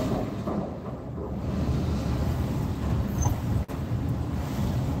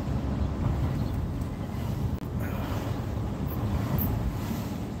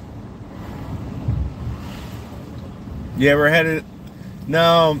 Yeah, we're headed...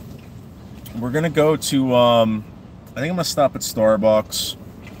 No, we're gonna go to, I think I'm gonna stop at Starbucks.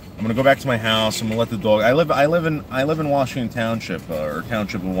 I'm gonna go back to my house. I'm gonna let the dog... I live in Washington Township, or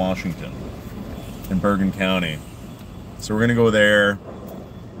Township of Washington, in Bergen County. So we're gonna go there,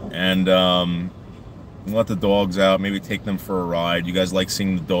 and let the dogs out, maybe take them for a ride. You guys like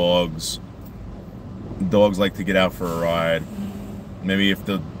seeing the dogs. The dogs like to get out for a ride. Maybe if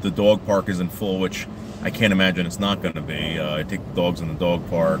the dog park isn't full, which I can't imagine it's not going to be. I take the dogs in the dog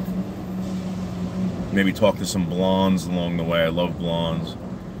park. Maybe talk to some blondes along the way. I love blondes.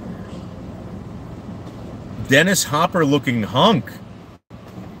 Dennis Hopper looking hunk.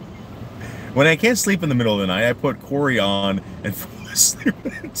 When I can't sleep in the middle of the night, I put Corey on and fall asleep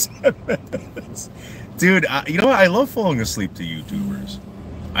in 10 minutes. Dude, you know what? I love falling asleep to YouTubers.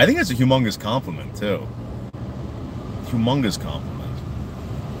 I think that's a humongous compliment, too. Humongous compliment.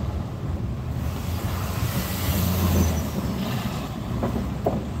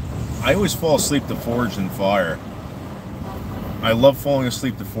 I always fall asleep to Forged in Fire. I love falling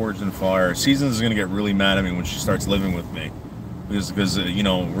asleep to Forged in Fire. Seasons is gonna get really mad at me when she starts living with me, because you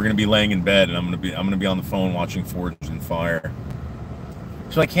know, we're gonna be laying in bed and I'm gonna be on the phone watching Forged in Fire.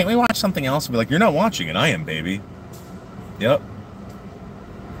 She's like, can't we watch something else? I'll be like, you're not watching it. I am, baby. Yep.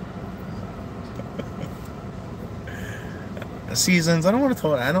 Seasons. I don't want to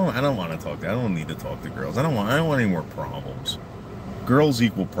talk. I don't want to talk. I don't need to talk to girls. I don't want any more problems. Girls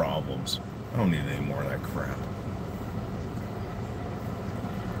equal problems. I don't need any more of that crap.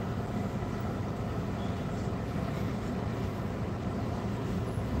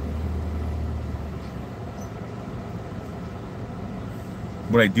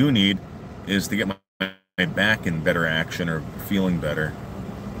 What I do need is to get my back in better action or feeling better.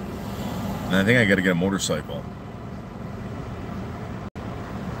 And I think I got to get a motorcycle.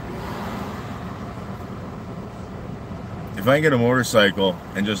 If I get a motorcycle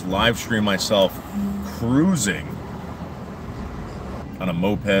and just live stream myself cruising on a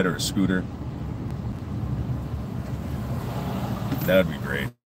moped or a scooter, that would be great.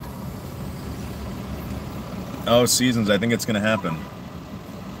 Oh, Seasons, I think it's going to happen.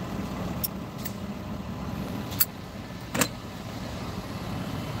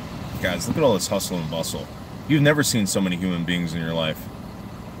 Guys, look at all this hustle and bustle. You've never seen so many human beings in your life.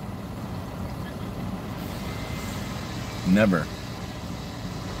 Never.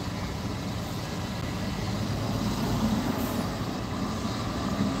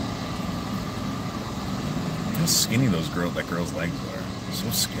 How skinny that girl's legs are. So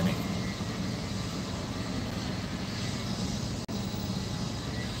skinny.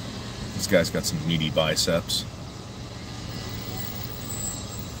 This guy's got some meaty biceps.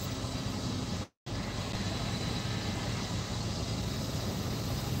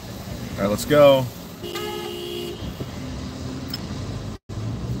 All right, let's go.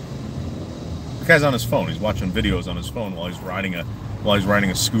 The guy's on his phone. He's watching videos on his phone while he's riding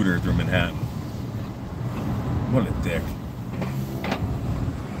a scooter through Manhattan. What a dick.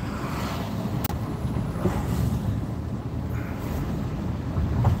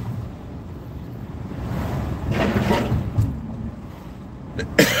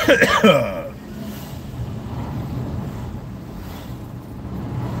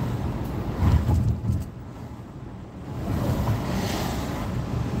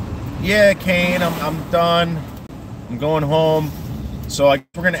 Yeah, Kane, I'm done. I'm going home. So we're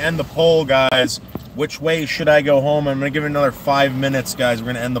going to end the poll, guys. Which way should I go home? I'm going to give it another 5 minutes, guys. We're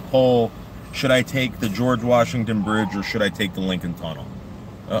going to end the poll. Should I take the George Washington Bridge or should I take the Lincoln Tunnel?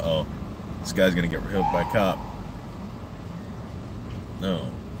 Uh-oh. This guy's going to get hit by a cop.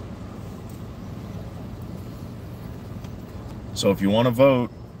 No. So if you want to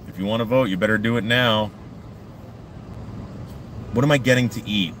vote, you better do it now. What am I getting to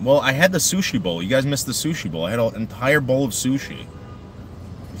eat? Well, I had the sushi bowl. You guys missed the sushi bowl. I had an entire bowl of sushi.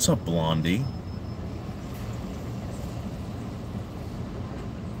 What's up, Blondie?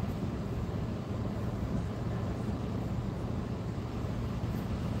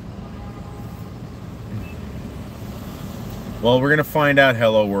 Well, we're gonna find out,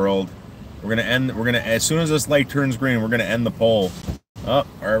 Hello World. As soon as this light turns green, we're gonna end the poll. Oh,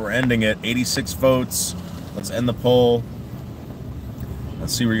 alright, we're ending it. 86 votes. Let's end the poll.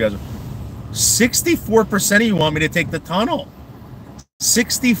 Let's see where you guys are. 64% of you want me to take the tunnel.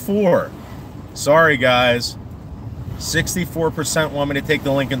 64. Sorry, guys. 64% want me to take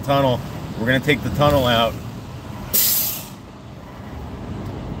the Lincoln Tunnel. We're going to take the tunnel out.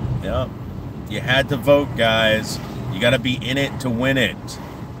 Yep. You had to vote, guys. You got to be in it to win it.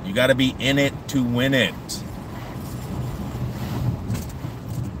 You got to be in it to win it.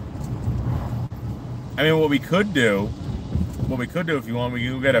 I mean, what we could do if you want, we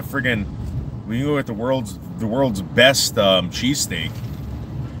can get we can go get the world's best cheesesteak.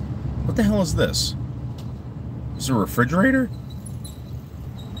 What the hell is this? Is it a refrigerator?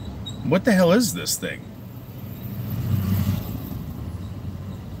 What the hell is this thing?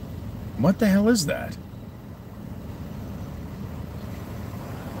 What the hell is that?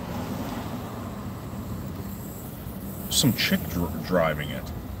 Some chick driving it.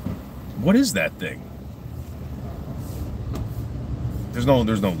 What is that thing? There's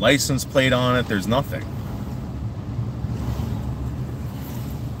no license plate on it. There's nothing.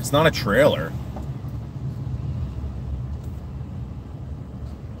 It's not a trailer.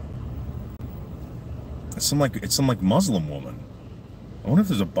 It's some like Muslim woman. I wonder if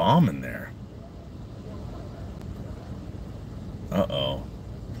there's a bomb in there. Uh-oh.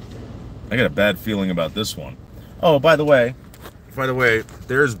 I got a bad feeling about this one. Oh, by the way,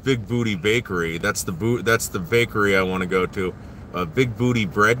 there's Big Booty Bakery. That's the bakery I want to go to. a Big Booty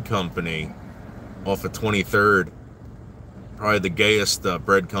Bread Company off of 23rd. Probably the gayest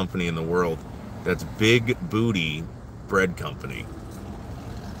bread company in the world. That's Big Booty Bread Company.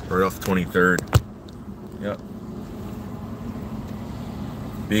 Right off 23rd. Yep.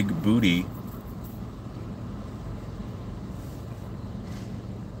 Big Booty.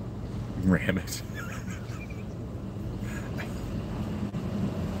 Ram it.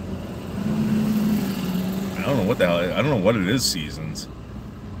 I don't know what the hell. I don't know what it is, Seasons.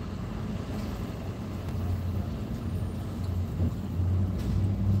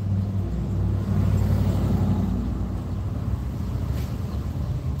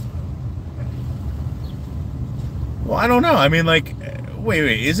 Well, I don't know. I mean, like,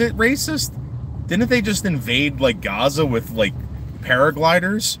 wait, is it racist? Didn't they just invade, like, Gaza with, like,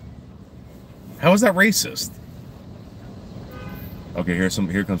 paragliders? How is that racist? Okay,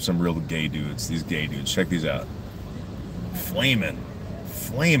 here comes some real gay dudes. These gay dudes. Check these out. Flamin'.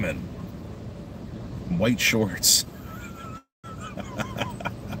 White shorts.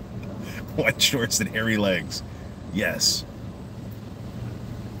 White shorts and hairy legs. Yes.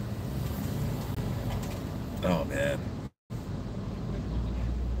 Oh, man.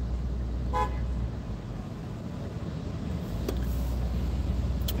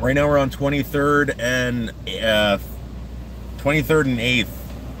 Right now we're on 23rd and 23rd and 8th.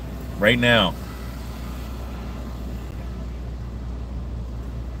 Right now.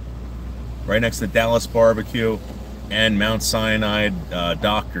 Right next to Dallas Barbecue and Mount Sinai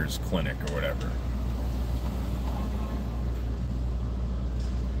Doctors Clinic or whatever.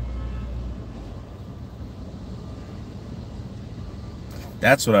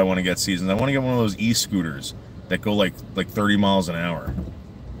 That's what I want to get, Seasons. I want to get one of those e-scooters that go like 30 miles an hour.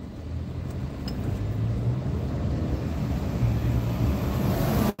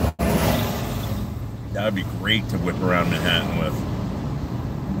 That would be great to whip around Manhattan with.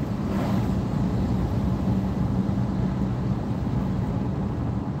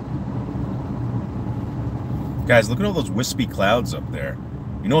 Guys, look at all those wispy clouds up there.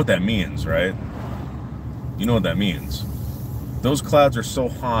 You know what that means, right? You know what that means. Those clouds are so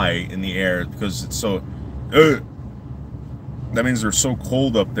high in the air because it's so... that means they're so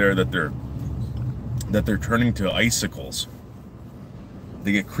cold up there that they're turning to icicles.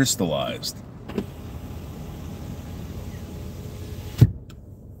 They get crystallized.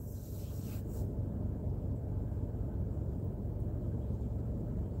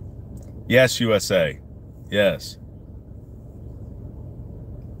 Yes, USA. Yes.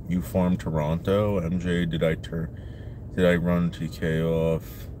 You farm Toronto? MJ, did I run TK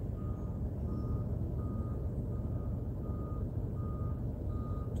off?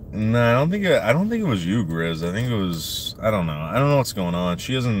 No, I don't think it was you, Grizz. I think it was, I don't know what's going on.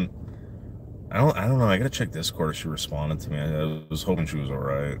 She hasn't, I don't know. I gotta check Discord if she responded to me. I was hoping she was all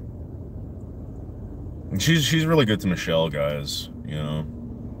right. And she's really good to Michelle, guys, you know.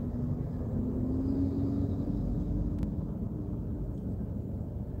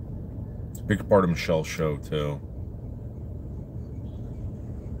 It's a big part of Michelle's show too.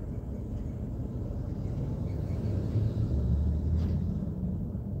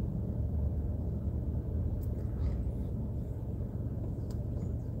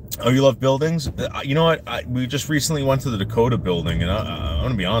 Oh, you love buildings? You know what? We just recently went to the Dakota building, and I'm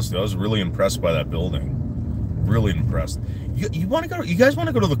gonna be honest with you, I was really impressed by that building. Really impressed. You want to go? You guys want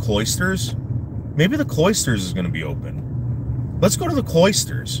to go to the Cloisters? Maybe the Cloisters is gonna be open. Let's go to the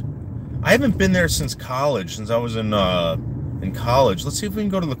Cloisters. I haven't been there since college, since I was in college. Let's see if we can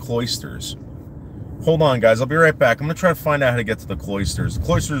go to the Cloisters. Hold on, guys. I'll be right back. I'm gonna try to find out how to get to the Cloisters. The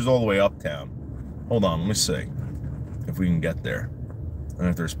Cloisters is all the way uptown. Hold on. Let me see if we can get there. And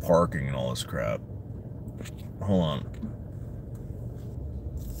if there's parking and all this crap. Hold on.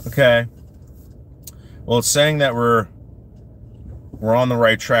 Okay. Well, it's saying that we're on the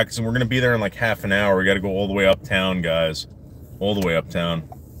right track, and we're gonna be there in like half an hour. We got to go all the way uptown, guys. All the way uptown.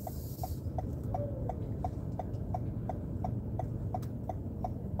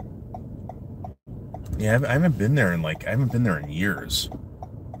 Yeah, I haven't been there in years.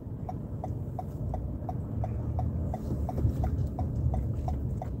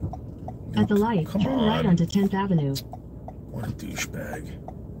 At the light, turn right onto 10th Avenue. What a douchebag.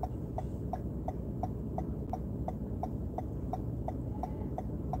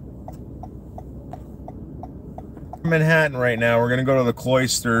 Manhattan right now. We're gonna go to the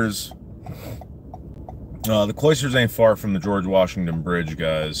Cloisters. The Cloisters ain't far from the George Washington Bridge,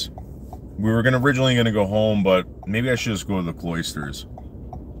 guys. We were originally gonna go home, but maybe I should just go to the Cloisters.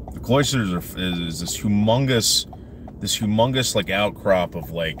 The Cloisters is this humongous like outcrop of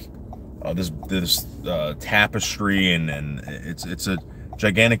like this tapestry, and it's a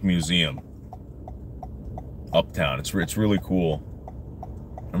gigantic museum uptown. It's really cool.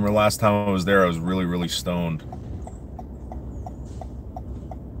 I remember last time I was there, I was really stoned.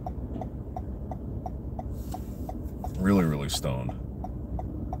 Really stoned.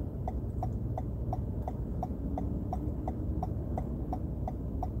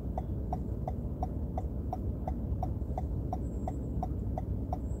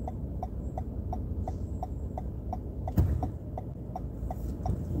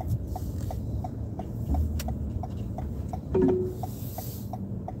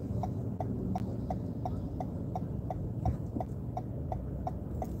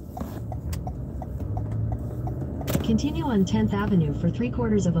 Continue on 10th Avenue for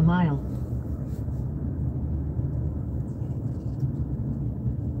 3/4 of a mile.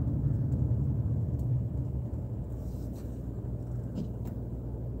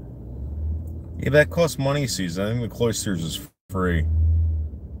 Yeah, that costs money, Season. I think the Cloisters is free.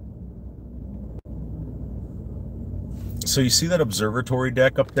 So you see that observatory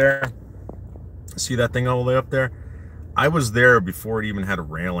deck up there? See that thing all the way up there? I was there before it even had a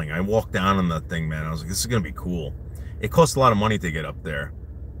railing. I walked down on that thing, man. I was like, this is going to be cool. It costs a lot of money to get up there.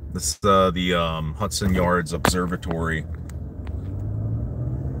 This is the Hudson Yards Observatory.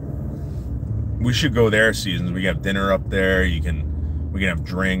 We should go there, Seasons. We can have dinner up there. We can have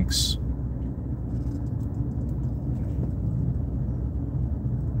drinks.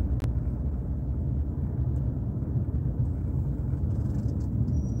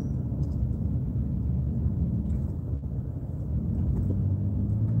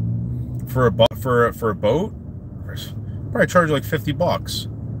 For a boat, probably charge like $50.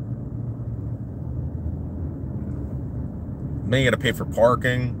 Then you got to pay for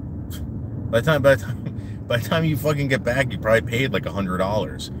parking. By the time you fucking get back, you probably paid like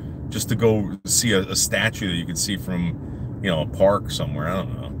 $100 just to go see a statue that you could see from, you know, a park somewhere. I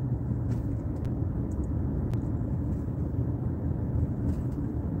don't know.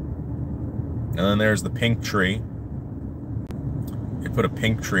 And then there's the pink tree. They put a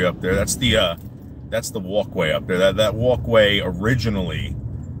pink tree up there. That's the walkway up there. That walkway originally,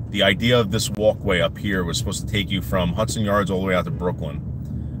 the idea of this walkway up here was supposed to take you from Hudson Yards all the way out to Brooklyn.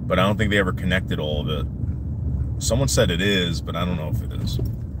 But I don't think they ever connected all of it. Someone said it is, but I don't know if it is.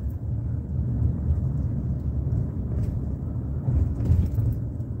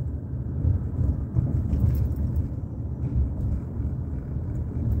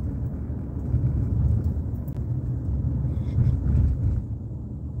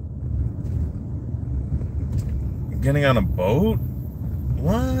 Getting on a boat?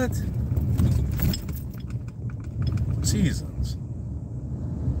 What? Seasons.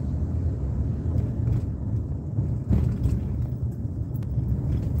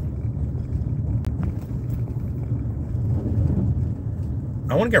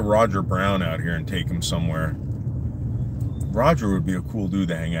 I want to get Roger Brown out here and take him somewhere. Roger would be a cool dude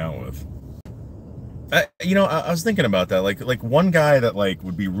to hang out with. You know, I was thinking about that. Like one guy that like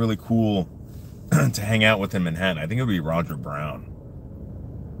would be really cool to hang out with in Manhattan, I think it would be Roger Brown.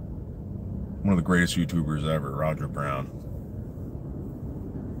 One of the greatest YouTubers ever, Roger Brown.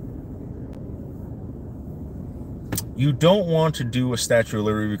 You don't want to do a Statue of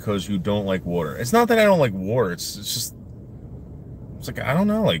Liberty because you don't like water. It's not that I don't like water. It's just, it's like, I don't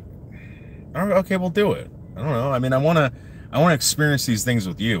know. Like, okay, we'll do it. I don't know. I mean, I want to experience these things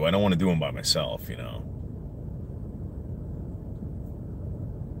with you. I don't want to do them by myself, you know.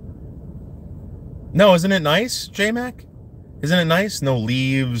 No, isn't it nice, J-Mac? Isn't it nice? No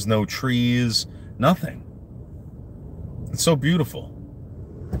leaves, no trees, nothing. It's so beautiful.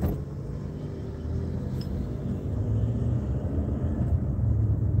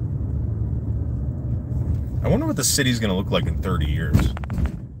 I wonder what the city's going to look like in 30 years.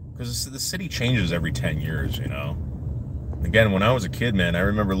 Because the city changes every 10 years, you know. Again, when I was a kid, man, I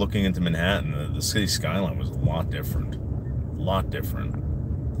remember looking into Manhattan. The city skyline was a lot different. A lot different.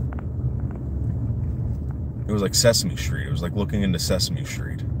 It was like Sesame Street. It was like looking into Sesame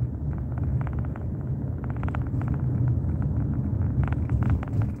Street.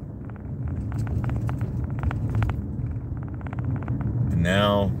 And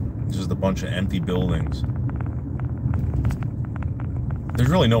now, it's just a bunch of empty buildings. There's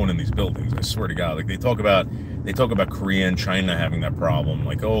really no one in these buildings, I swear to God. Like, they talk about Korea and China having that problem.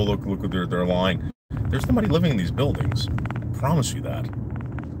 Like, oh, look what they're lying. There's nobody living in these buildings. I promise you that.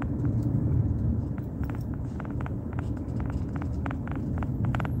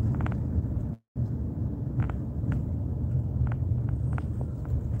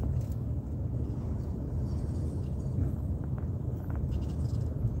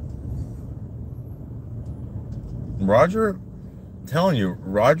 Roger, I'm telling you,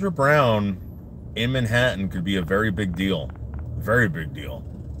 Roger Brown in Manhattan could be a very big deal. Very big deal.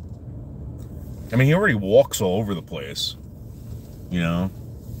 I mean, he already walks all over the place, you know?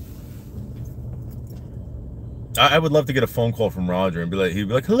 I would love to get a phone call from Roger and be like, he'd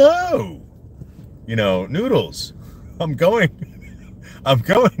be like, hello, you know, Noodles, I'm going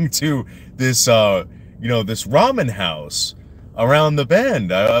to this, you know, this ramen house around the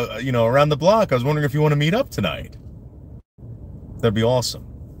bend, you know, around the block. I was wondering if you want to meet up tonight. That'd be awesome.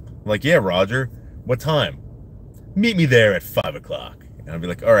 I'm like, yeah, Roger, what time? Meet me there at 5 o'clock. And I'd be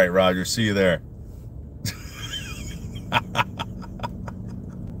like, all right, Roger, see you there.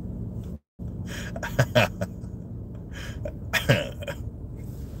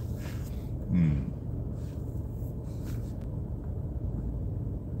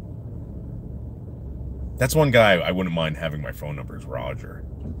 That's one guy I wouldn't mind having my phone number is Roger.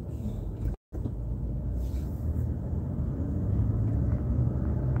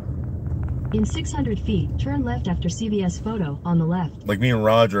 In 600 feet, turn left after CVS photo on the left. Like me and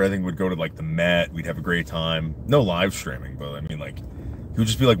Roger, I think would go to like the Met. We'd have a great time. No live streaming, but I mean, like, he would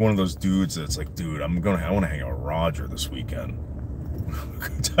just be like one of those dudes that's like, dude, I want to hang out with Roger this weekend.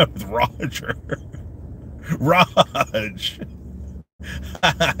 Good time with Roger. Raj.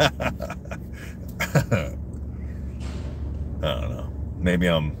 I don't know. Maybe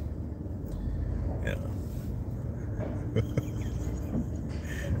I'm, you know.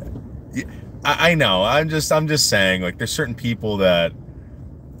 Yeah, I know. I'm just saying, like, there's certain people that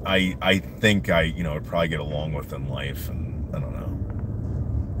I think you know, would probably get along with in life, and I don't know.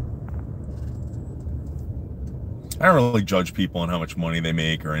 I don't really judge people on how much money they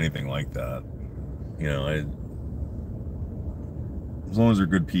make or anything like that. You know, as long as they're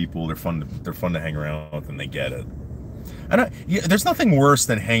good people, they're fun to hang around with, and they get it. There's nothing worse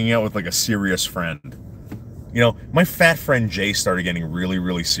than hanging out with like a serious friend. You know, my fat friend Jay started getting really,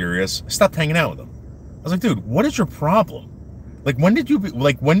 really serious. I stopped hanging out with him. I was like, dude, what is your problem? Like, when did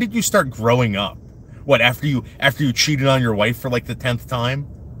you start growing up? What, after you cheated on your wife for like the 10th time?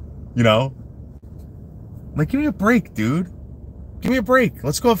 You know? Like, give me a break, dude. Give me a break.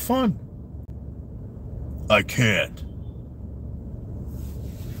 Let's go have fun. I can't.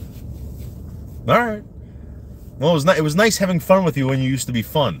 All right. Well, it was nice having fun with you when you used to be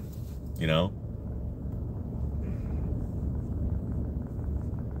fun, you know?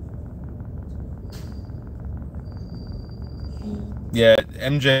 Yeah,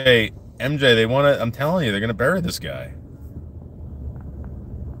 MJ, they want to, I'm telling you, they're going to bury this guy.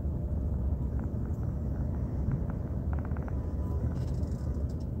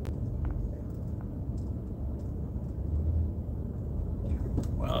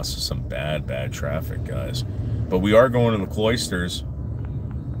 Wow, this is some bad traffic, guys. But we are going to the Cloisters.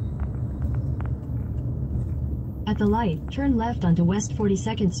 At the light, turn left onto West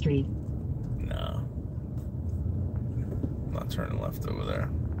 42nd Street. No. I'm not turning left over there.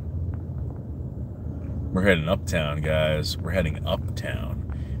 We're heading uptown, guys. We're heading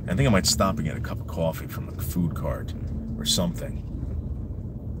uptown. I think I might stop and get a cup of coffee from a food cart or something.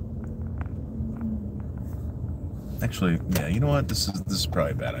 Actually, yeah, you know what? This is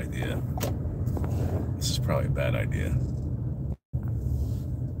probably a bad idea. This is probably a bad idea.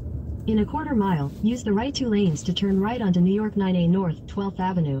 In a quarter mile, use the right 2 lanes to turn right onto New York 9A North, 12th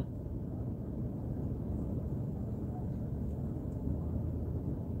Avenue.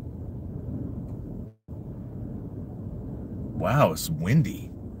 Wow, it's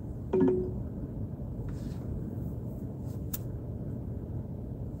windy.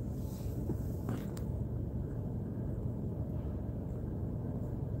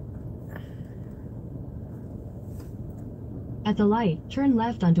 At the light, turn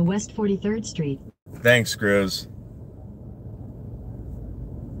left onto West 43rd Street. Thanks, Grizz.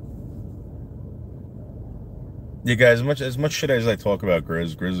 Yeah, guys, as much shit as I talk about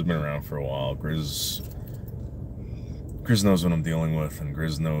Grizz has been around for a while. Grizz knows what I'm dealing with, and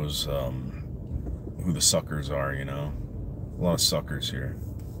Grizz knows who the suckers are, you know? A lot of suckers here.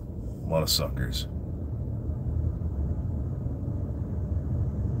 A lot of suckers.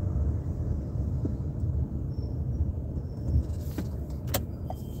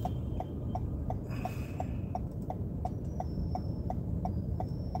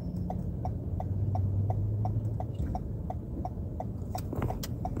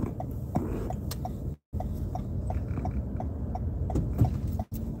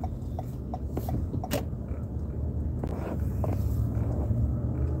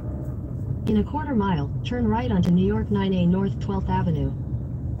 In a quarter mile, turn right onto New York 9A North, 12th Avenue.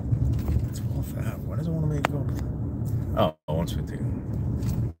 12th Ave. Why does it want to make it go? Oh, 150.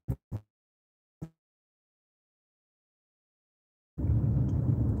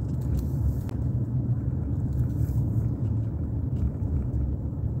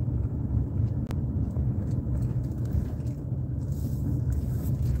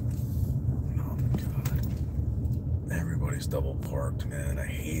 Everybody's double parked, man. I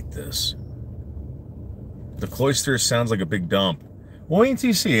hate this. The Cloisters sounds like a big dump. Well, wait until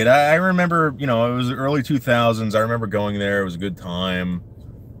you see it. I remember, you know, it was the early 2000s. I remember going there. It was a good time.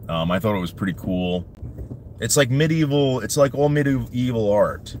 I thought it was pretty cool. It's like medieval. It's like all medieval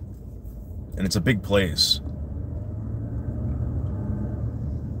art. And it's a big place.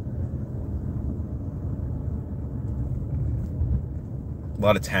 A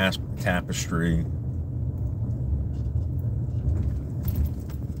lot of tapestry.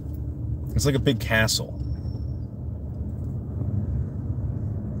 It's like a big castle.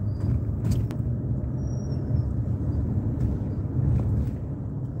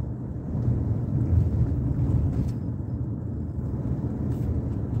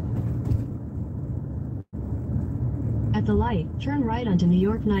 At the light, turn right onto New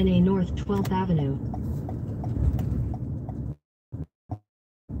York 9A North 12th Avenue.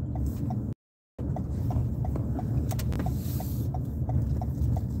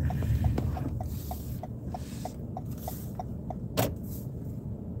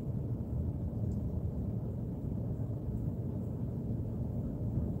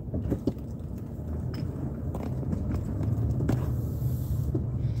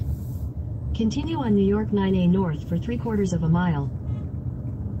 Continue on New York 9A North for 3/4 of a mile.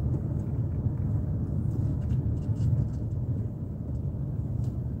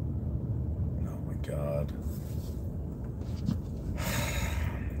 Oh my God.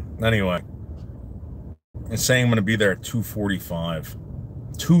 Anyway, it's saying I'm going to be there at 2:45.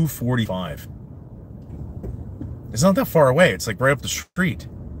 2:45. It's not that far away. It's like right up the street.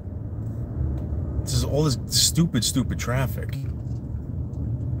 This is all this stupid traffic.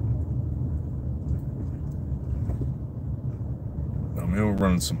 Maybe we're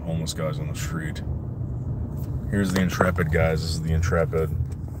running some homeless guys on the street. Here's the Intrepid, guys. This is the Intrepid.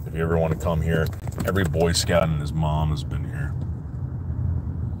 If you ever want to come here, every Boy Scout and his mom has been here.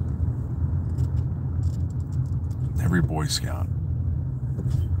 Every Boy Scout.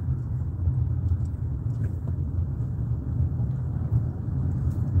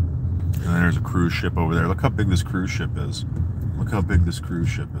 And then there's a cruise ship over there. Look how big this cruise ship is. Look how big this cruise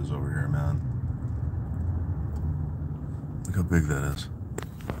ship is over here, man. Look how big that is.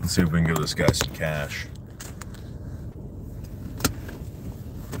 Let's see if we can give this guy some cash.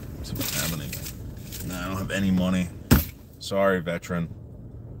 See if we have anything. No, I don't have any money. Sorry, veteran.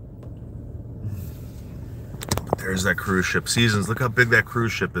 But there's that cruise ship. Seasons, look how big that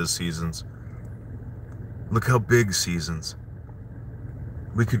cruise ship is, Seasons. Look how big, Seasons.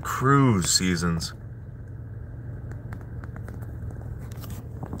 We could cruise, Seasons.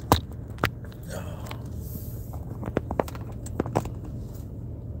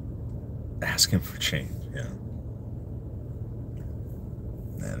 Asking for change, yeah.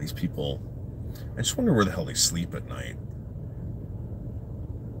 Man, these people, I just wonder where the hell they sleep at night.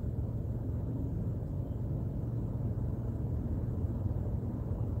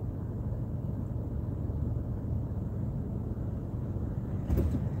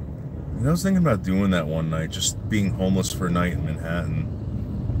 You know, I was thinking about doing that one night, just being homeless for a night in Manhattan.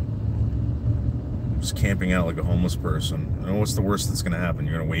 Just camping out like a homeless person. You know, what's the worst that's going to happen?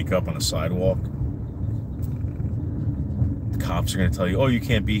 You're going to wake up on a sidewalk. The cops are going to tell you, oh, you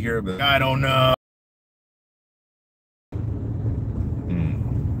can't be here, but I don't know.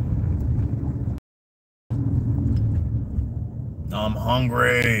 I'm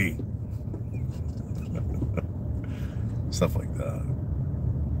hungry. Stuff like that.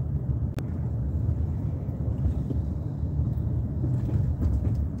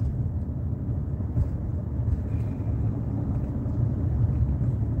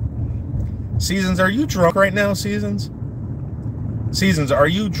 Seasons, are you drunk right now, Seasons? Seasons, are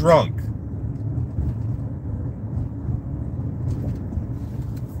you drunk?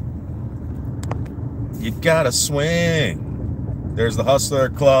 You gotta swing. There's the Hustler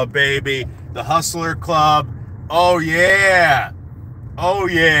Club, baby. The Hustler Club. Oh, yeah. Oh,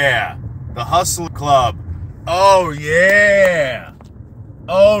 yeah. The Hustler Club. Oh, yeah.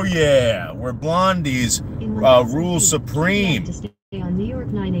 Oh, yeah. Where blondies rule supreme. To stay on New York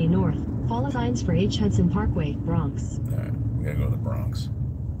 9A North. Follow signs for H. Hudson Parkway, Bronx. All right, we gotta go to the Bronx.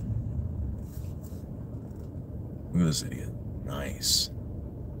 Look at this idiot. Nice.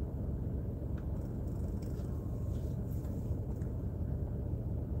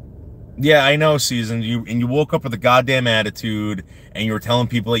 Yeah, I know, Season. You woke up with a goddamn attitude, and you were telling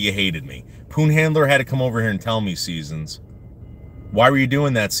people that you hated me. Poon Handler had to come over here and tell me, Seasons. Why were you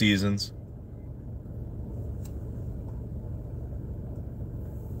doing that, Seasons?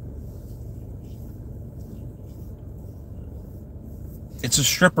 It's a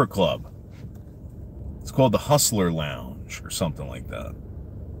stripper club. It's called the Hustler Lounge. Beach or something like that.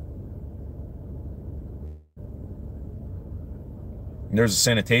 And there's a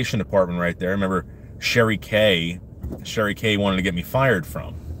sanitation department right there. Remember Sherry Kay? Sherry Kay wanted to get me fired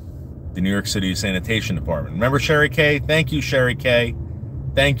from the New York City Sanitation Department. Remember Sherry Kay? Thank you, Sherry Kay.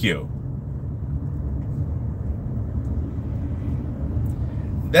 Thank you.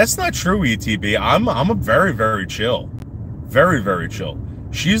 That's not true, ETB. I'm a very, very chill. Very, very chill.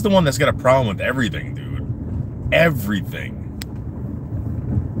 She's the one that's got a problem with everything, dude. Everything.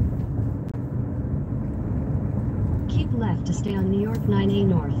 Keep left to stay on New York 9A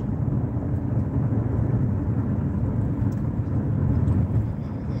North.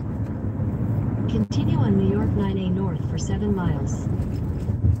 Continue on New York 9A North for 7 miles.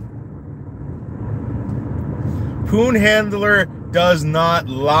 Poon Handler does not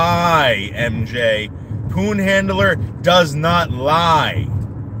lie, MJ. Poon Handler does not lie.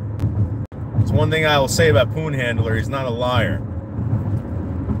 It's one thing I will say about Poon Handler. He's not a liar.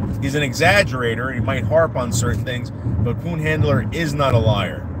 He's an exaggerator. He might harp on certain things, but Poon Handler is not a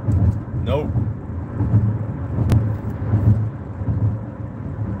liar. Nope.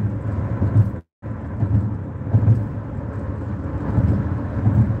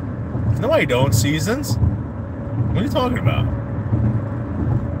 No, I don't, Seasons. What are you talking about?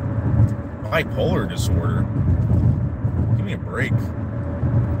 Bipolar disorder? Give me a break.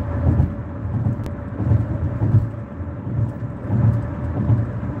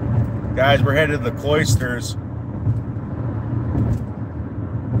 Guys, we're headed to the Cloisters.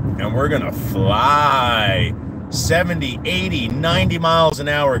 And we're gonna fly 70, 80, 90 miles an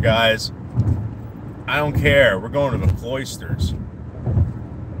hour, guys. I don't care. We're going to the Cloisters.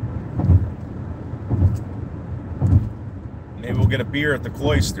 Maybe we'll get a beer at the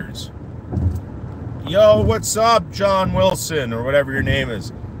Cloisters. Yo, what's up, John Wilson, or whatever your name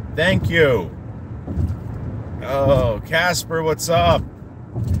is? Thank you. Oh, Casper, what's up?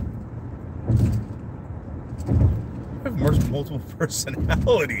 I have multiple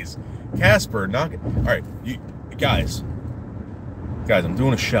personalities. Casper, not... All right, you guys. Guys, I'm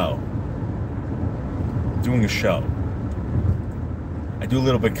doing a show. I'm doing a show. I do a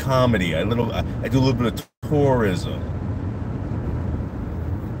little bit of comedy. I do a little bit of tourism.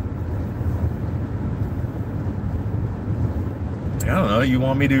 I don't know. You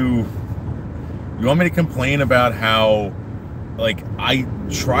want me to complain about how, like, I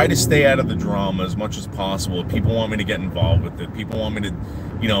try to stay out of the drama as much as possible. People want me to get involved with it. People want me to,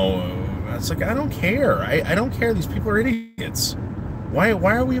 you know, it's like, I don't care. I don't care. These people are idiots. Why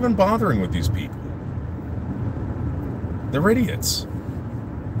are we even bothering with these people? They're idiots.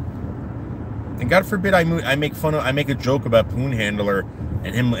 And God forbid I make a joke about Poon Handler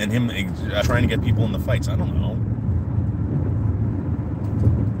and him trying to get people in the fights. I don't know.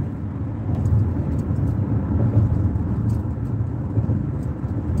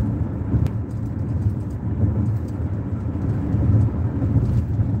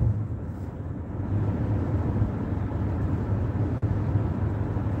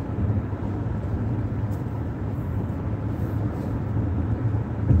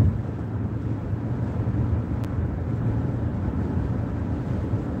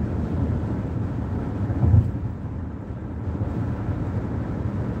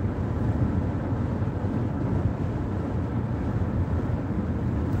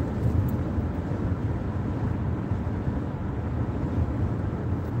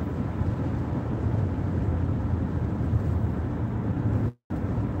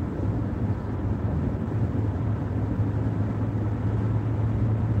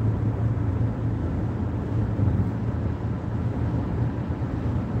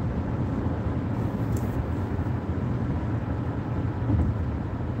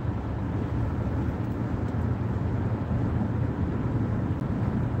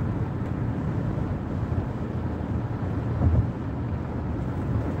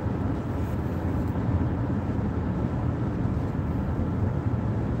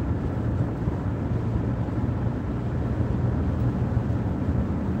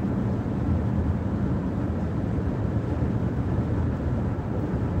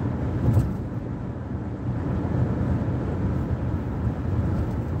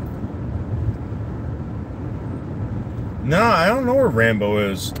 No, I don't know where Rambo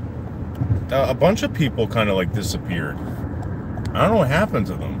is. A bunch of people kind of like disappeared. I don't know what happened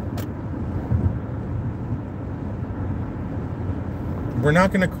to them. We're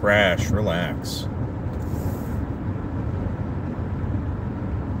not gonna crash. Relax.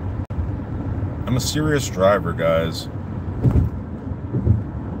 I'm a serious driver, guys.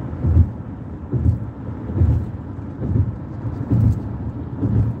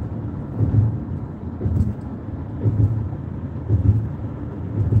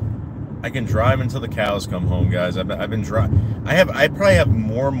 can drive until the cows come home, guys. I've been driving. I probably have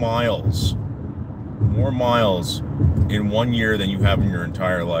more miles in 1 year than you have in your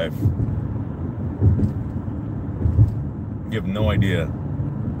entire life. You have no idea.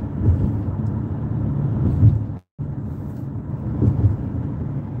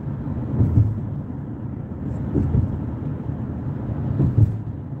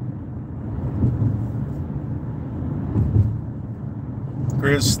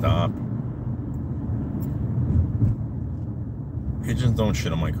 Chris, stop. Pigeons don't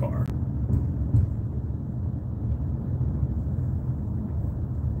shit on my car.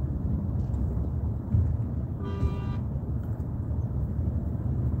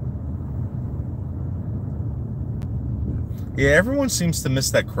 Yeah, everyone seems to miss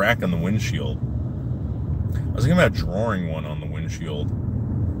that crack on the windshield. I was thinking about drawing one on the windshield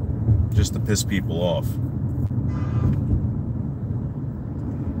just to piss people off.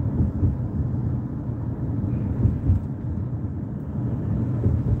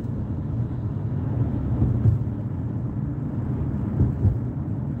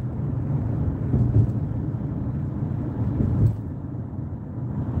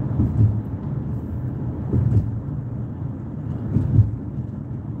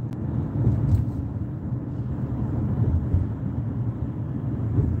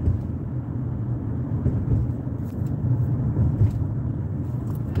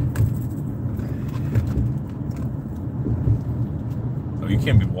 You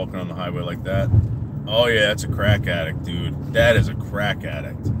can't be walking on the highway like that. Oh yeah, that's a crack addict, dude. That is a crack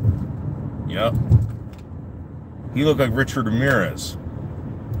addict. Yep. He looked like Richard Ramirez,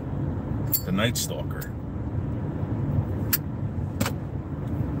 the Night Stalker.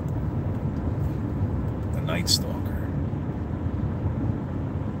 The Night Stalker.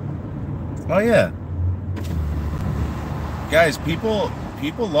 Oh yeah. Guys, people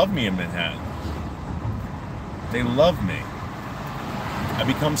love me in Manhattan. They love me. I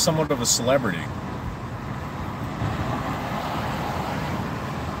become somewhat of a celebrity.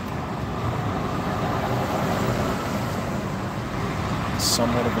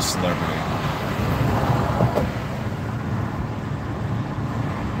 Somewhat of a celebrity.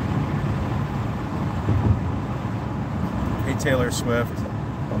 Hey, Taylor Swift.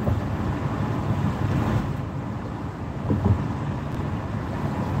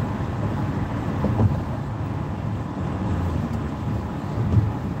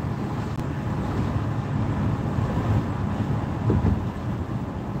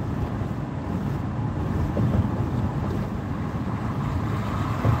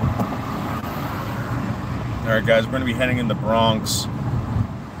 Alright guys, we're going to be heading in the Bronx.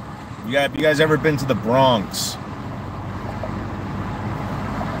 Have you guys ever been to the Bronx?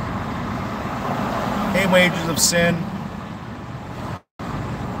 Hey, Wages of Sin.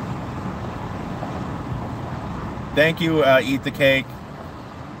 Thank you, Eat the Cake.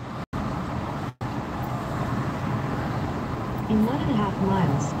 In 1.5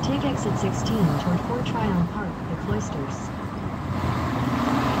 miles, take exit 16 toward Fort Tryon Park, the Cloisters.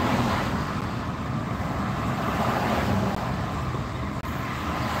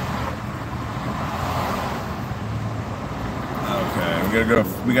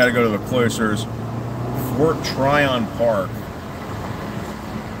 We gotta go to the Cloisters. Fort Tryon Park.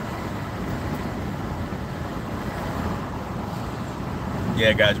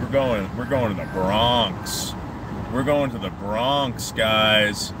 Yeah, guys, we're going to the Bronx. We're going to the Bronx,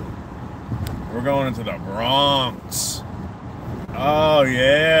 guys. We're going into the Bronx. Oh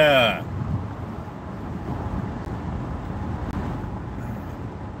yeah.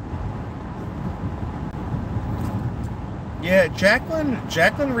 Yeah,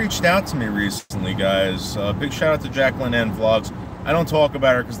 Jacqueline reached out to me recently, guys. Big shout out to Jacqueline N Vlogs. I don't talk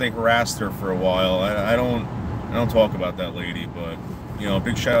about her because they harassed her for a while. I don't talk about that lady, but you know,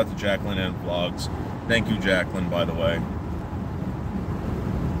 big shout out to Jacqueline N Vlogs. Thank you, Jacqueline, by the way.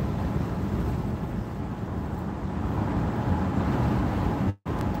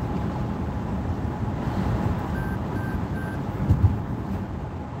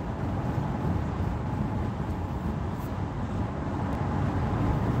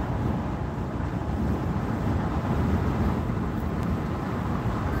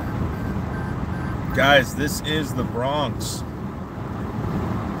 Guys, this is the Bronx.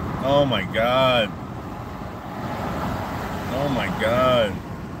 Oh my God. Oh my God.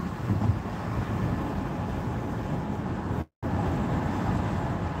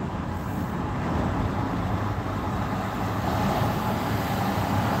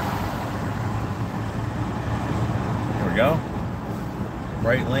 Here we go.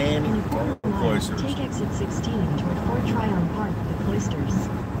 Right lane, In 4 miles, Cloisters. take exit 16 toward Fort Tryon Park, the Cloisters.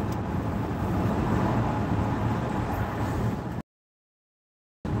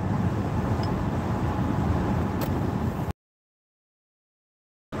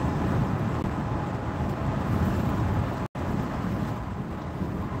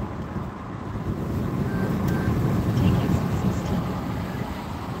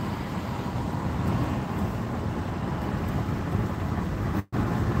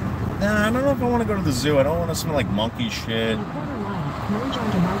 don't know if I want to go to the zoo. I don't want to smell like monkey shit.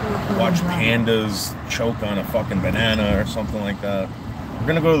 Watch pandas choke on a fucking banana or something like that. We're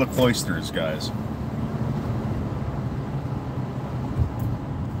gonna go to the Cloisters, guys.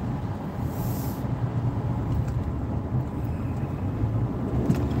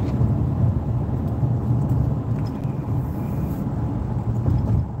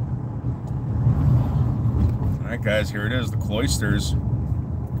 Alright guys, here it is, the Cloisters.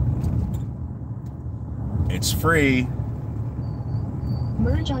 It's free.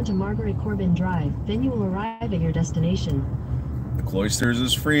 Merge onto Margaret Corbin Drive, then you will arrive at your destination. The Cloisters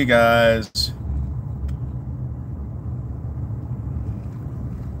is free, guys.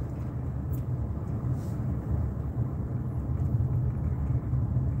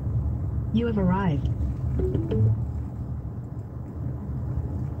 You have arrived.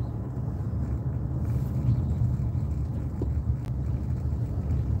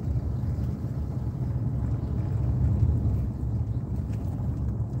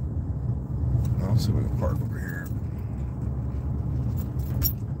 Let's see if we can park over here.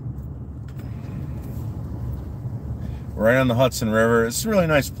 Right on the Hudson River. It's a really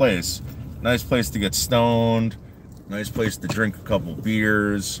nice place. Nice place to get stoned. Nice place to drink a couple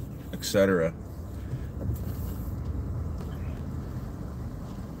beers, etc.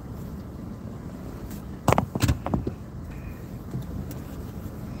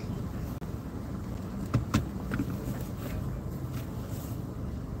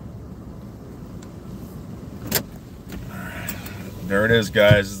 There it is,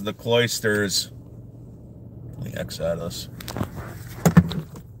 guys. This is the Cloisters. Let me X out of this.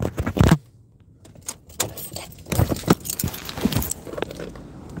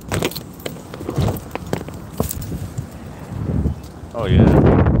 Oh, yeah.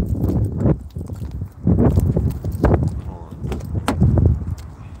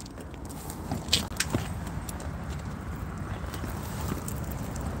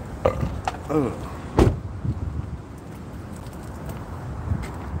 Ugh.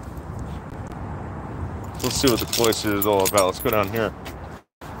 Let's see what the Cloisters is all about. Let's go down here.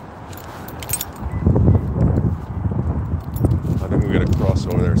 I think we gotta cross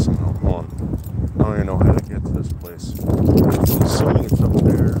over there somehow. Come on. I don't even know how to get to this place. I'm assuming it's up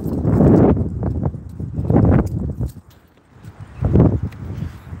there.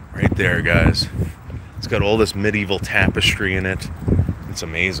 Right there, guys. It's got all this medieval tapestry in it. It's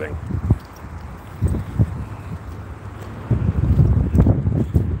amazing.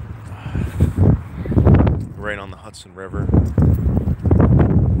 Right on the Hudson River.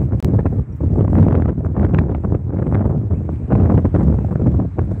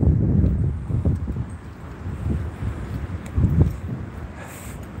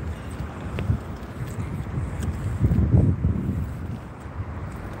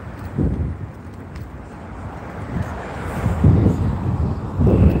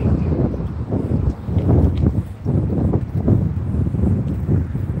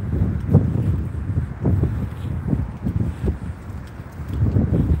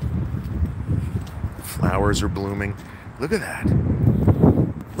 Flowers are blooming. Look at that.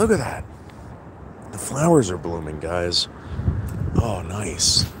 Look at that. The flowers are blooming, guys. Oh,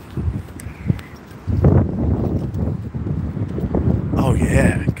 nice. Oh,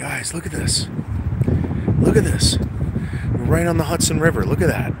 yeah. Guys, look at this. Look at this. We're right on the Hudson River. Look at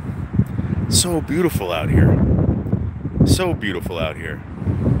that. So beautiful out here. So beautiful out here.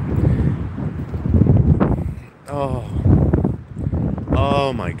 Oh.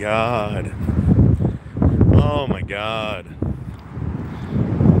 Oh, my God. Oh my God.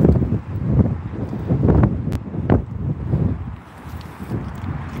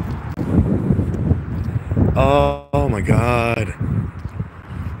 Oh my God.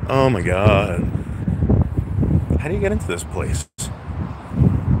 Oh my God. How do you get into this place?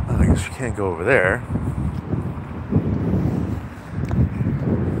 Oh, I guess you can't go over there.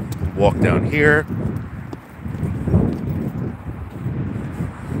 Walk down here.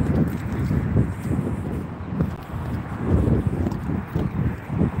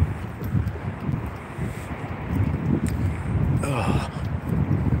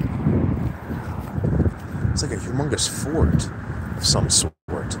 It's like a humongous fort of some sort.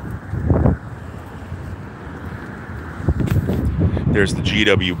 There's the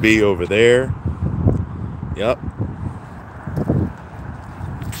GWB over there. Yep.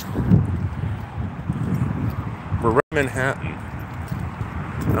 We're right in Manhattan.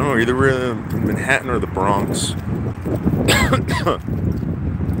 I don't know, either we're in Manhattan or the Bronx.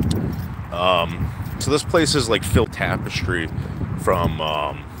 So this place is like filled tapestry from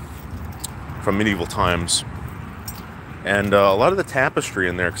medieval times. And a lot of the tapestry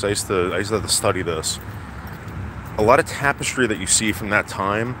in there, because I used to have to study this. A lot of tapestry that you see from that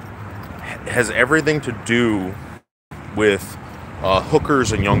time has everything to do with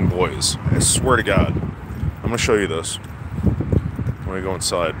hookers and young boys. I swear to God. I'm going to show you this when we go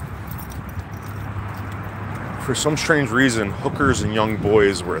inside. For some strange reason, hookers and young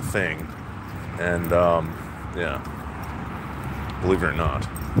boys were a thing. And, yeah. Believe it or not.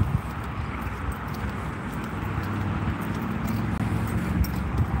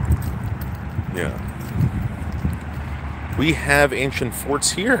 Yeah. We have ancient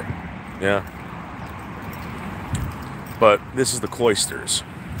forts here. Yeah. But this is the Cloisters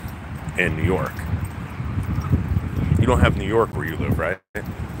in New York. You don't have New York where you live, right?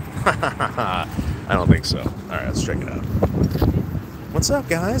 I don't think so. Alright, let's check it out. What's up,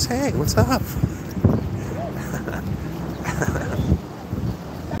 guys? Hey, what's up?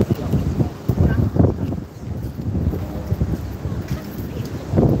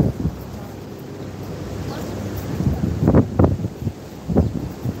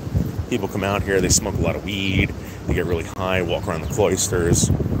 People come out here, they smoke a lot of weed, they get really high, walk around the Cloisters,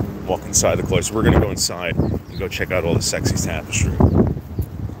 walk inside the Cloisters. We're going to go inside and go check out all the sexy tapestry.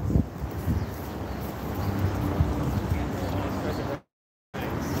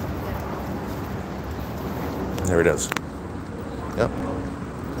 There it is. Yep.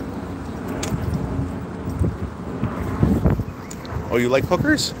 Oh, you like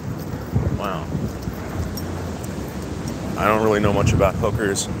hookers? Wow. I don't really know much about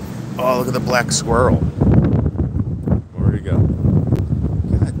hookers. Oh, look at the black squirrel. Where'd he go?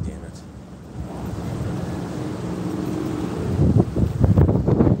 God damn it.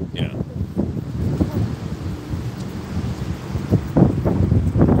 Yeah.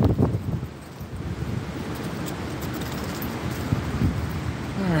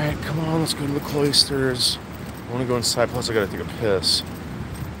 Alright, come on, let's go to the Cloisters. I want to go inside, plus I gotta take a piss.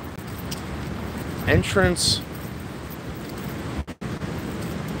 Entrance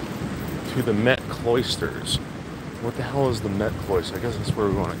to the Met Cloisters. What the hell is the Met Cloisters? I guess that's where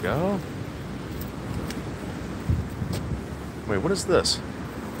we want to go. Wait, what is this?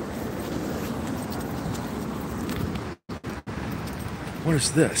 What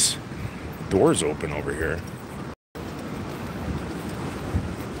is this? Doors open over here.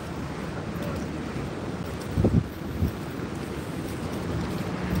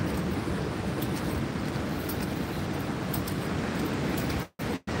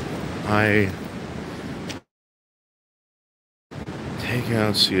 Take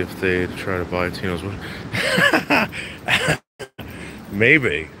out, see if they try to buy Tino's.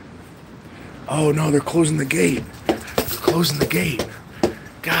 Maybe. Oh no, they're closing the gate. They're closing the gate.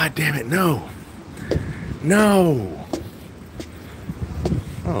 God damn it, no. No.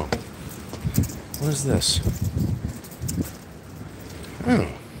 Oh. What is this? Oh.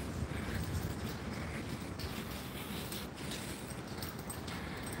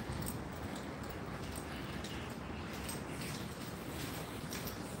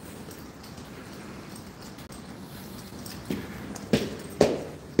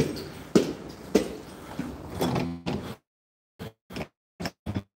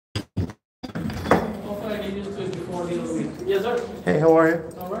 Yes, sir. Hey, how are you?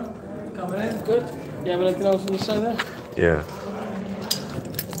 All right. Coming in. Good. You have anything else on the side there? Yeah.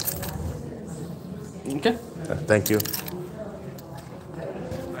 Okay. Thank you.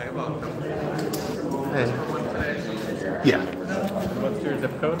 Hey. Yeah. What's your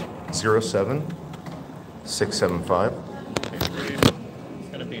zip code? 07675. It's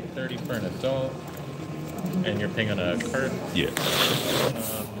going to be 30 for an adult. And you're paying on a card? Yeah.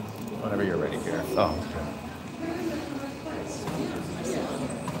 Whenever you're ready here. Oh, okay.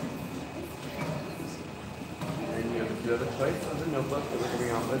 You have a choice of the notebook that we're giving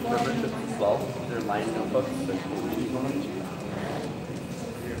out with membership as well. They're lined notebooks that you can use on them.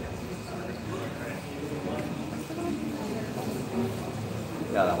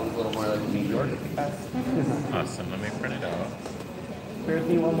 Yeah, that one's a little more like New York. Awesome. Let me print it out. Bear with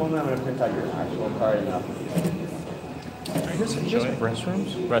me one moment. I'm going to print out your actual card and I'll Just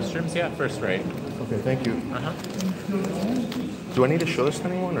restrooms? Restrooms, yeah, first rate. Okay, thank you. Uh-huh. Do I need to show this to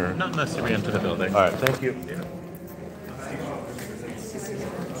anyone, or? Not unless you re-enter the building. All right, thank you. Yeah.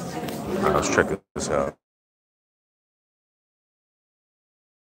 All right, let's check this out.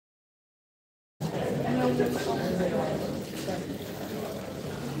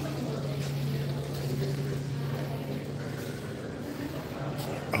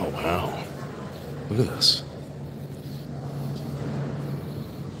 Oh, wow. Look at this.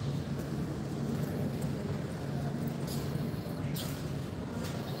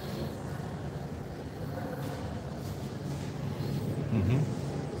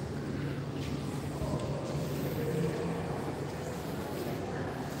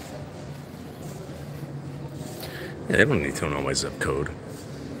 Yeah, they don't need to know my zip code.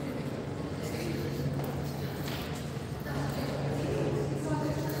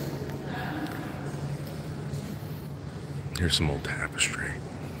 Here's some old tapestry.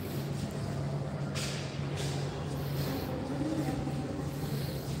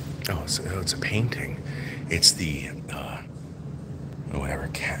 Oh, it's a painting. It's the whatever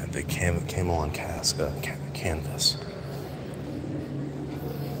the Camelon canvas.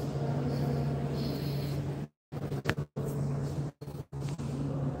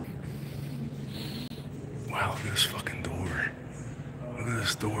 Wow, look at this fucking door. Look at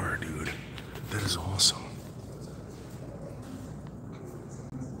this door, dude. That is awesome.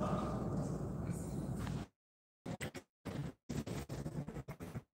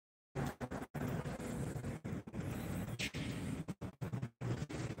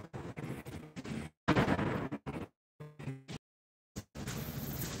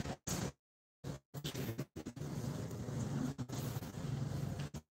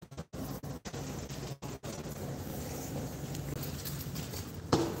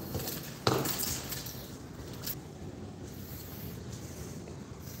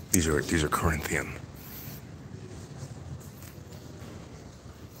 These are Corinthian.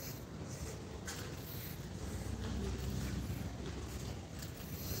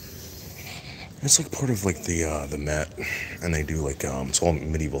 It's like part of like the Met, and they do like it's all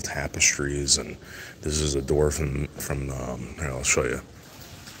medieval tapestries, and this is a door from here, I'll show you.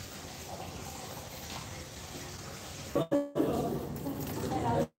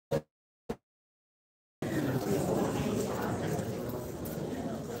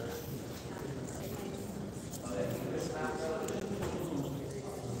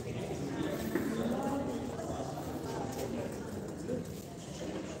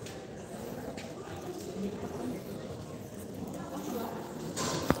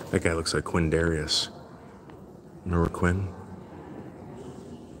 That guy looks like Quinn Darius. Remember Quinn?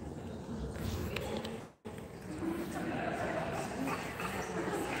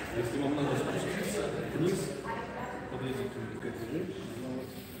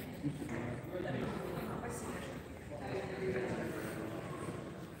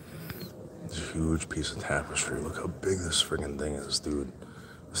 It's a huge piece of tapestry. Look how big this friggin' thing is, dude.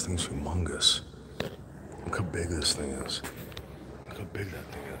 This thing's humongous. Look how big this thing is. Look how big that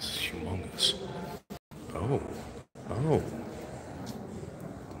thing is. It's humongous. Oh. Oh.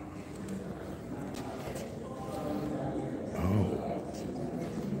 Oh.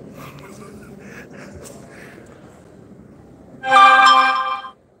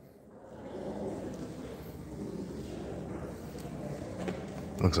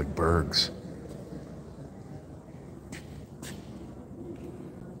 Looks like Bergs.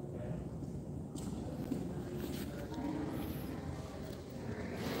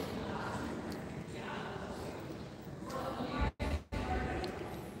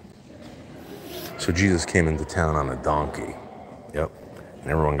 So Jesus came into town on a donkey. Yep. And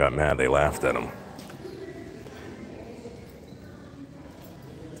everyone got mad. They laughed at him.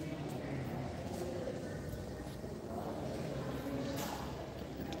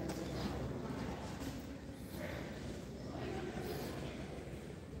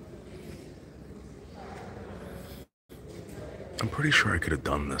 I'm pretty sure I could have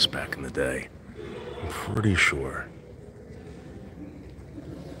done this back in the day. I'm pretty sure.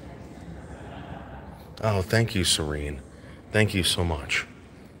 Oh, thank you, Serene. Thank you so much.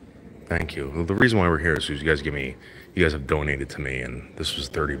 Thank you. The reason why we're here is because you guys have donated to me, and this was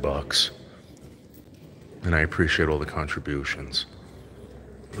 $30. And I appreciate all the contributions.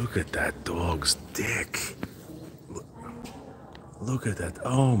 Look at that dog's dick. Look at that.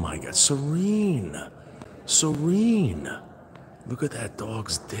 Oh my God. Serene. Serene. Look at that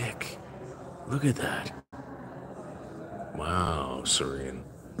dog's dick. Look at that. Wow, Serene.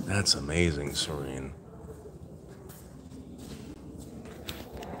 That's amazing, Serene.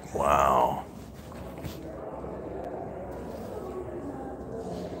 Wow.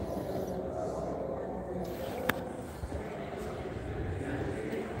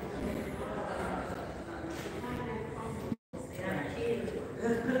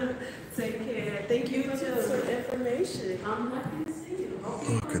 Take care. Thank you for the information. I'm happy to see you.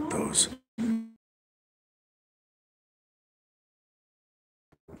 Look at those.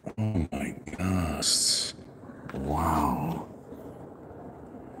 Oh my gosh. Wow.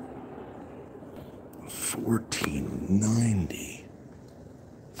 $14.90.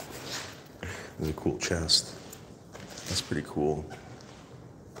 That's a cool chest. That's pretty cool.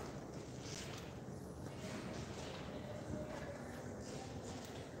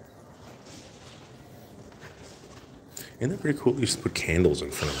 Isn't that pretty cool? They used to put candles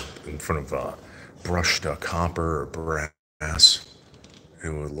in front of brushed copper or brass. It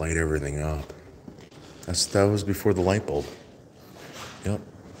would light everything up. That was before the light bulb. Yep.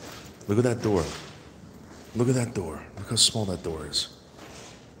 Look at that door. Look at that door. Look how small that door is.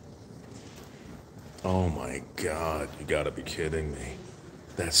 Oh my God, you gotta be kidding me.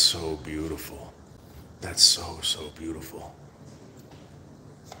 That's so beautiful. That's so, so beautiful.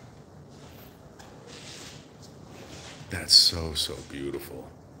 That's so, so beautiful.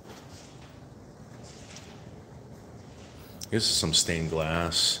 This is some stained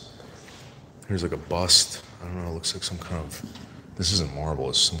glass. Here's like a bust. I don't know, it looks like some kind of, this isn't marble,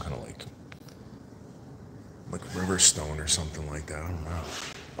 it's some kind of like river stone or something like that. I don't know.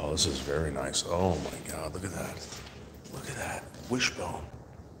 Oh, this is very nice. Oh my God, look at that. Look at that. Wishbone.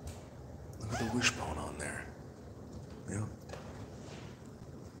 Look at the wishbone on there. Yep.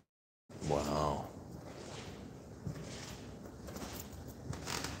 Wow.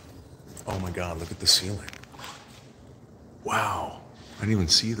 Oh my God, look at the ceiling. Wow. I didn't even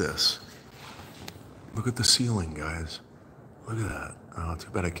see this. Look at the ceiling, guys. Look at that. Oh, too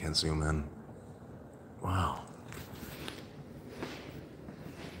bad I can't zoom in. Wow.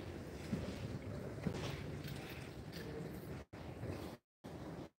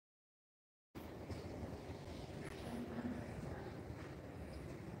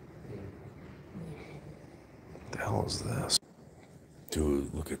 What the hell is this?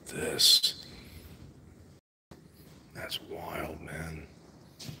 Dude, look at this. That's wild, man.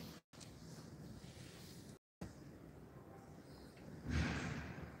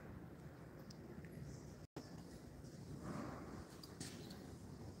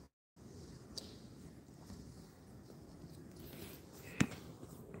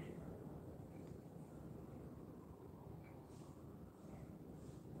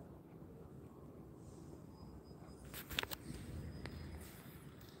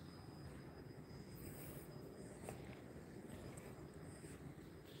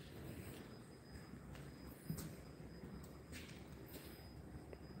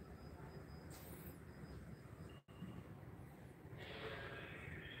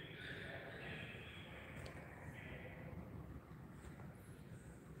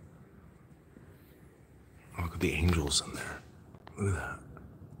 Look at the angels in there. Look at that.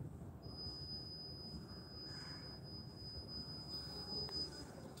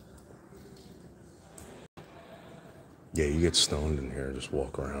 Yeah, you get stoned in here, just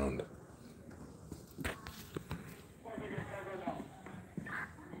walk around.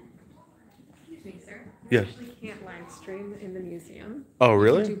 Excuse me, sir. Yeah. You actually can't live stream in the museum. Oh, You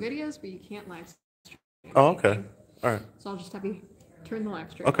really? can do videos, but you can't live stream. Oh, okay. All right. So I'll just have you turn the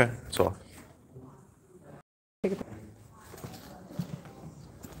live stream. Okay, it's off. Take a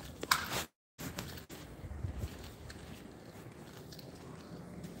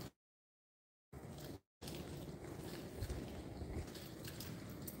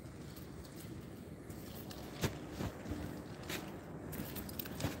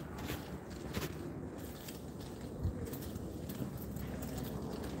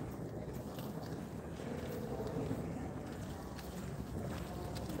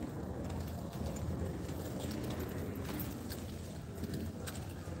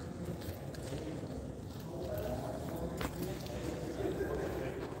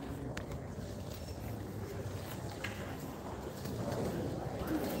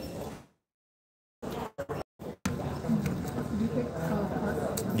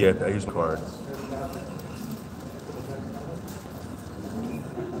Yeah, I use a card.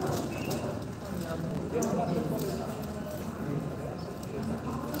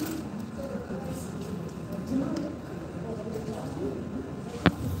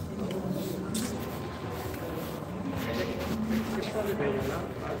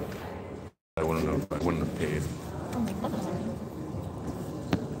 I wouldn't have paid.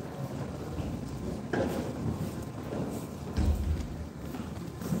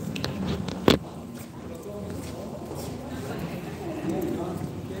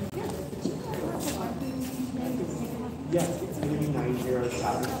 Yes, it's going to be 90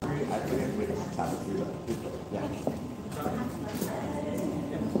 tapestry. I forget which tapestry. Yeah.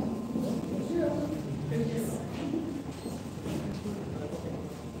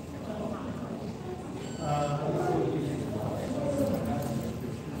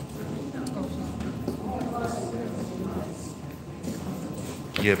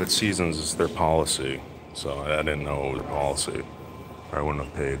 Yeah, but Seasons is their policy, so I didn't know it was a policy, or I wouldn't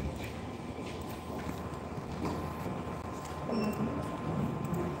have paid.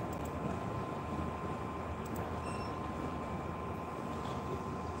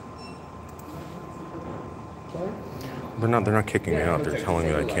 They're not kicking me out. They're telling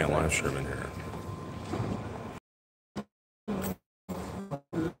me I can't live stream in here.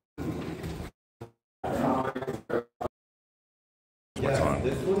 What's on?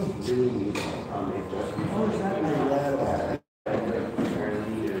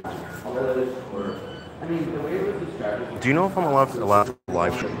 Do you know if I'm allowed to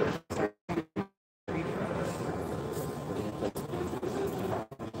live stream?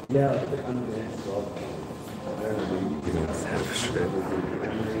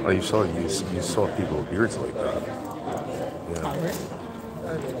 Oh, you saw people with beards like that. Yeah.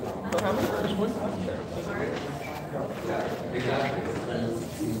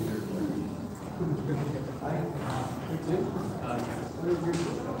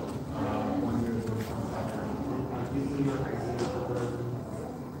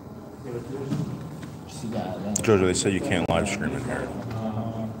 Jojo, they say you can't live stream in here.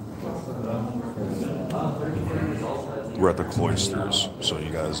 We're at the Cloisters, so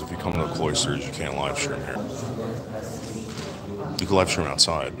you guys, if you come to the Cloisters, you can't live stream here. You can live stream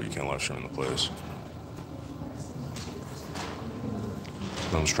outside, but you can't live stream in the place.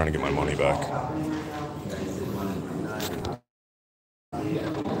 I'm just trying to get my money back.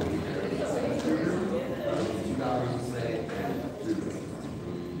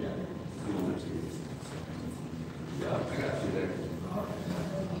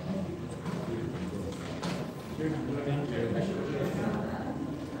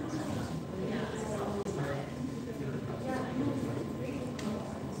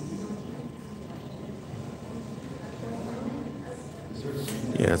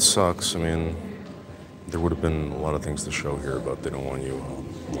 Yeah, it sucks. I mean, there would have been a lot of things to show here, but they don't want you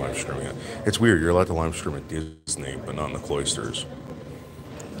live streaming it. It's weird. You're allowed to live stream at Disney, but not in the Cloisters.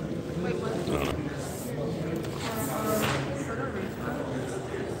 I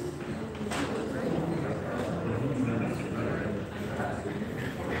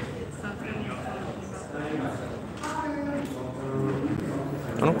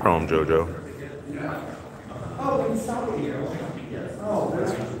don't know. No problem, Jojo. You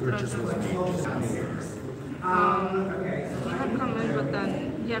had come in, but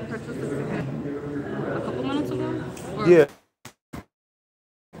then you had purchased the ticket a couple minutes ago? Or? Yeah.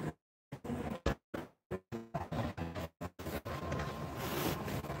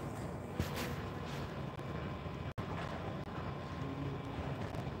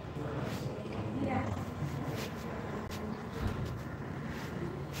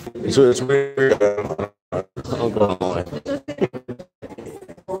 So it's weird. I'll go online.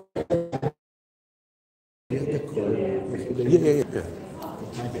 Yeah.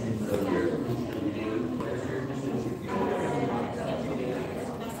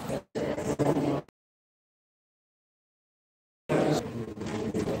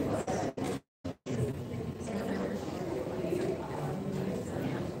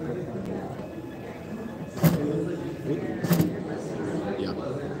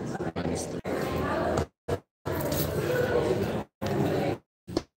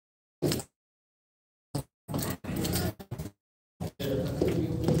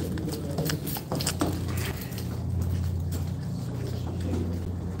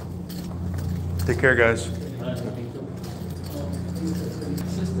 Take care, guys.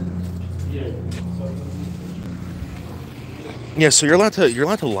 Yeah, so you're allowed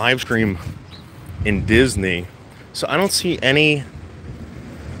to live stream in Disney. So I don't see anything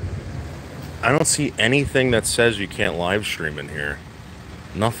that says you can't live stream in here.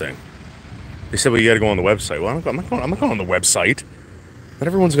 Nothing. They said, well, you got to go on the website. Well, I'm not going on the website. Not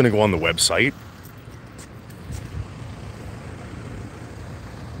everyone's going to go on the website.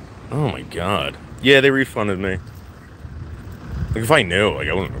 Oh my god. Yeah, they refunded me. Like, if I knew, like,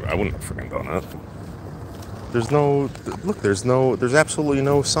 I wouldn't have freaking done it. There's absolutely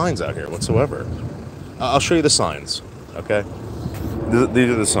no signs out here whatsoever. I'll show you the signs, okay? These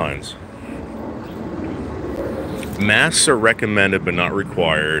are the signs. Masks are recommended but not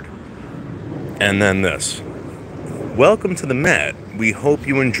required. And then this. Welcome to the Met. We hope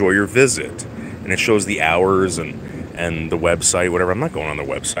you enjoy your visit. And it shows the hours and the website, whatever. I'm not going on the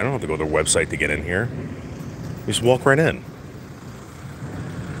website. I don't have to go to the website to get in here. You just walk right in.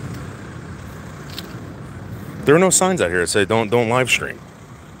 There are no signs out here that say don't live stream.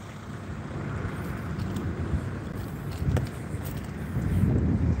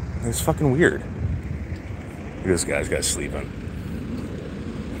 It's fucking weird. Look at this guy's sleeping.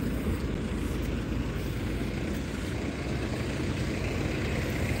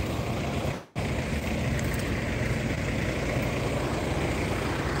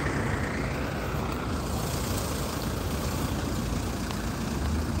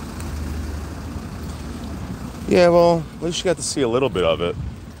 Yeah, well, at least you got to see a little bit of it.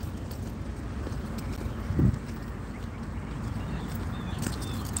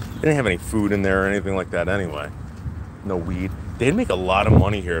 They didn't have any food in there or anything like that anyway. No weed. They'd make a lot of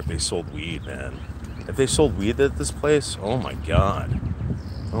money here if they sold weed, man. If they sold weed at this place, oh my god.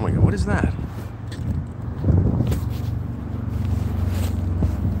 Oh my god, what is that?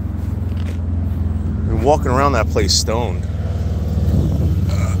 I've been walking around that place stoned.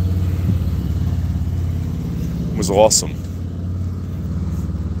 It was awesome.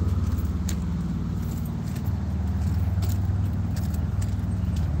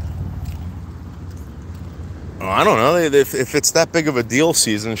 Oh, I don't know. If it's that big of a deal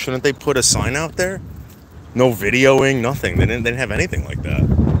season, shouldn't they put a sign out there? No videoing, nothing. They didn't have anything like that.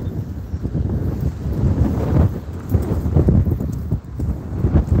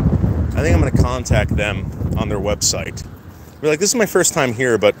 I think I'm going to contact them on their website. Be like, this is my first time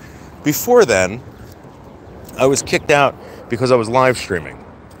here, but before then, I was kicked out because I was live streaming.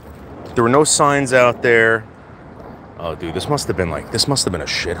 There were no signs out there. Oh, dude, this must have been a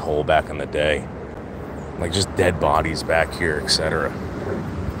shithole back in the day. Like just dead bodies back here, etc.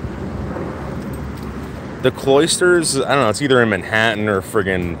 The Cloisters, I don't know, it's either in Manhattan or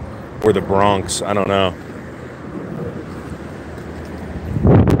or the Bronx, I don't know.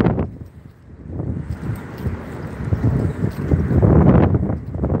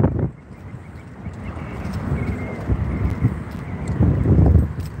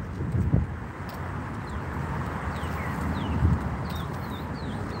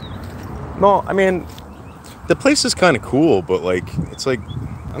 No, I mean, the place is kind of cool, but like, it's like,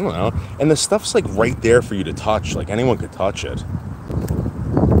 I don't know. And the stuff's like right there for you to touch. Like anyone could touch it.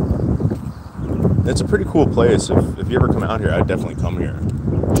 It's a pretty cool place. If you ever come out here, I'd definitely come here.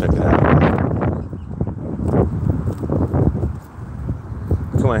 Check it out.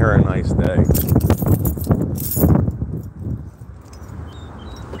 Come out here on a nice day.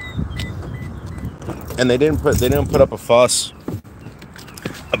 And they didn't put up a fuss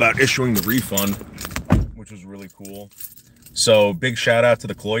about issuing the refund, which was really cool. So big shout out to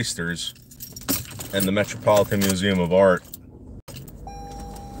the Cloisters and the Metropolitan Museum of Art.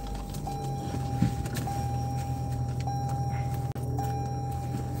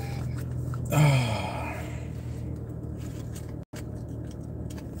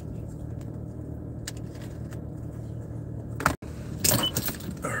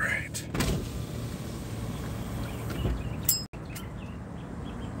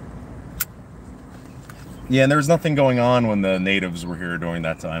 Yeah, and there was nothing going on when the natives were here during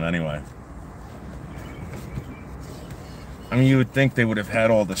that time anyway. I mean, you would think they would have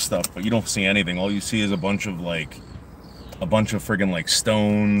had all this stuff, but you don't see anything. All you see is a bunch of friggin' like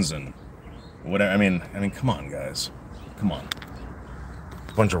stones and whatever. I mean, come on, guys. Come on.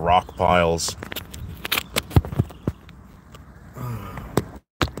 A bunch of rock piles.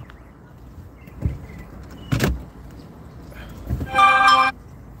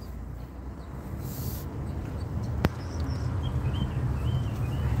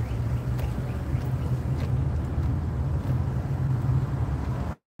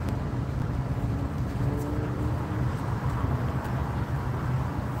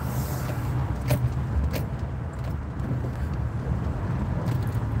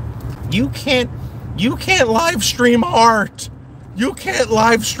 You can't live stream art. You can't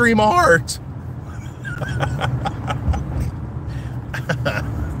live stream art. I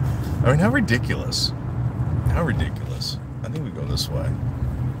mean, how ridiculous. How ridiculous. I think we go this way.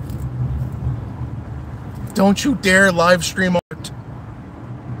 Don't you dare live stream art.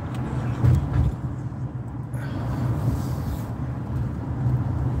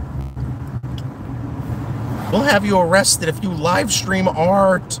 We'll have you arrested if you live stream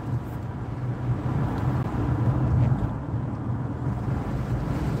art.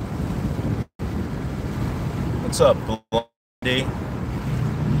 What's up, Blondie?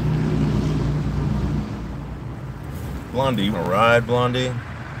 Blondie, you wanna ride, Blondie?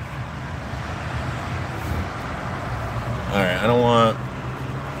 Alright, I don't want...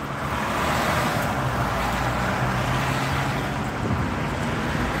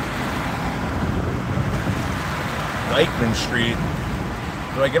 Dykeman Street.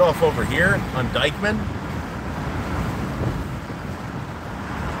 Do I get off over here on Dykeman?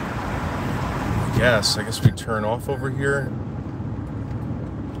 I guess we turn off over here.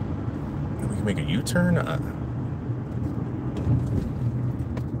 We can make a U-turn.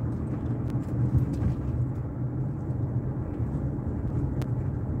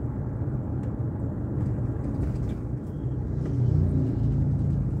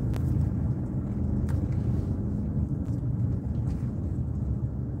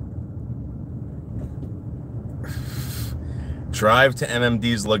 Drive to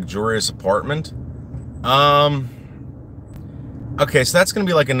MMD's luxurious apartment. Okay, so that's gonna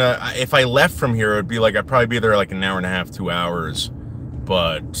be like if I left from here, it would be like I'd probably be there like an hour and a half, 2 hours.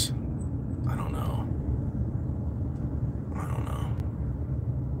 But I don't know. I don't know.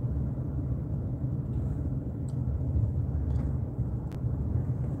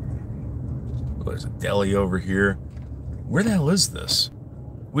 Oh, there's a deli over here. Where the hell is this?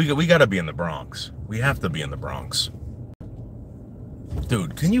 We gotta be in the Bronx. We have to be in the Bronx.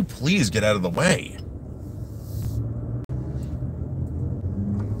 Dude, can you please get out of the way?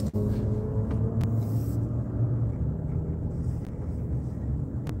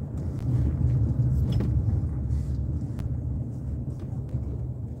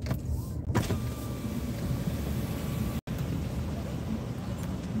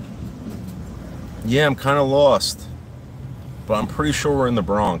 Yeah, I'm kind of lost, but I'm pretty sure we're in the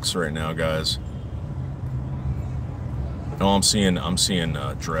Bronx right now, guys. Oh, I'm seeing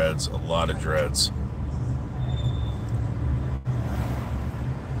dreads, a lot of dreads.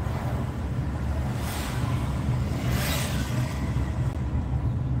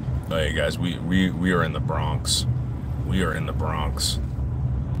 Oh, yeah, guys, we are in the Bronx. We are in the Bronx.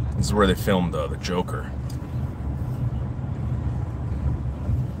 This is where they filmed the Joker.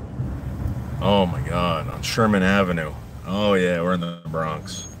 Oh my God, on Sherman Avenue. Oh yeah, we're in the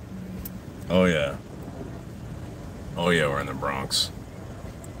Bronx. Oh yeah. Oh yeah, we're in the Bronx.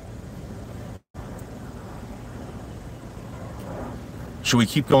 Should we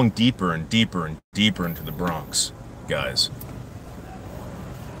keep going deeper and deeper and deeper into the Bronx, guys?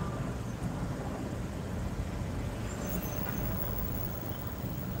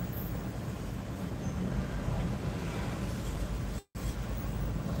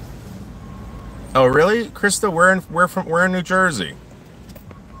 Oh really, Krista? We're in New Jersey.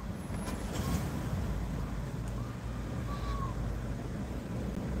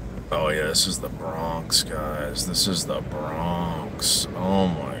 Oh yeah, this is the Bronx, guys. This is the Bronx. Oh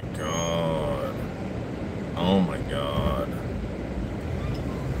my God. Oh my God.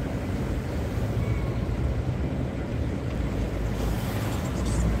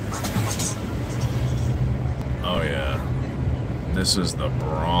 Oh yeah. This is the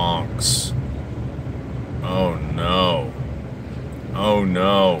Bronx. Oh no. Oh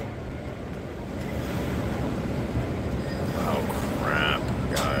no. Oh crap,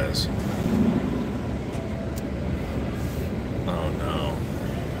 guys. Oh no.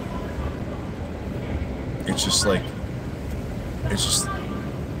 It's just like,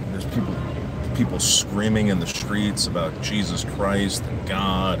 there's people screaming in the streets about Jesus Christ and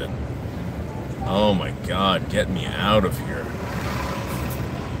God, and oh my God, get me out of here.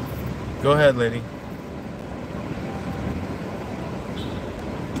 Go ahead, lady.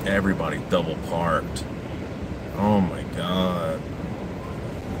 Everybody double parked. Oh my God.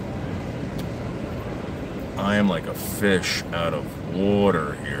 I am like a fish out of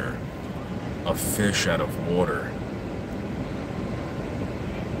water here. A fish out of water.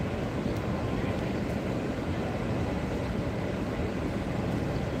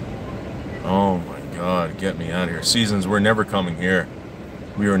 Oh my God, get me out of here. Seasons, we're never coming here.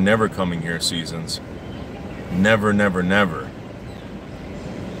 We are never coming here, Seasons. Never, never, never.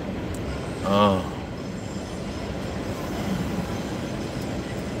 Oh.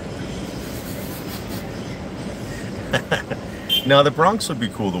 Now, the Bronx would be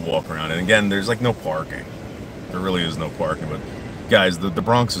cool to walk around. And again, there's like no parking. There really is no parking. But guys, the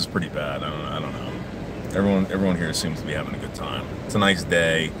Bronx is pretty bad. I don't know. Everyone here seems to be having a good time. It's a nice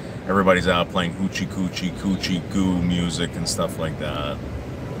day. Everybody's out playing hoochie coochie coochie goo music and stuff like that.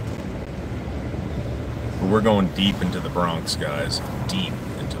 But we're going deep into the Bronx, guys. Deep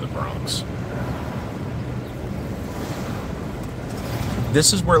into the Bronx.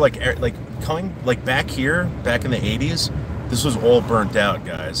 This is where like coming like back here, back in the 80s, this was all burnt out,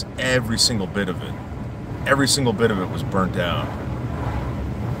 guys. Every single bit of it. Every single bit of it was burnt out.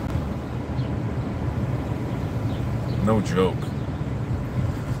 No joke.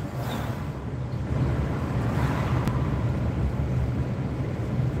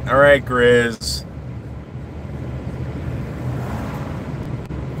 All right, Grizz.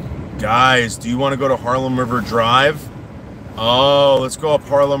 Guys, do you want to go to Harlem River Drive? Oh, let's go up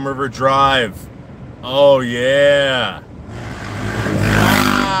Harlem River Drive. Oh, yeah.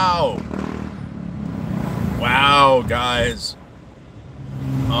 Wow. Wow, guys.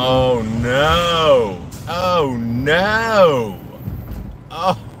 Oh, no. Oh, no.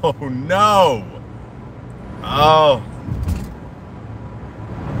 Oh, no. Oh.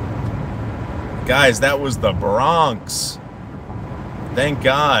 Guys, that was the Bronx. Thank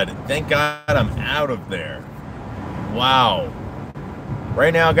God. Thank God I'm out of there. Wow.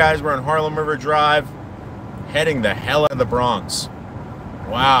 Right now, guys, we're on Harlem River Drive, heading the hell out of the Bronx.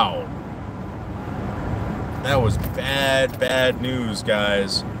 Wow. That was bad, bad news,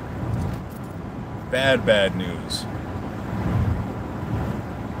 guys. Bad, bad news.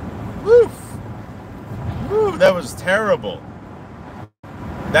 Woof. Woo, that was terrible.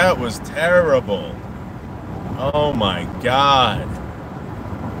 That was terrible. Oh my God.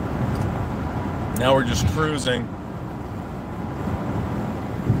 Now we're just cruising.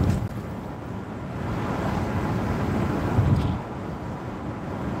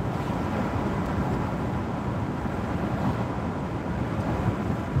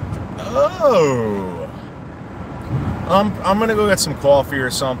 Oh. I'm gonna go get some coffee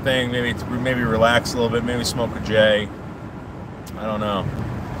or something. Maybe relax a little bit. Maybe smoke a J. I don't know.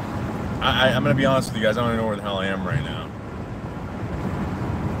 I'm gonna be honest with you guys. I don't even know where the hell I am right now.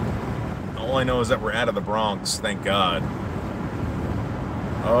 All I know is that we're out of the Bronx. Thank God.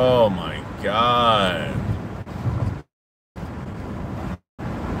 Oh my God.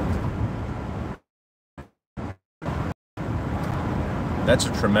 That's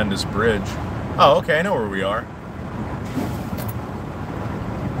a tremendous bridge. Oh, okay. I know where we are.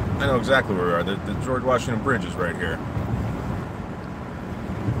 I know exactly where we are. The George Washington Bridge is right here.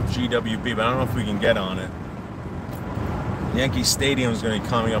 GWB, but I don't know if we can get on it. Yankee Stadium is going to be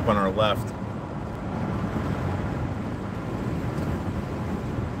coming up on our left.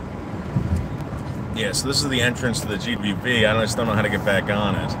 Yeah, so this is the entrance to the GWB. I just don't know how to get back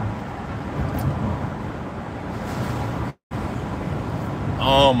on it.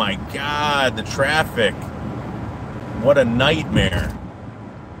 Oh my God, the traffic. What a nightmare.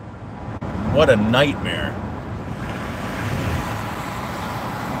 What a nightmare.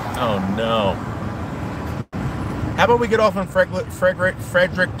 Oh no. How about we get off on Frederick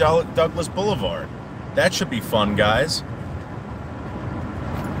Douglass Boulevard? That should be fun, guys.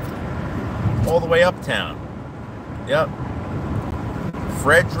 All the way uptown. Yep.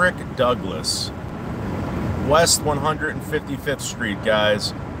 Frederick Douglass. West 155th Street,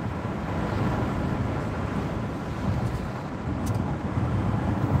 guys.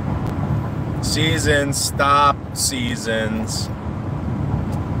 Seasons, stop, Seasons.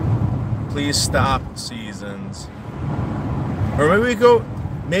 Please stop, Seasons. Or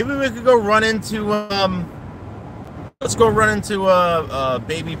maybe we could go run into let's go run into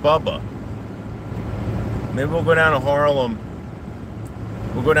Baby Bubba. Maybe we'll go down to Harlem.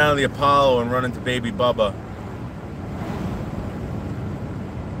 We'll go down to the Apollo and run into Baby Bubba.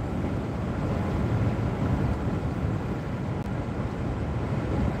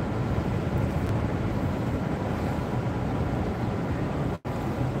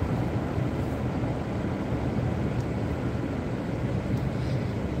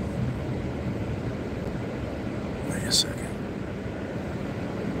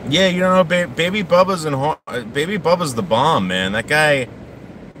 Yeah, you know, Baby Bubba's Baby Bubba's the bomb, man. That guy's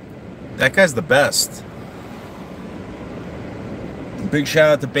the best. Big shout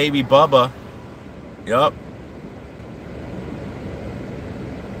out to Baby Bubba. Yup.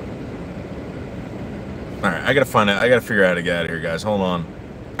 All right, I gotta figure out how to get out of here, guys. Hold on.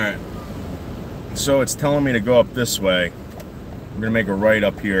 All right. So it's telling me to go up this way. I'm gonna make a right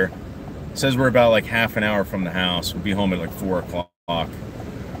up here. It says we're about like half an hour from the house. We'll be home at like 4 o'clock.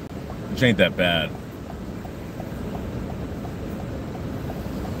 Which ain't that bad.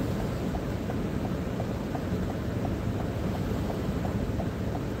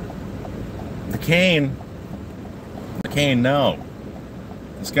 The cane, no.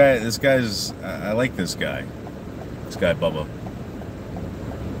 This guy's, I like this guy. This guy, Bubba.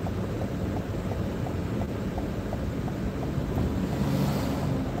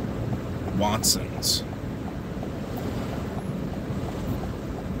 Watson's.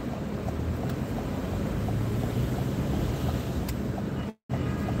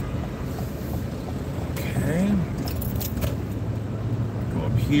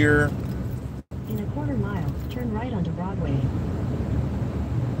 Here. In a quarter mile, turn right onto Broadway.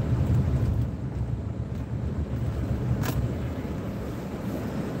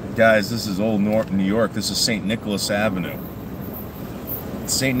 Guys, this is old New York. This is St. Nicholas Avenue.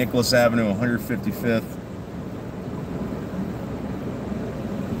 St. Nicholas Avenue, 155th.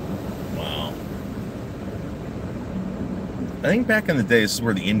 Wow. I think back in the day, this is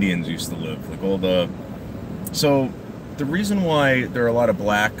where the Indians used to live. Like all the... So... The reason why there are a lot of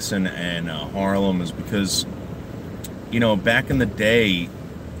blacks in Harlem is because, you know, back in the day,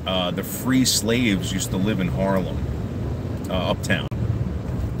 the free slaves used to live in Harlem, uptown.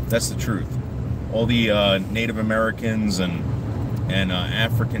 That's the truth. All the Native Americans and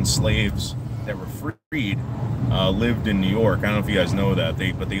African slaves that were freed lived in New York. I don't know if you guys know that,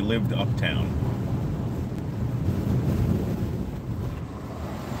 but they lived uptown.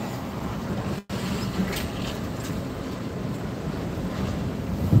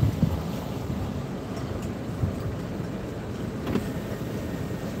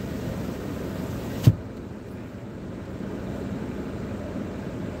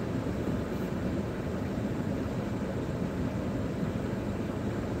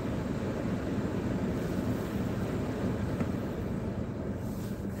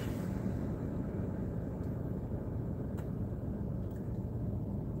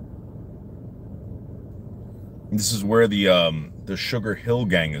 This is where the Sugar Hill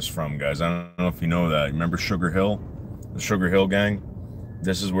gang is from, guys. I don't know if you know that. Remember Sugar Hill? The Sugar Hill gang?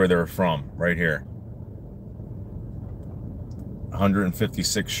 This is where they're from, right here.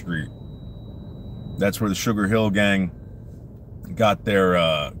 156th Street. That's where the Sugar Hill gang got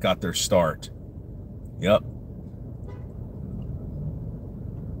their start. Yep.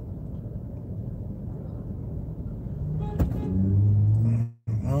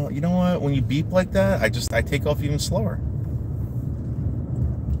 You know what? When you beep like that, I take off even slower.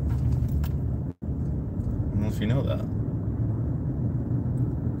 I don't know if you know that.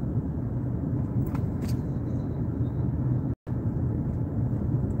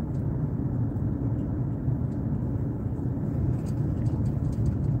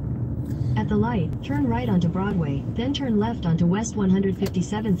 At the light, turn right onto Broadway, then turn left onto West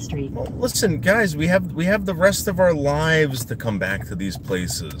 157th Street. Well, listen, guys, we have the rest of our lives to come back to these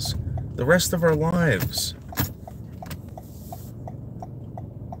places. The rest of our lives.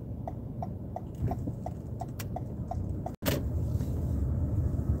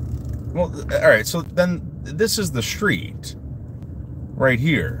 Well, all right, so then this is the street right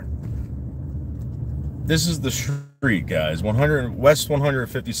here. This is the street, guys. West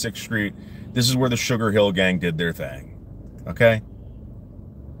 156th Street. This is where the Sugar Hill gang did their thing. Okay?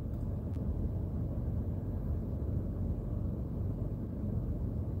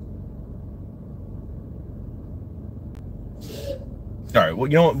 All right, well,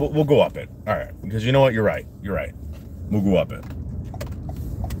 you know what? We'll go up it. All right, because you know what? You're right. You're right. We'll go up it.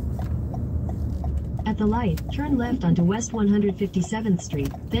 At the light, turn left onto West 157th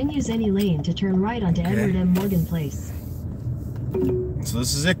Street, then use any lane to turn right onto Edward M. Morgan Place. So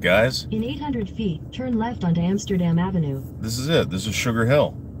this is it, guys. In 800 feet, turn left onto Amsterdam Avenue. This is it. This is Sugar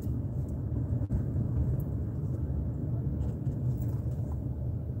Hill.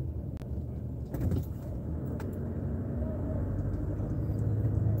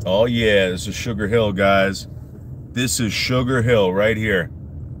 Oh yeah, this is Sugar Hill, guys. This is Sugar Hill right here.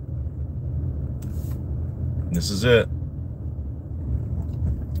 This is it.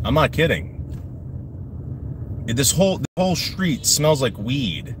 I'm not kidding. This whole street smells like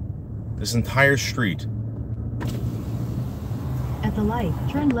weed. This entire street. At the light,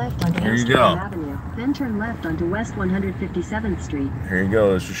 turn left onto Amsterdam Avenue, then turn left onto West 157th Street. Here you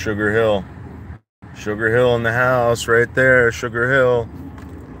go. This is Sugar Hill. Sugar Hill in the house right there. Sugar Hill.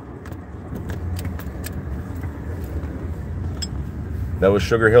 That was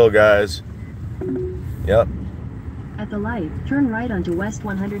Sugar Hill, guys. Yep. At the light, turn right onto West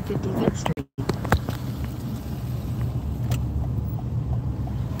 155th Street.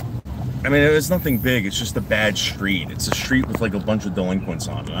 I mean, it's nothing big. It's just a bad street. It's a street with like a bunch of delinquents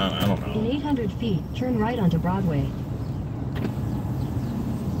on it. I don't know. In 800 feet, turn right onto Broadway.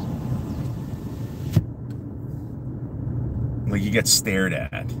 Like you get stared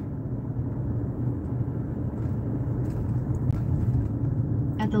at.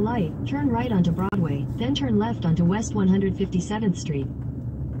 At the light, turn right onto Broadway, then turn left onto West 157th Street.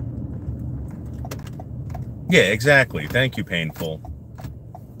 Yeah, exactly. Thank you, Painful.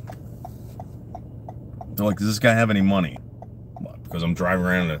 They're like, does this guy have any money? What, because I'm driving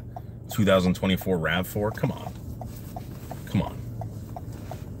around a 2024 RAV4? Come on. Come on.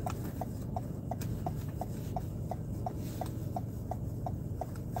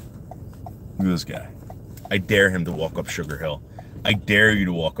 Look at this guy. I dare him to walk up Sugar Hill. I dare you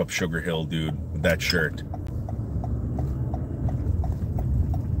to walk up Sugar Hill, dude, with that shirt.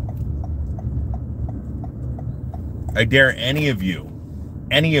 I dare any of you,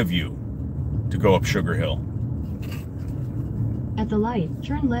 to go up Sugar Hill. At the light,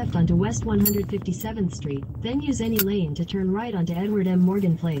 turn left onto West 157th Street, then use any lane to turn right onto Edward M.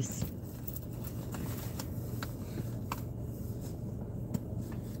 Morgan Place.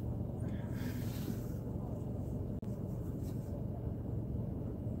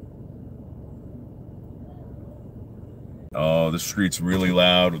 Oh, the street's really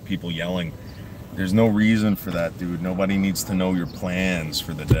loud with people yelling. There's no reason for that, dude. Nobody needs to know your plans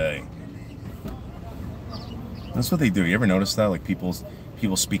for the day. That's what they do. You ever notice that? Like people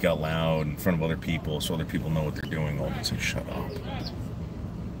speak out loud in front of other people so other people know what they're doing. All they say, shut up.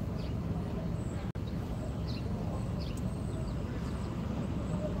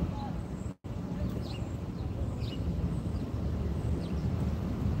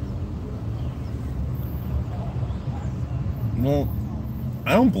 Well,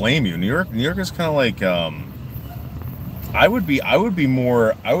 I don't blame you. New York is kind of like I would think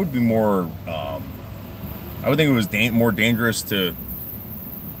it was more dangerous to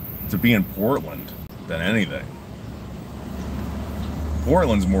be in Portland than anything.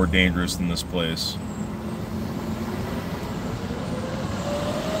 Portland's more dangerous than this place.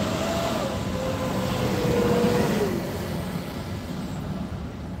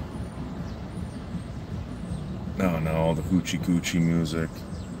 Oh no, all the hoochie coochie music.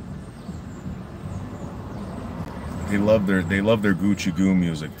 They love their Gucci Goo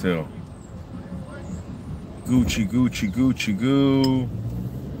music too. Gucci Gucci Gucci Goo.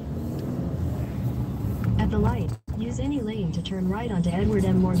 At the light, use any lane to turn right onto Edward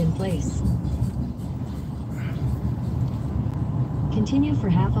M. Morgan Place. Continue for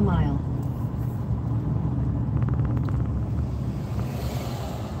half a mile.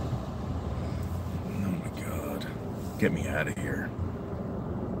 Oh my God. Get me out of here.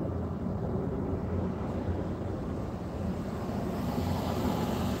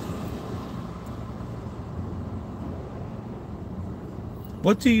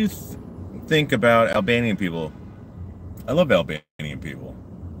 What do you think about Albanian people? I love Albanian people.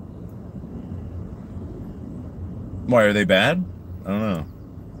 Why, are they bad? I don't know.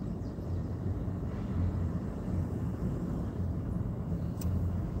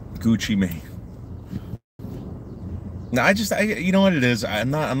 Gucci Mane. No, you know what it is? I'm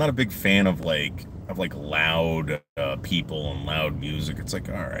not a big fan of loud people and loud music. It's like,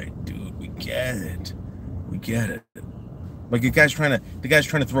 all right, dude, we get it. Like the guy's trying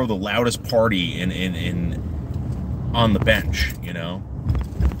to throw the loudest party in on the bench, you know?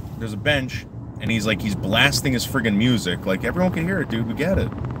 There's a bench and he's blasting his friggin' music. Like everyone can hear it, dude. We get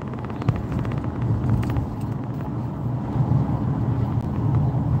it.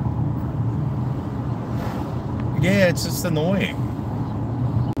 Yeah, it's just annoying.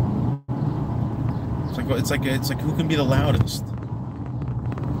 It's like who can be the loudest?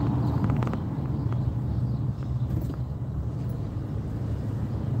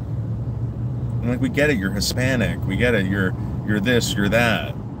 And like we get it, you're Hispanic. We get it, you're this, you're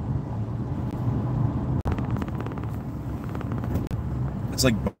that. It's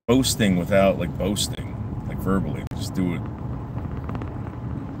like boasting without boasting, like verbally. Just do it.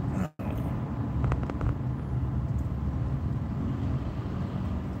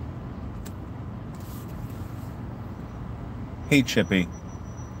 Hey, Chippy.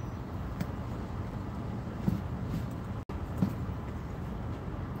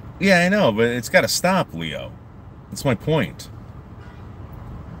 Yeah, I know, but it's got to stop, Leo. That's my point.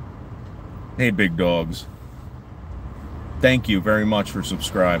 Hey, big dogs. Thank you very much for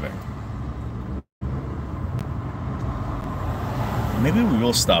subscribing. Maybe we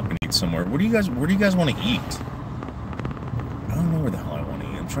will stop and eat somewhere. Where do you guys want to eat? I don't know where the hell I want to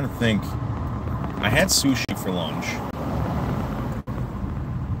eat. I'm trying to think. I had sushi for lunch.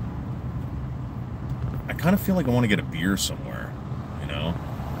 I kind of feel like I want to get a beer somewhere, you know?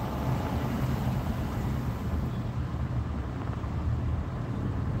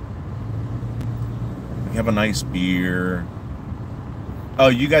 We have a nice beer. Oh,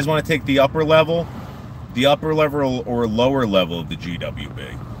 you guys want to take the upper level? The upper level or lower level of the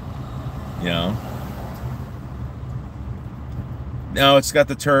GWB? You know? No, it's got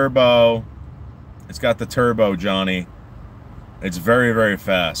the turbo. It's got the turbo, Johnny. It's very, very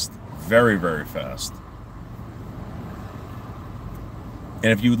fast. Very, very fast.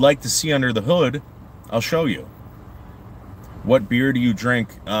 And if you would like to see under the hood, I'll show you. What beer do you drink?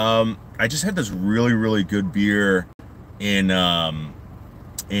 I just had this really, really good beer in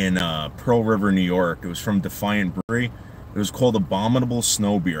Pearl River, New York. It was from Defiant Brewery. It was called Abominable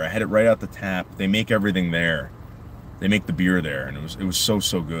Snow Beer. I had it right out the tap. They make everything there. They make the beer there, and it was so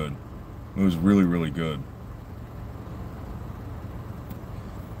good. It was really, really good.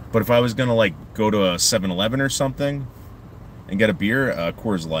 But if I was gonna go to a 7-Eleven or something and get a beer,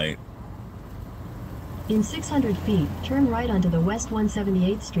 Coors Light. In 600 feet, turn right onto the West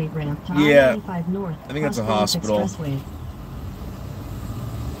 178th Street ramp to I-95 North. I think that's a Cross hospital. Expressway.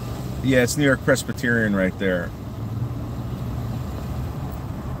 Yeah, it's New York Presbyterian right there.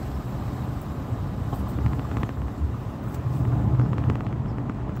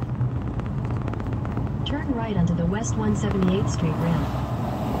 Turn right onto the West 178th Street ramp.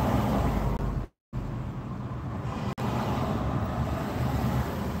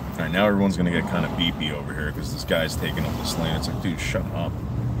 Alright, now everyone's gonna get kind of beepy over here because this guy's taking up this lane. It's like, dude, shut up.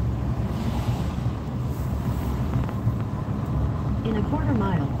 In a quarter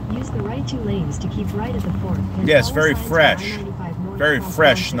mile, use the right 2 lanes to keep right at the fork. And Yes, follow very signs on fresh. I-95 north Very across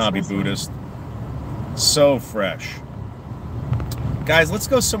fresh, Lawrence snobby Expressway. Buddhist. So fresh. Guys, let's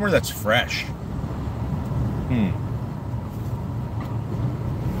go somewhere that's fresh.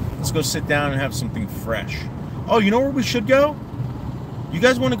 Let's go sit down and have something fresh. Oh, you know where we should go? You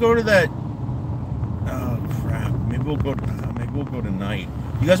guys want to go to that... Oh, crap. Maybe we'll go tonight.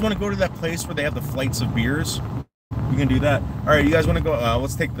 You guys want to go to that place where they have the flights of beers? We can do that. All right, you guys want to go...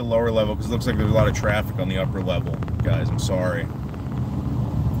 let's take the lower level because it looks like there's a lot of traffic on the upper level. Guys, I'm sorry.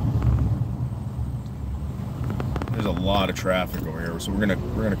 There's a lot of traffic over here, so we're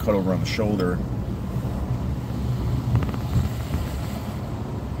gonna cut over on the shoulder.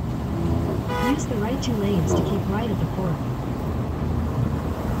 Use the right 2 lanes to keep right at the fork.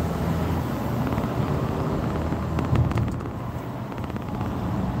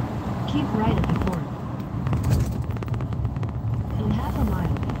 Keep right at the fork. In half a mile,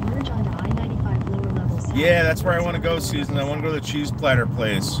 merge onto I-95 lower level south. Yeah, that's where I want to go, Susan. I want to go to the cheese platter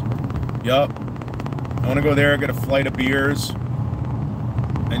place. Yup. I want to go there, get a flight of beers,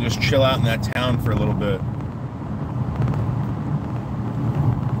 and just chill out in that town for a little bit.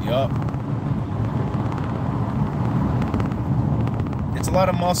 Yup. It's a lot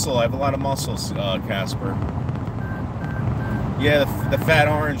of muscle. I have a lot of muscle, Casper. Yeah, the Fat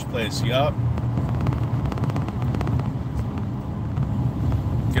Orange place. Yup.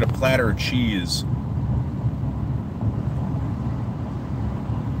 Get a platter of cheese.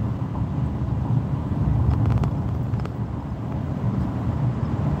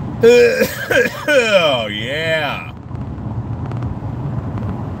 Oh, yeah.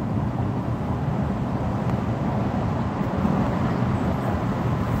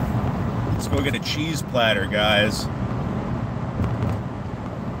 Let's go get a cheese platter, guys.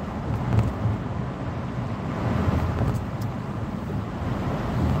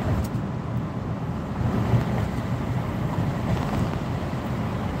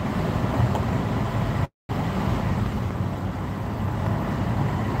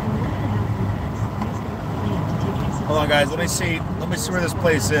 Hold on, guys. Let me see where this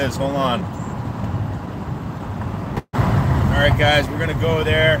place is. Hold on. All right, guys. We're gonna go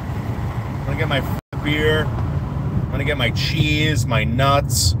there. I'm gonna get my beer. I'm gonna get my cheese, my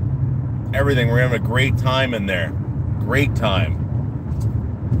nuts, everything. We're having a great time in there. Great time.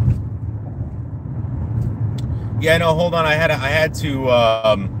 Yeah, no. Hold on. I had to.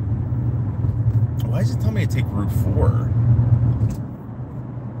 Why does it tell me to take Route 4?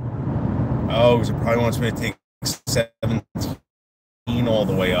 Oh, because it probably wants me to take 17 all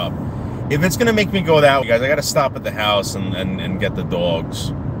the way up. If it's gonna make me go that way, guys, I gotta stop at the house and get the dogs,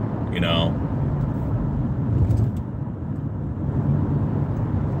 you know.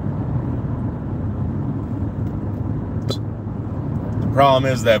 The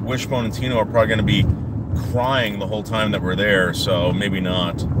problem is that Wishbone and Tino are probably gonna be crying the whole time that we're there, so maybe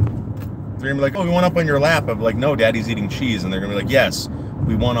not. They're gonna be like, oh, we went up on your lap. I'm like, no, Daddy's eating cheese. And they're gonna be like, yes,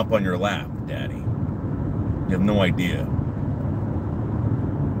 we went up on your lap, Daddy. You have no idea.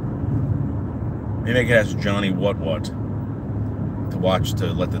 Maybe I could ask Johnny what to watch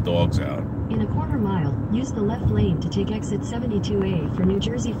to let the dogs out. In a quarter mile, use the left lane to take exit 72A for New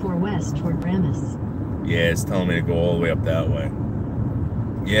Jersey 4 West toward Bramis. Yeah, it's telling me to go all the way up that way.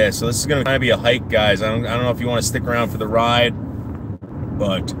 Yeah, so this is gonna kind of be a hike, guys. I don't know if you want to stick around for the ride,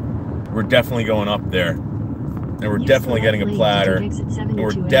 but we're definitely going up there, and we're definitely getting a platter, and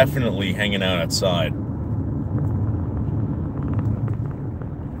we're definitely hanging out outside.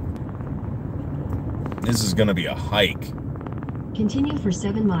 This is gonna be a hike. Continue for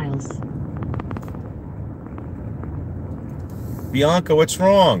 7 miles. Bianca, what's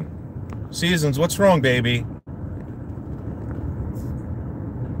wrong? Seasons, what's wrong, baby?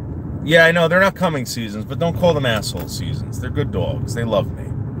 Yeah, I know, they're not coming, Seasons, but don't call them asshole Seasons. They're good dogs. They love me.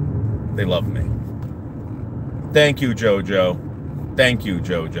 They love me. Thank you, Jojo. Thank you,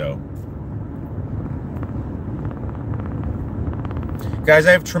 Jojo. Guys,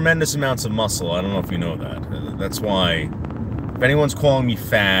 I have tremendous amounts of muscle. I don't know if you know that. That's why, if anyone's calling me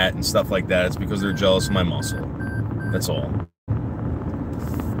fat and stuff like that, it's because they're jealous of my muscle. That's all.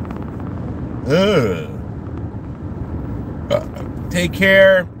 Take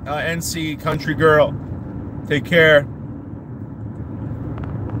care, NC Country Girl. Take care.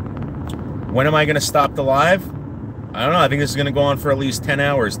 When am I going to stop the live? I don't know. I think this is going to go on for at least 10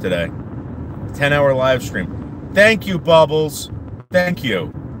 hours today. 10-hour live stream. Thank you, Bubbles. Thank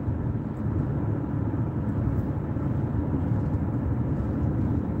you.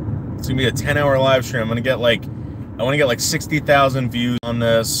 gonna be a 10-hour live stream. I want to get like 60,000 views on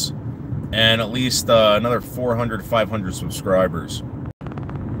this, and at least another 400 to 500 subscribers.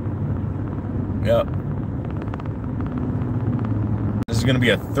 Yep. This is gonna be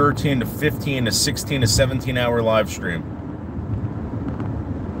a 13 to 15 to 16 to 17-hour live stream.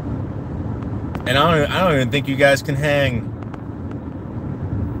 And I don't even think you guys can hang.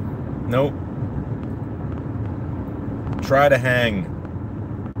 Nope. Try to hang.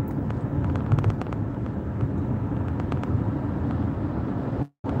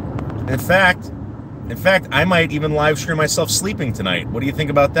 In fact, I might even live stream myself sleeping tonight. What do you think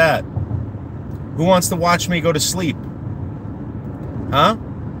about that? Who wants to watch me go to sleep? Huh?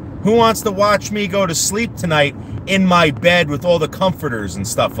 Who wants to watch me go to sleep tonight in my bed with all the comforters and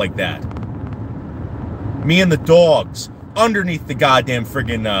stuff like that? Me and the dogs underneath the goddamn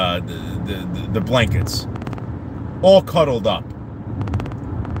friggin' the blankets, all cuddled up.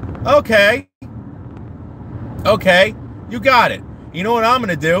 Okay, you got it. You know what I'm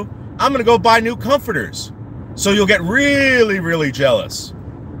gonna do? I'm gonna go buy new comforters, so you'll get really, really jealous.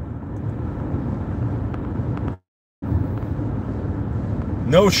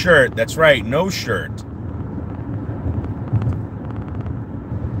 No shirt. That's right. No shirt.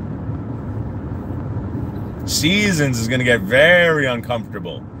 Seasons is going to get very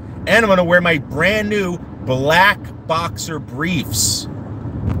uncomfortable. And I'm going to wear my brand new black boxer briefs.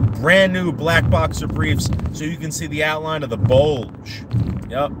 Brand new black boxer briefs so you can see the outline of the bulge.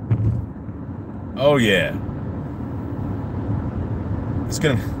 Yep. Oh, yeah. It's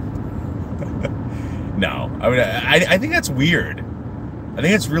going to... No. I mean, I think that's weird. I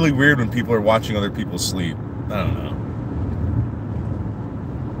think it's really weird when people are watching other people sleep. I don't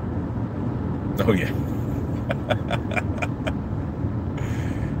know. Oh, yeah.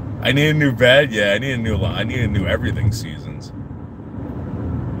 I need a new bed. Yeah, I need a new everything. Seasons.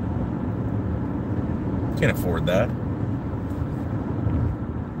 Can't afford that.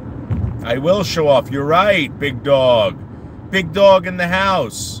 I will show off. You're right, big dog. Big dog in the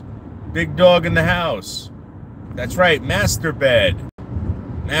house. Big dog in the house. That's right, master bed.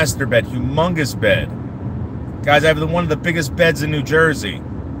 Master bed, humongous bed. Guys, I have one of the biggest beds in New Jersey.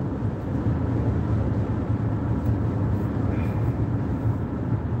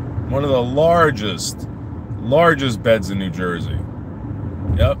 One of the largest beds in New Jersey.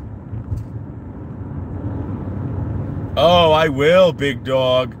 Yep. Oh, I will, big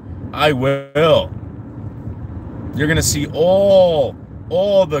dog. I will. You're gonna see all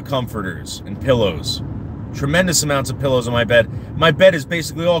the comforters and pillows. Tremendous amounts of pillows on my bed. My bed is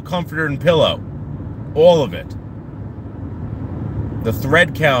basically all comforter and pillow. All of it. The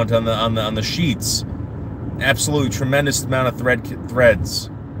thread count on the sheets. Absolutely tremendous amount of threads.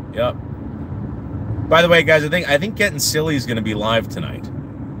 Yep. By the way, guys, I think Getting Silly is going to be live tonight.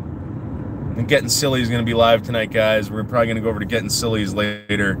 I think Getting Silly is going to be live tonight, guys. We're probably going to go over to Getting Silly's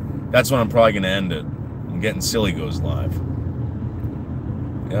later. That's when I'm probably going to end it. When Getting Silly goes live.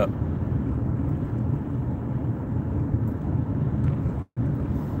 Yep.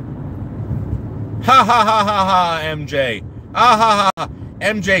 Ha ha ha ha ha, MJ. Ah ha ha.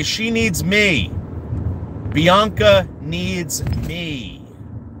 MJ, she needs me. Bianca needs me.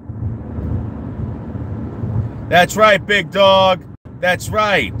 That's right, big dog. That's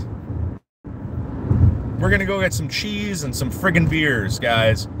right. We're gonna go get some cheese and some friggin' beers,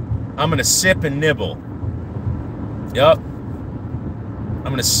 guys. I'm gonna sip and nibble. Yup. I'm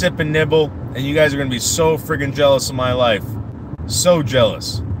gonna sip and nibble, and you guys are gonna be so friggin' jealous of my life. So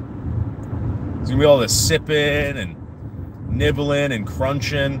jealous. It's gonna be all this sipping and nibbling and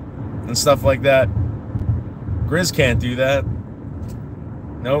crunching and stuff like that. Grizz can't do that.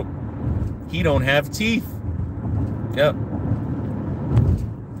 Nope. He don't have teeth. Yep.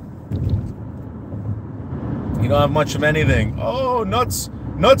 You don't have much of anything. Oh, nuts.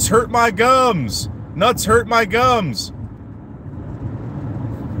 Nuts hurt my gums. Nuts hurt my gums.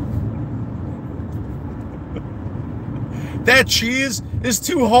 That cheese is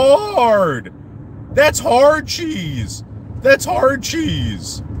too hard. That's hard cheese. That's hard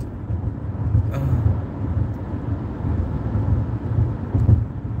cheese.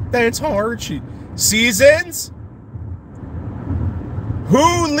 That's hard cheese. Seasons?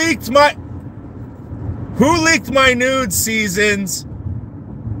 Who leaked my nude, Seasons?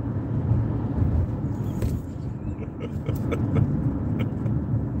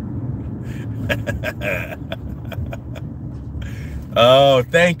 Oh,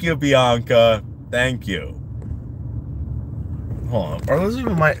 thank you, Bianca. Thank you. Hold on. Are those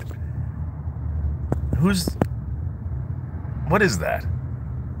even my... Who's... What is that?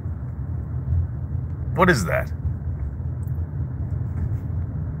 What is that?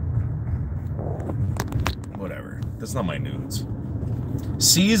 That's not my nudes.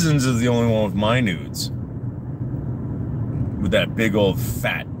 Seasons is the only one with my nudes. With that big old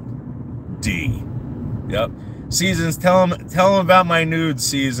fat D. Yep. Seasons, tell him about my nudes,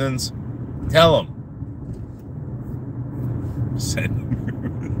 Seasons. Tell him.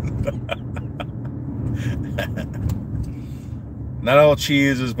 Not all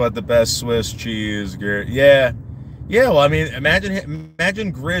cheeses, but the best Swiss cheese. Yeah. Yeah, well, I mean,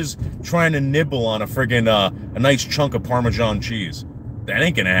 imagine Grizz trying to nibble on a friggin' a nice chunk of Parmesan cheese. That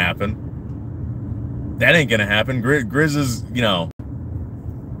ain't gonna happen. That ain't gonna happen. Grizz is, you know...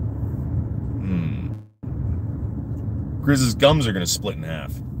 Grizz's gums are gonna split in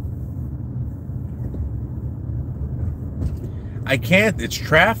half. I can't. It's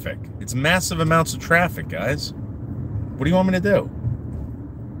traffic. It's massive amounts of traffic, guys. What do you want me to do?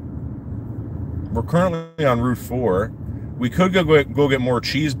 We're currently on Route 4. We could go get more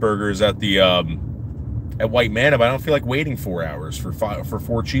cheeseburgers at the at White Manna, but I don't feel like waiting 4 hours for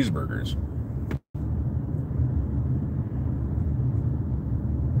 4 cheeseburgers.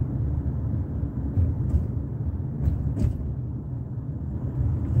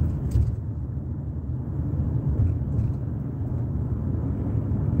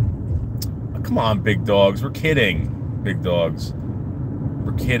 Come on, big dogs. We're kidding, big dogs.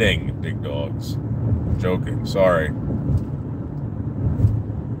 We're kidding, big dogs. I'm joking. Sorry.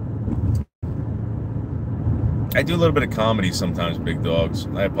 I do a little bit of comedy sometimes, big dogs.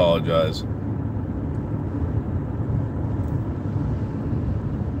 I apologize.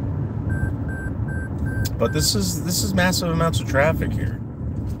 But this is massive amounts of traffic here.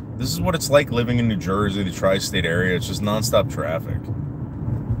 This is what it's like living in New Jersey, the tri-state area. It's just nonstop traffic.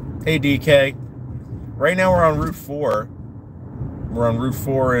 Hey, DK. Right now we're on Route 4. We're on Route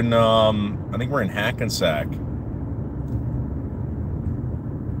 4 in, I think we're in Hackensack.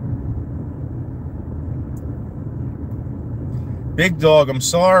 Big dog, I'm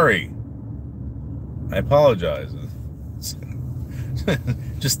sorry. I apologize.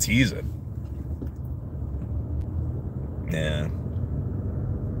 Just tease it. Yeah.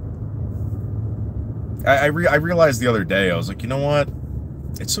 I realized the other day, I was like, you know what?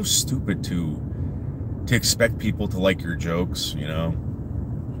 It's so stupid to expect people to like your jokes, you know?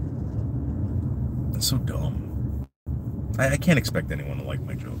 It's so dumb. I can't expect anyone to like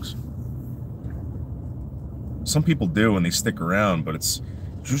my jokes. Some people do and they stick around, but it's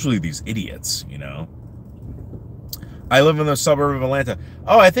usually these idiots, you know? I live in the suburb of Atlanta.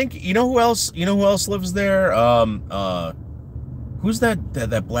 Oh, I think, you know who else lives there? Who's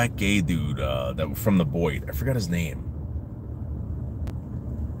that black gay dude that from the Boyd? I forgot his name.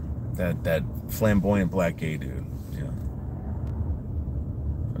 That flamboyant black gay dude. Yeah.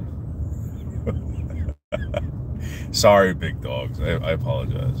 Sorry, big dogs. I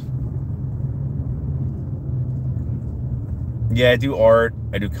apologize. Yeah, I do art.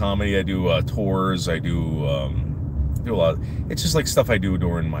 I do comedy. I do tours. I do a lot. It's just like stuff I do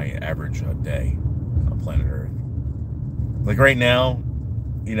during my average day on planet Earth. Like right now,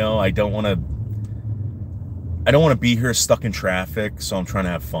 you know, I don't want to be here stuck in traffic, so I'm trying to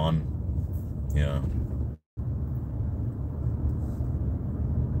have fun. Yeah.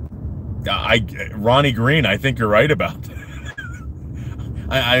 Ronnie Green, I think you're right about that.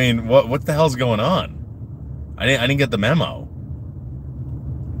 I mean, what the hell's going on? I didn't get the memo.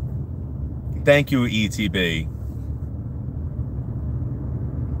 Thank you, ETB.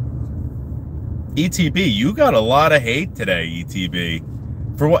 ETB, you got a lot of hate today, ETB.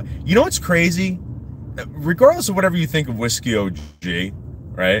 For what? You know what's crazy? Regardless of whatever you think of Whiskey OG,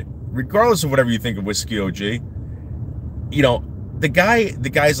 right? Regardless of whatever you think of Whiskey OG, you know, the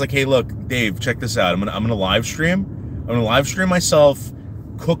guy's like, hey, look, Dave, check this out. I'm gonna live stream. I'm gonna live stream myself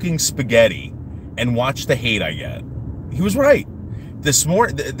cooking spaghetti and watch the hate I get. He was right.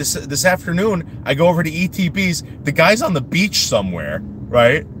 This afternoon, I go over to ETB's. The guy's on the beach somewhere,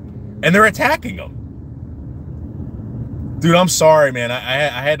 right? And they're attacking him. Dude, I'm sorry, man. I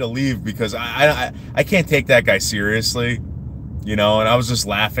had to leave because I can't take that guy seriously, you know. And I was just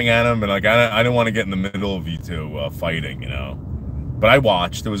laughing at him, and like I didn't want to get in the middle of you two fighting, you know. But I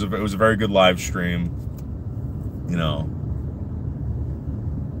watched. It was a very good live stream, you know.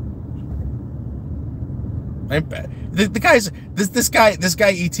 The guy's this guy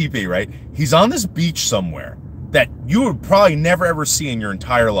ETB, right? He's on this beach somewhere that you would probably never ever see in your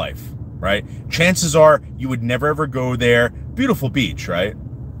entire life, right? Chances are you would never ever go there. Beautiful beach, right?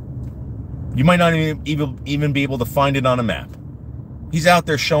 You might not even be able to find it on a map. He's out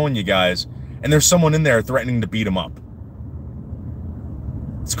there showing you guys, and there's someone in there threatening to beat him up.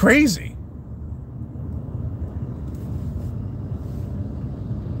 It's crazy.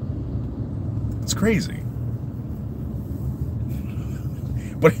 It's crazy.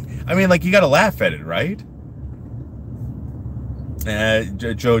 But I mean, like, you gotta laugh at it, right?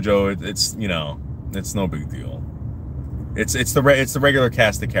 JoJo, it's, you know, it's no big deal. It's the regular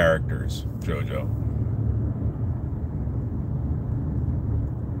cast of characters, JoJo.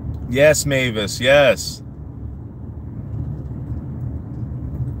 Yes, Mavis, yes.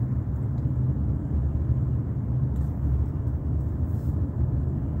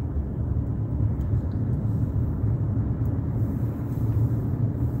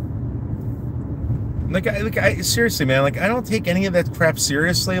 Like, seriously, man, like, I don't take any of that crap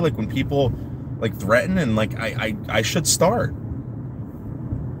seriously. Like, when people, like, threaten, and, like, I should start.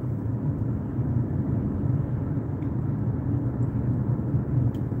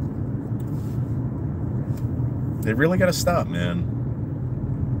 They really gotta stop, man.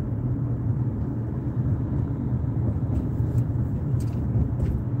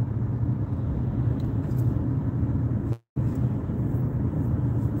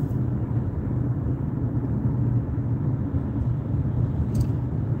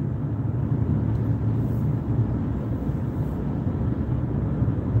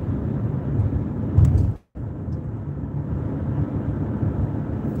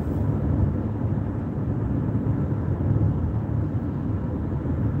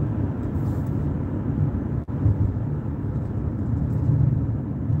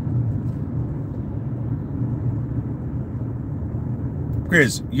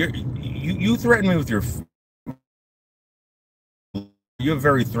 Grizz, you threaten me with your... You have a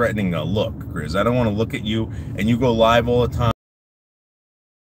very threatening look, Grizz. I don't want to look at you, and you go live all the time.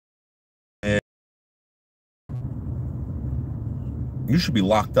 You should be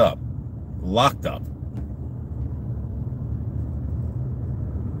locked up. Locked up.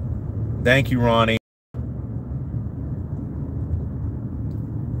 Thank you, Ronnie.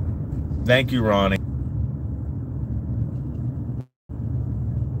 Thank you, Ronnie.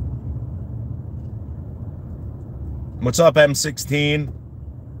 What's up, M16?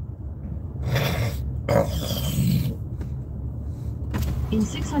 In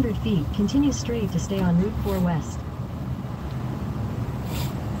 600 feet, continue straight to stay on Route 4 West.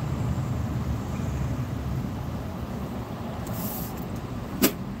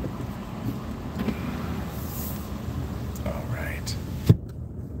 All right.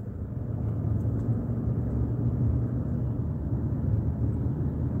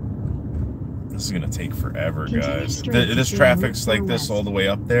 This is gonna take forever, guys. This traffic's like this all the way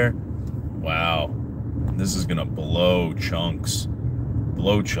up there. Wow. This is gonna blow chunks.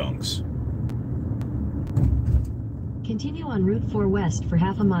 Blow chunks. Continue on Route 4 West for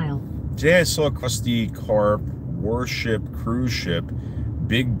half a mile. Today I saw Krusty Carp, Warship, Cruise Ship,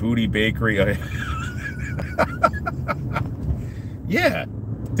 Big Booty Bakery. Yeah.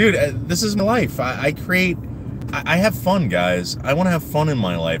 Dude, this is my life. I create... I have fun, guys. I want to have fun in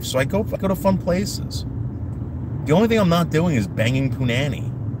my life, so I go to fun places. The only thing I'm not doing is banging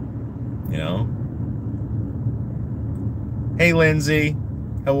punani. You know? Hey, Lindsay.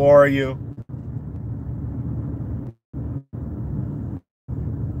 How are you?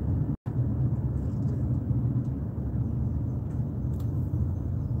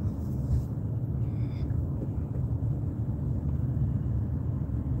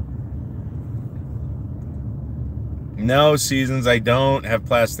 No, Seasons, I don't have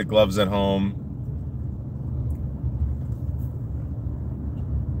plastic gloves at home.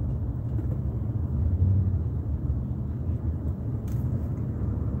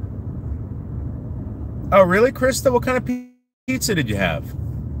 Oh, really, Krista? What kind of pizza did you have?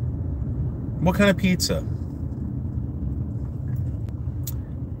 What kind of pizza?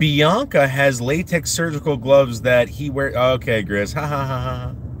 Bianca has latex surgical gloves that he wears. Okay, Grizz. Ha ha ha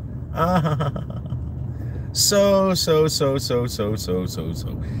ha. Ah, ha, ha, ha. So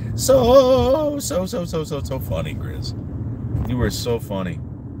funny, Grizz. You were so funny.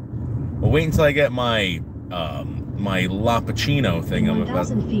 Well, wait until I get my my La Pacino thing. In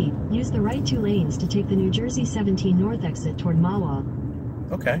 1,000 feet, use the right 2 lanes to take the New Jersey 17 North exit toward Mahwah.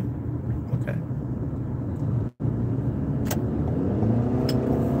 Okay. Okay.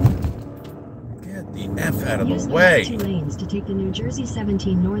 Get the F out of the way. Use the right 2 lanes to take the New Jersey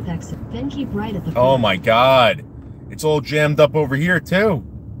 17 North exit, then keep right at the Oh my God. It's all jammed up over here too.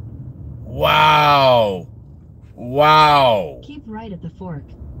 Wow. Wow. Keep right at the fork.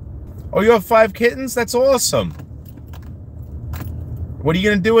 Oh, you have 5 kittens? That's awesome. What are you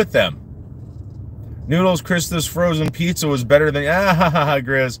going to do with them? Noodles, Krista's frozen pizza was better than... Ah,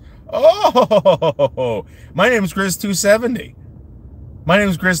 Grizz. Oh, my name's Grizz270. My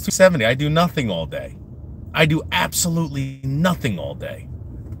name's Grizz270. I do nothing all day. I do absolutely nothing all day.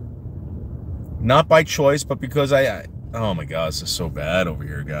 Not by choice, but because Oh my god, this is so bad over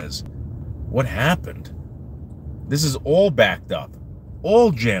here, guys. What happened? This is all backed up.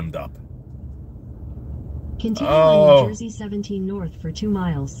 All jammed up. Continue on New Jersey 17 North for 2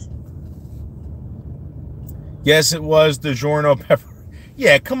 miles. Yes, it was DiGiorno pepper.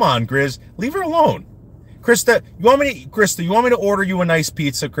 Yeah, come on, Grizz. Leave her alone. Krista, you want me to order you a nice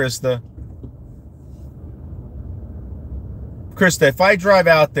pizza, Krista? Krista, if I drive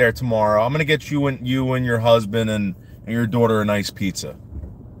out there tomorrow, I'm gonna get you and your husband and your daughter a nice pizza.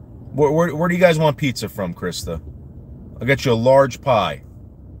 Where do you guys want pizza from, Krista? I'll get you a large pie.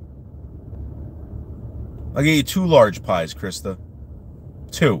 I'll get you 2 large pies, Krista.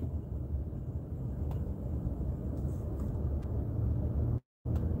 2.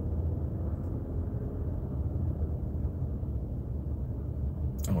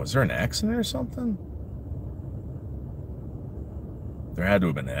 Oh, was there an accident or something? There had to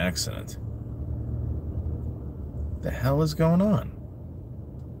have been an accident. The hell is going on?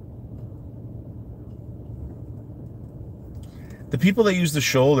 The people that use the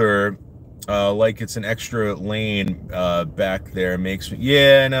shoulder, like it's an extra lane back there, makes me...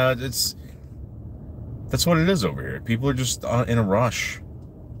 Yeah, no, that's what it is over here. People are just in a rush.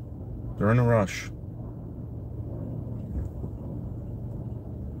 They're in a rush.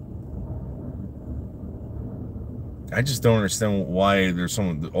 I just don't understand why there's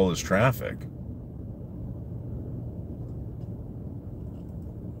all this traffic.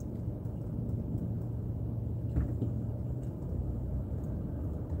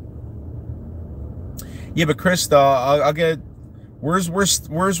 Yeah, but Krista, I'll get.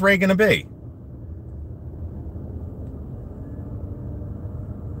 Where's Ray gonna be?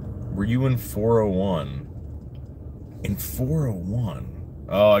 Were you in 401? In 401?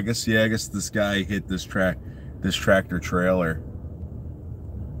 Oh, I guess this guy hit this tractor trailer.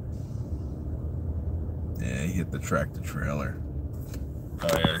 Yeah, he hit the tractor trailer.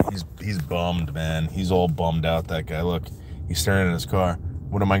 Oh yeah, he's bummed, man. He's all bummed out, that guy. Look, he's staring at his car.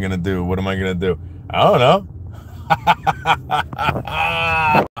 What am I gonna do? What am I gonna do? I don't know.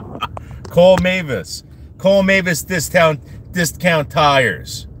 Call Mavis. Call Mavis Discount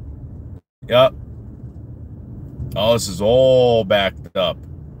Tires. Yep. Oh, this is all backed up.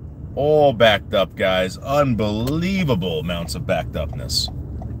 All backed up, guys. Unbelievable amounts of backed upness.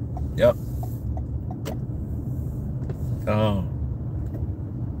 Yep. Oh.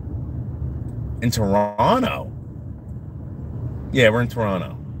 In Toronto? Yeah, we're in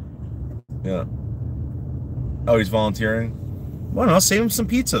Toronto. Yeah. Oh, he's volunteering? Well, I'll save him some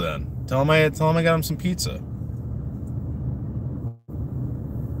pizza then. Tell him I got him some pizza.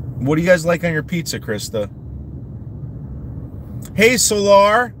 What do you guys like on your pizza, Krista? Hey,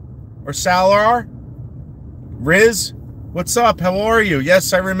 Solar. Or Salar? Riz? What's up? How are you?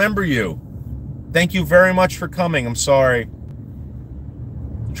 Yes, I remember you. Thank you very much for coming. I'm sorry.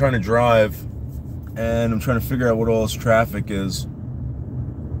 I'm trying to drive. And I'm trying to figure out what all this traffic is.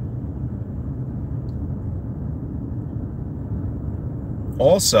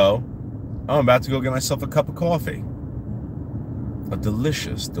 Also, I'm about to go get myself a cup of coffee. A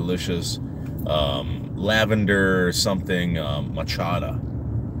delicious, delicious lavender something matcha.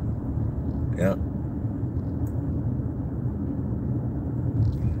 Yeah.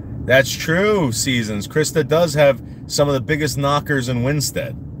 That's true, Seasons. Krista does have some of the biggest knockers in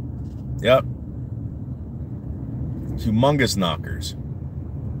Winstead. Yep. Humongous knockers.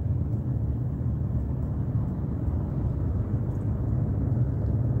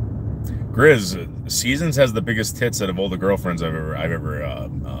 Grizz, Seasons has the biggest tits out of all the girlfriends I've ever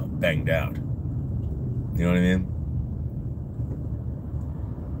banged out. You know what I mean?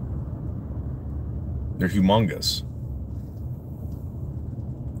 They're humongous.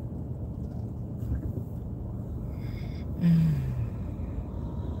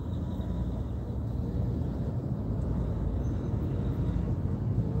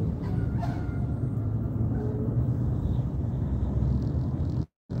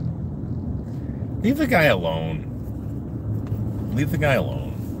 Leave the guy alone. Leave the guy alone.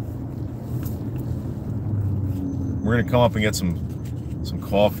 We're gonna come up and get some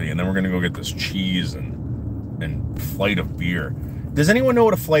coffee, and then we're gonna go get this cheese and flight of beer. Does anyone know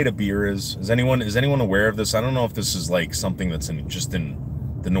what a flight of beer is? Is anyone aware of this? I don't know if this is like something that's just in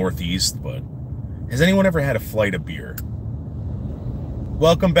the Northeast, but has anyone ever had a flight of beer?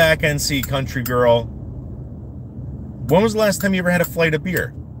 Welcome back, NC Country Girl. When was the last time you ever had a flight of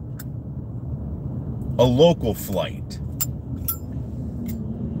beer? A local flight.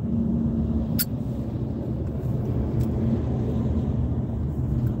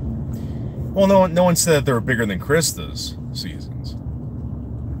 Well, no one said that they were bigger than Krista's Seasons.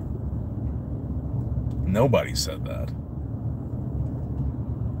 Nobody said that.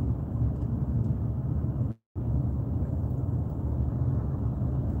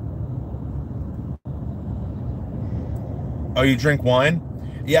 Oh, you drink wine?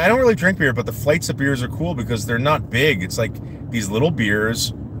 Yeah, I don't really drink beer, but the flights of beers are cool because they're not big. It's like these little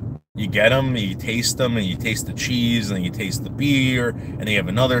beers. You get them, you taste them, and you taste the cheese, and then you taste the beer, and then you have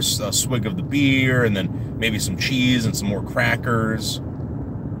another swig of the beer, and then maybe some cheese and some more crackers.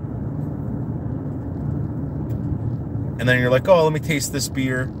 And then you're like, oh, let me taste this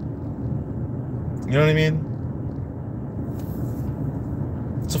beer. You know what I mean?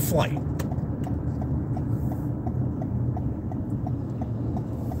 It's a flight.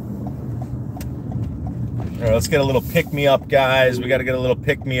 All right, let's get a little pick-me-up, guys. We got to get a little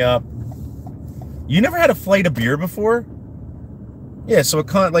pick-me-up. You never had a flight of beer before? Yeah, so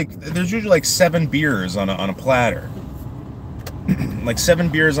there's usually like 7 beers on a platter. Like 7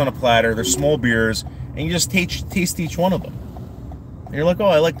 beers on a platter. They're small beers, and you just taste each one of them. And you're like, oh,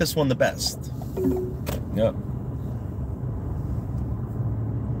 I like this one the best. Yep.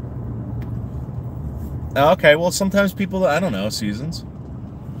 Okay, well, sometimes people, I don't know, seasons.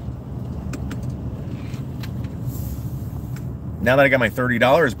 Now that I got my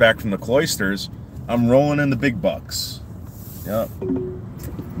 $30 back from the Cloisters, I'm rolling in the big bucks. Yep.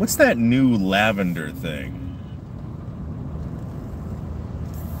 What's that new lavender thing?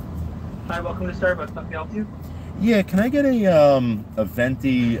 Hi, welcome to Starbucks. Can I help you? Yeah, can I get a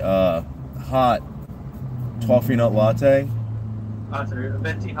venti hot toffee nut latte? Sorry, a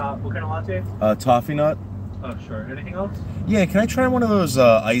venti hot. What kind of latte? Toffee nut. Oh, sure. Anything else? Yeah, can I try one of those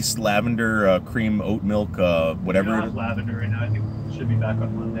iced lavender cream oat milk whatever? We don't have lavender right now. I think it should be back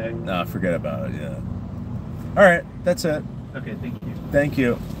on Monday. Nah, forget about it. Yeah. All right, that's it. Okay, thank you. Thank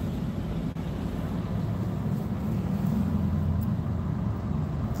you.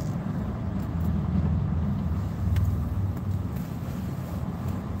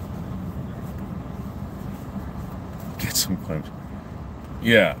 Get some clams.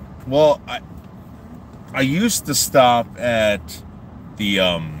 Yeah. Well, I used to stop at the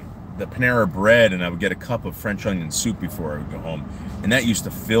Panera Bread, and I would get a cup of French onion soup before I would go home, and that used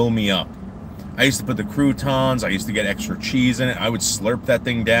to fill me up. I used to put the croutons, I used to get extra cheese in it. I would slurp that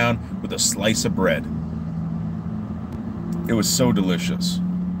thing down with a slice of bread. It was so delicious.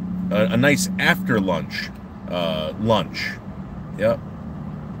 A nice after lunch lunch. Yep.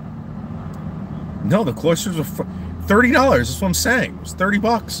 No, the Cloisters were $30. That's what I'm saying. It was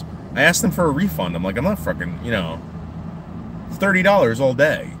 $30. I asked them for a refund. I'm like, I'm not fucking, you know, $30 all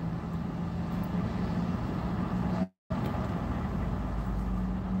day.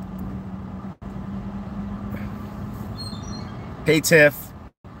 Hey, Tiff.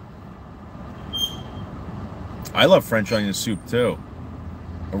 I love French onion soup, too.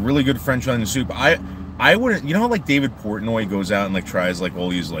 A really good French onion soup. I wouldn't, you know how, like, David Portnoy goes out and, like, tries, like, all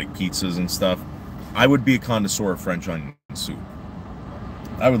these, like, pizzas and stuff? I would be a connoisseur of French onion soup.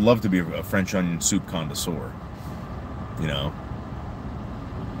 I would love to be a French onion soup connoisseur. You know?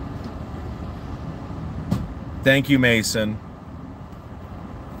 Thank you, Mason.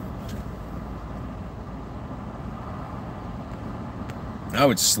 I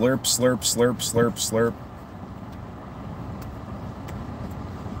would slurp, slurp, slurp, slurp, slurp.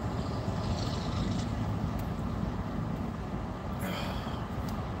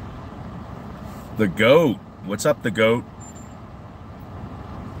 The goat. What's up, the goat?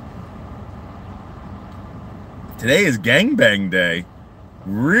 Today is gangbang day.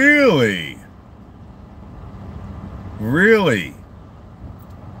 Really? Really?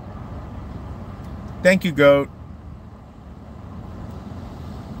 Thank you, goat.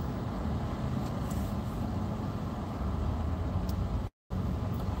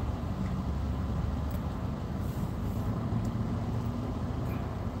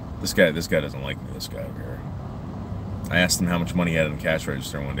 This guy doesn't like me, this guy over here. I asked him how much money he had in the cash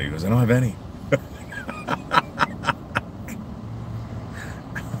register one day. He goes, I don't have any.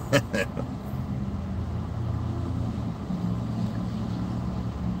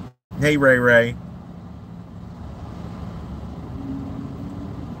 Hey, Ray Ray.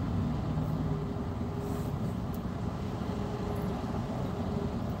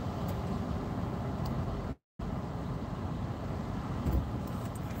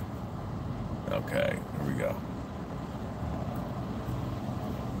 Okay, here we go.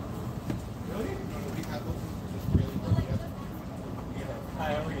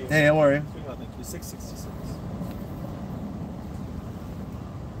 Hi, how are you? Hey, how are you? Doing well, thank you. 666.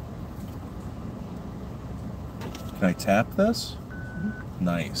 Can I tap this?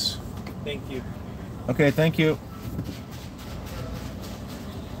 Nice. Thank you. Okay, thank you.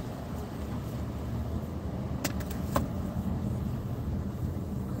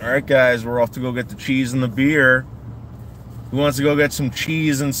 Alright guys, we're off to go get the cheese and the beer. Who wants to go get some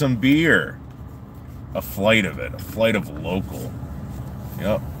cheese and some beer? a flight of it, a flight of local.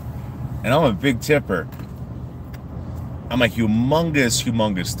 Yep. And I'm a big tipper. I'm a humongous,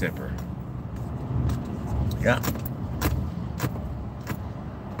 humongous tipper. Yeah.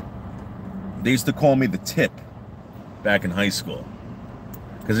 They used to call me the tip back in high school.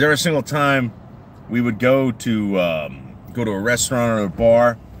 Because every single time we would go to a restaurant or a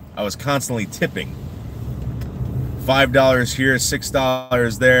bar, I was constantly tipping. $5 here,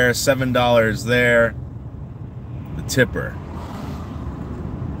 $6 there, $7 there. The tipper.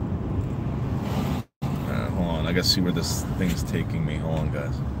 Hold on, I gotta see where this thing's taking me. Hold on,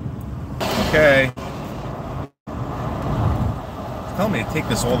 guys. Okay. It's telling me to take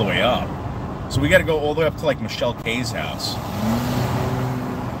this all the way up. So we gotta go all the way up to like Michelle K's house.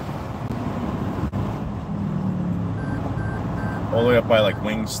 All the way up by like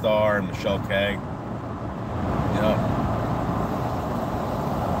Wingstar and Michelle K. Yep.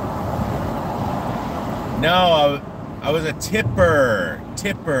 No, I was a tipper.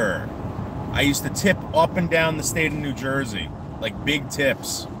 Tipper. I used to tip up and down the state of New Jersey. Like big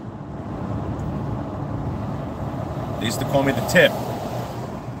tips. They used to call me the tip.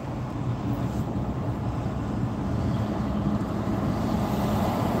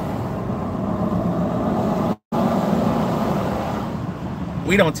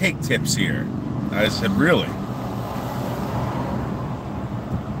 We don't take tips here. I said, really?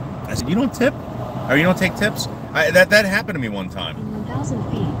 I said, you don't tip? Or you don't take tips? That happened to me one time. In 1,000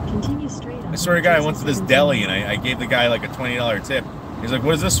 feet, continue straight on. I swear to God, I went to this deli and I gave the guy like a $20 tip. He's like,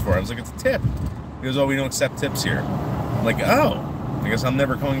 what is this for? I was like, it's a tip. He goes, oh, we don't accept tips here. I'm like, oh, I guess I'm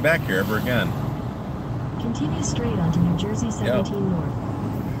never coming back here ever again. Continue straight onto New Jersey 17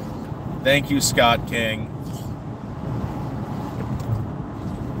 North. Thank you, Scott King.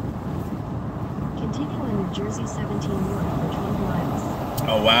 Continue on New Jersey 17 North for 12 miles.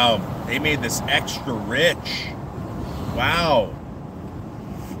 Oh, wow. They made this extra rich. Wow.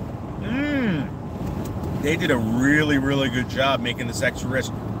 They did a really, really good job making this extra rich.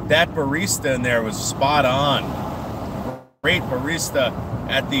 That barista in there was spot on. Great barista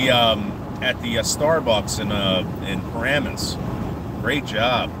at the Starbucks in Paramus. Great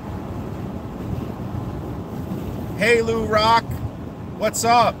job. Hey, Lou Rock. What's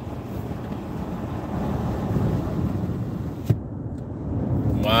up?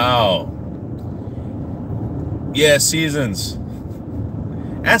 Wow. Yeah, Seasons.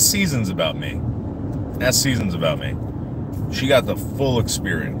 Ask Seasons about me. Ask Seasons about me. She got the full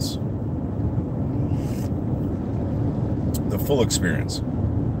experience. The full experience.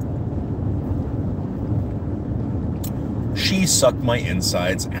 She sucked my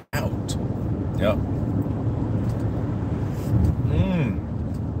insides out. Yep.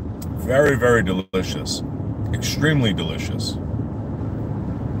 Very, very delicious. Extremely delicious.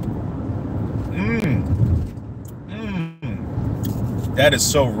 That is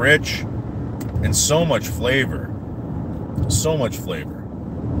so rich and so much flavor. So much flavor.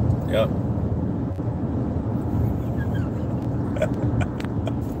 Yep.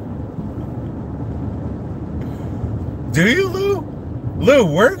 Do you, Lou? Lou,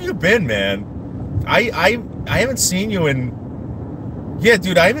 where have you been, man? I haven't seen you in... Yeah,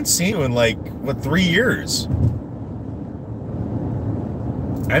 dude, I haven't seen you in, like, what, 3 years?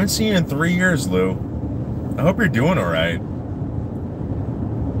 I haven't seen you in 3 years, Lou. I hope you're doing all right.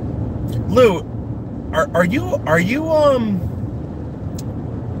 Lou, are you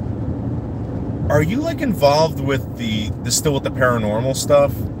like involved with the still with the paranormal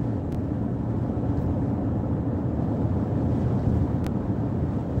stuff?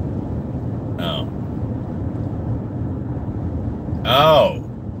 Oh.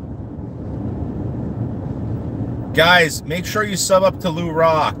 Guys, make sure you sub up to Lou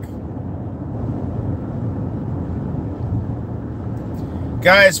Rock.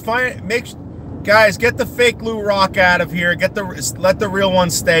 Guys, guys, get the fake Lou Rock out of here. Let the real one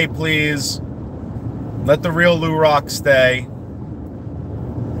stay, please. Let the real Lou Rock stay.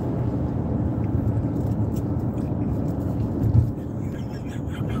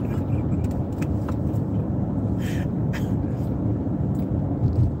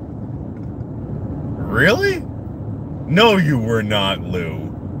 Really? No, you were not,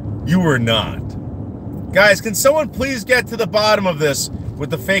 Lou. You were not. Guys, can someone please get to the bottom of this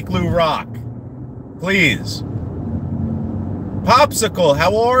with the fake Lou Rock? Please. Popsicle,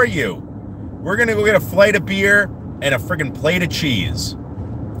 how are you? We're gonna go get a flight of beer and a friggin' plate of cheese.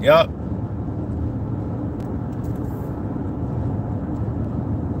 Yup.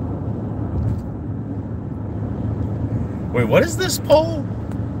 Wait, what is this poll?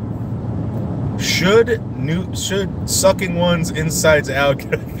 Should sucking one's insides out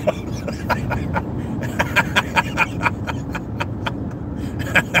get a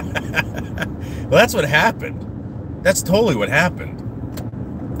Well, that's what happened. That's totally what happened. I'm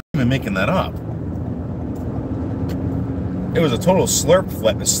not even making that up. It was a total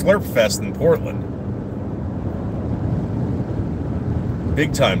slurp fest in Portland.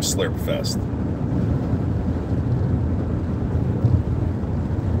 Big time slurp fest.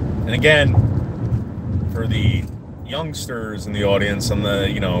 And again, for the youngsters in the audience,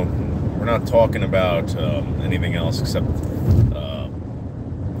 we're not talking about anything else except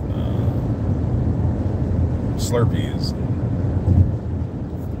Slurpees,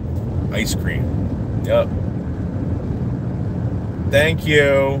 ice cream. Yep. Thank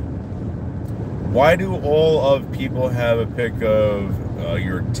you. Why do all of people have a pic of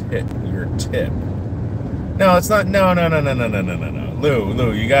your tip? No, it's not. No.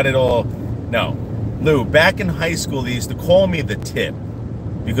 Lou, you got it all. No. Lou, back in high school, they used to call me the tip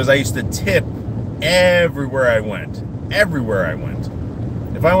because I used to tip everywhere I went. Everywhere I went.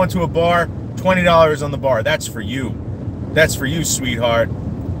 If I went to a bar, $20 on the bar. That's for you. That's for you, sweetheart.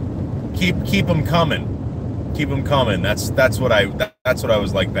 Keep them coming. Keep them coming. That's what I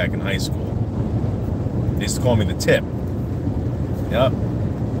was like back in high school. They used to call me the tip. Yep.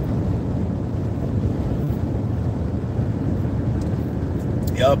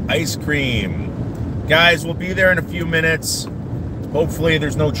 Yep, ice cream. Guys, we'll be there in a few minutes. Hopefully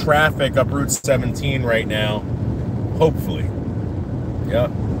there's no traffic up Route 17 right now. Hopefully.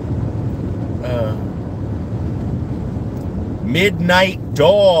 Yep. Midnight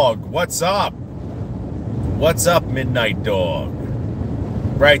Dog, what's up? What's up, Midnight Dog?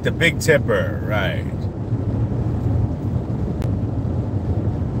 Right, the big tipper, right.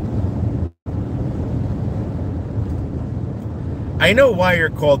 I know why you're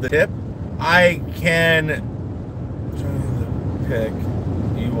called the tip. I can pick.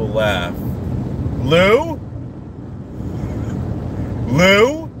 You will laugh. Lou?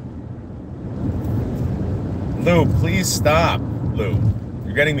 Lou? Lou, please stop. Lou,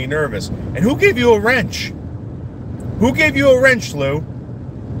 you're getting me nervous. And who gave you a wrench? Who gave you a wrench, Lou?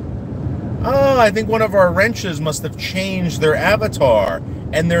 Oh, I think one of our wrenches must have changed their avatar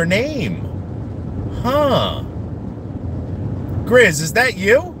and their name. Huh. Grizz, is that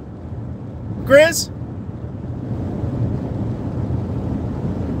you? Grizz?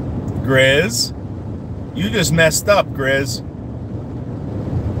 Grizz? You just messed up, Grizz.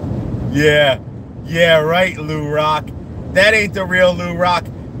 Yeah, right, Lou Rock. That ain't the real Lou Rock.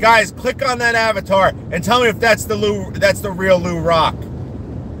 Guys, click on that avatar and tell me if that's the real Lou Rock.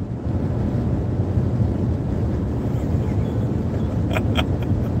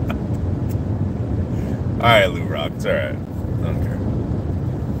 Alright, Lou Rock, it's alright. I don't care.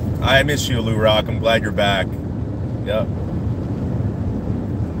 I miss you, Lou Rock. I'm glad you're back. Yep.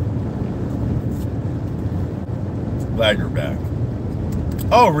 Glad you're back.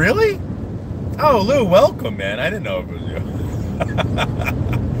 Oh, really? Oh, Lou, welcome, man. I didn't know it was you.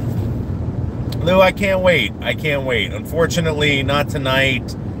 Lou, I can't wait. I can't wait. Unfortunately, not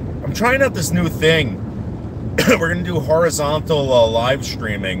tonight. I'm trying out this new thing. We're going to do horizontal live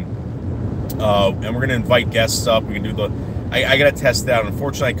streaming. And we're going to invite guests up. We can do the... I got to test it out.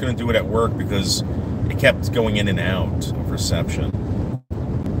 Unfortunately, I couldn't do it at work because it kept going in and out of reception.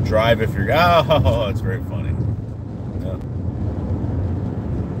 Drive if you're... Oh, that's very funny. Yeah.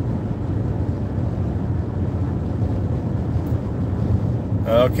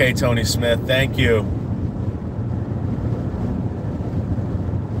 Okay, Tony Smith, thank you.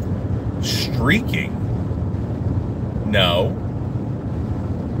 Streaking? No.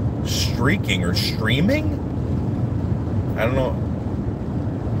 Streaking or streaming? I don't know.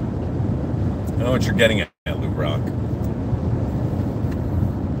 I don't know what you're getting at, Lou Rock.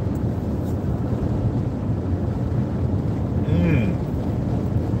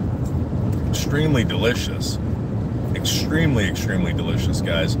 Extremely delicious. Extremely delicious,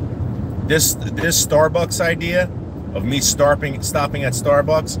 guys. This Starbucks idea of me stopping at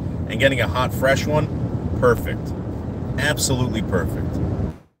Starbucks and getting a hot, fresh one, perfect. Absolutely perfect.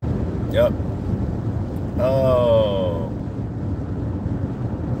 Yep. Oh.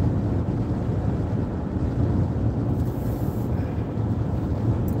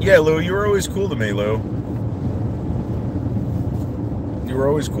 Yeah, Lou, you were always cool to me, Lou. You were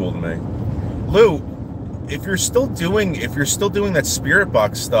always cool to me. Lou, if you're still doing that Spirit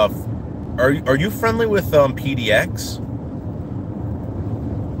Box stuff, are you friendly with PDX?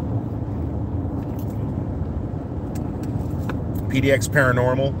 PDX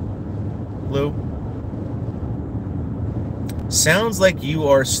Paranormal, Lou? Sounds like you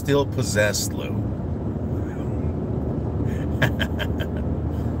are still possessed, Lou.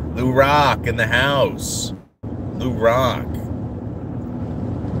 Lou Rock in the house. Lou Rock.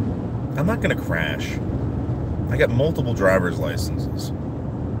 I'm not gonna crash. I got multiple driver's licenses.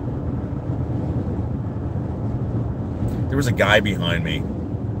 There was a guy behind me.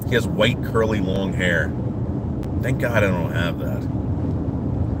 He has white, curly, long hair. Thank God I don't have that.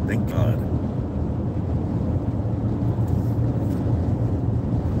 Thank God.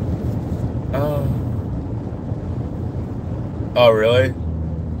 Oh, really?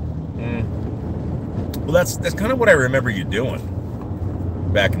 Well, that's kind of what I remember you doing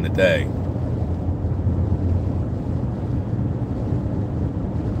back in the day.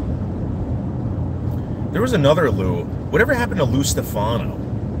 There was another Lou. Whatever happened to Lou Stefano?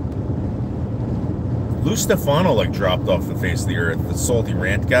 Lou Stefano like dropped off the face of the earth. The salty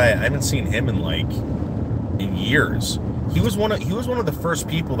rant guy. I haven't seen him in years. He was one of the first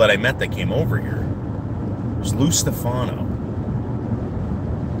people that I met that came over here. It was Lou Stefano.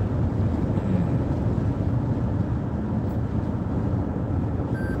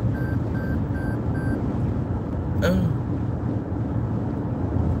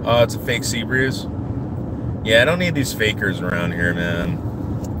 Oh, it's a fake sea breeze. Yeah, I don't need these fakers around here, man.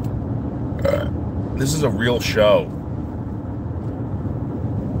 This is a real show.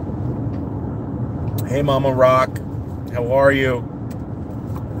 Hey, Mama Rock. How are you?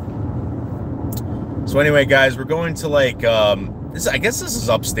 So anyway, guys, we're going to like, I guess this is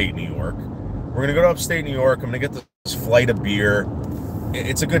upstate New York. We're going to go to upstate New York. I'm going to get this flight of beer.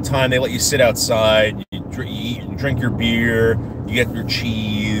 It's a good time. They let you sit outside. You drink your beer. You get your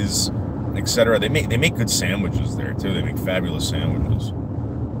cheese, etc. They make good sandwiches there too. They make fabulous sandwiches.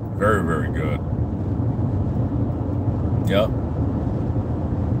 Very, very good. Yep.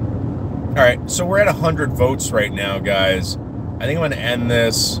 All right, so we're at 100 votes right now, guys. I think I'm going to end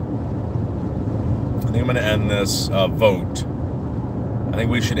this. Vote. I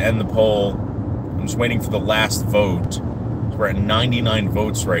think we should end the poll. I'm just waiting for the last vote. So we're at 99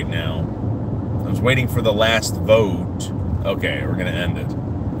 votes right now. I was waiting for the last vote. Okay, we're going to end it.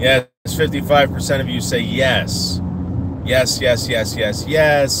 Yes, 55% of you say yes. Yes, yes, yes, yes,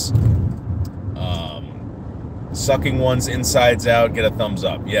 yes. Sucking one's insides out, get a thumbs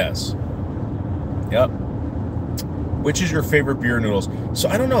up. Yes. Yep. Which is your favorite beer, Noodles? So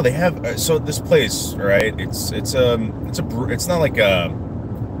I don't know. They have so this place, right? It's not like a.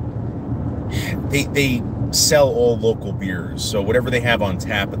 They sell all local beers. So whatever they have on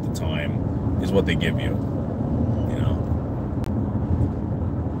tap at the time is what they give you.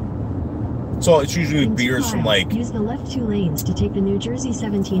 So it's usually beers from like... Use the left 2 lanes to take the New Jersey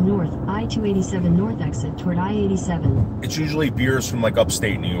 17 North, I-287 North exit toward I-87. It's usually beers from like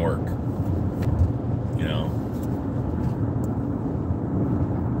upstate New York. You know?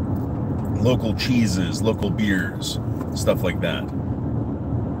 Local cheeses, local beers, stuff like that.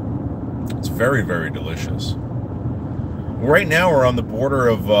 It's very, very delicious. Right now we're on the border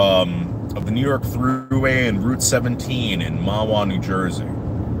of the New York Thruway and Route 17 in Mahwah, New Jersey.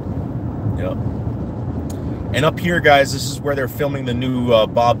 Yep. And up here, guys, this is where they're filming the new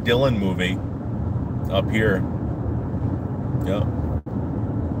Bob Dylan movie. Up here. Yep.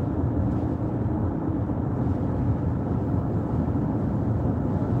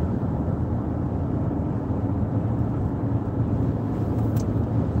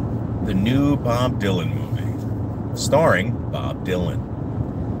 The new Bob Dylan movie. Starring Bob Dylan.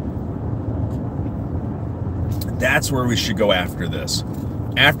 That's where we should go after this.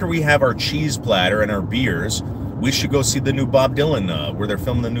 After we have our cheese platter and our beers, we should go see the new Bob Dylan, where they're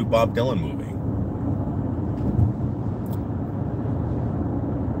filming the new Bob Dylan movie.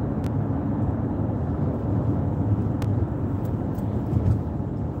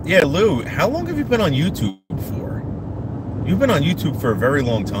 Yeah, Lou, how long have you been on YouTube for? You've been on YouTube for a very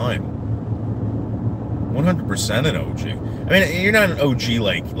long time. 100% an OG. I mean, you're not an OG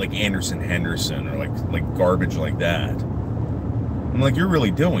like Anderson Henderson or like garbage like that. I'm like, you're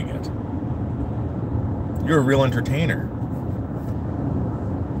really doing it. You're a real entertainer.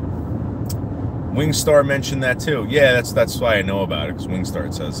 Wingstar mentioned that too. Yeah, that's why I know about it, because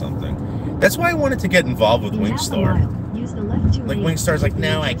Wingstar says something. That's why I wanted to get involved with Wingstar. Like Wingstar's like,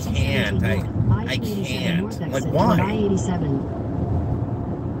 no, I can't. I can't. I'm like, why?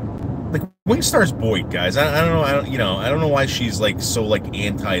 Like Wingstar's Boyd, guys. I don't know. I don't know why she's like so like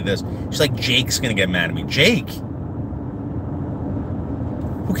anti this. She's like, Jake's gonna get mad at me. Jake.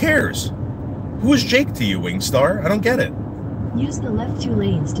 Who cares? Who is Jake to you, Wingstar? I don't get it. Use the left 2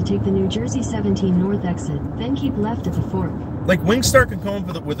 lanes to take the New Jersey 17 North exit, then keep left at the fork. Like, Wingstar could come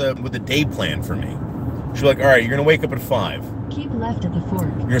up with a day plan for me. She's like, all right, you're going to wake up at 5. Keep left at the fork.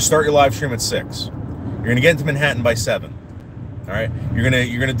 You're going to start your live stream at 6. You're going to get into Manhattan by 7. All right? You're going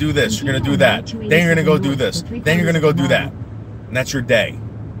to do this. You're going to do that. Then you're going to go do this. Then you're going to go do that. And that's your day.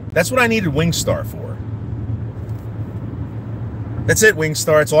 That's what I needed Wingstar for. That's it,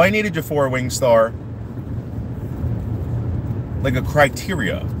 Wingstar. That's all I needed you for, Wingstar. Like a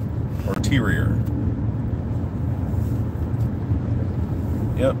criteria. Or terrier.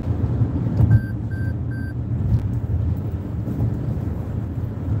 Yep.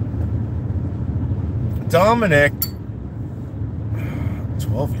 Dominic.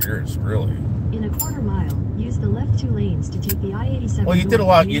 12 years, really. In a quarter mile, use the left 2 lanes to take the I-87. Well, you did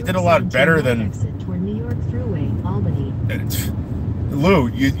a lot better than exit toward New York Thruway, Albany. Lou,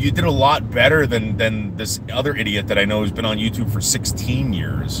 you did a lot better than this other idiot that I know who's been on YouTube for 16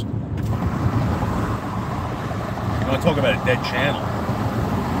 years. You want to talk about a dead channel?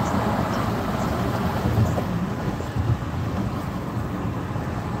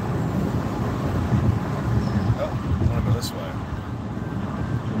 Oh, I want to go this way.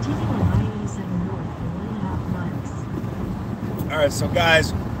 Continue on I-87 north for 1.5 miles. All right, so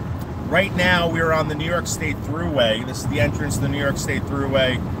guys, right now we're on the New York State Thruway. This is the entrance to the New York State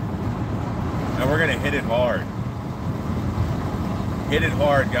Thruway, and we're gonna hit it hard. Hit it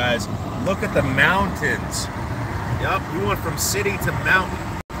hard, guys. Look at the mountains. Yep, we went from city to mountain.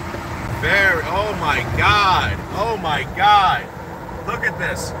 Oh my God. Oh my God. Look at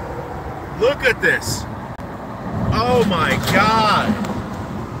this. Look at this. Oh my God.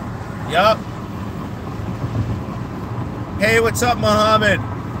 Yep. Hey, what's up, Muhammad?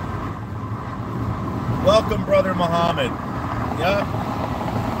 Welcome, brother Muhammad. Yep.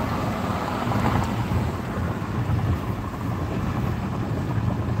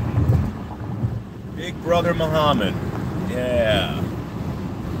 Big brother Muhammad. Yeah.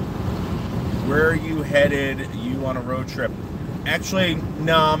 Where are you headed? You on a road trip? Actually,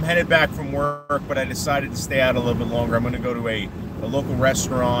 no, I'm headed back from work, but I decided to stay out a little bit longer. I'm going to go to a local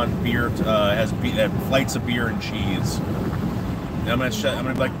restaurant. Beer has flights of beer and cheese. And I'm going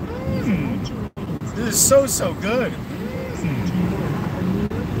to be like, this is so good.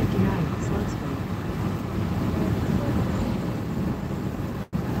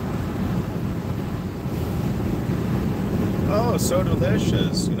 Oh, so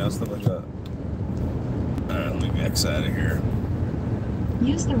delicious. You know, stuff like that. Let me X out of here.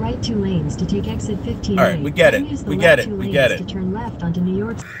 Use the right 2 lanes to take exit 15A. All right, we get it. Use the We left get it. 2 We lanes get it. to turn left onto New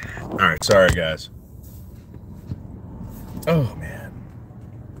York. All right, sorry, guys. Oh, man.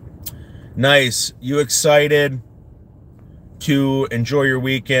 Nice. You excited to enjoy your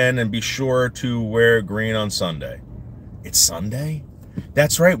weekend and be sure to wear green on Sunday? It's Sunday?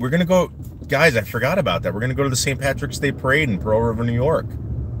 That's right. We're going to go... Guys, I forgot about that. We're going to go to the St. Patrick's Day Parade in Pearl River, New York.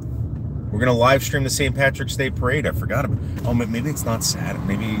 We're going to live stream the St. Patrick's Day Parade. I forgot about... Oh, maybe it's not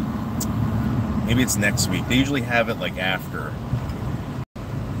Saturday. Maybe it's next week. They usually have it, like, after.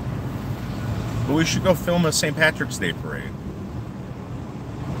 But we should go film a St. Patrick's Day Parade.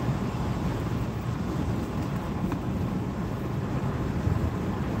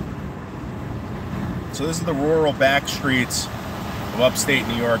 So this is the rural back streets of upstate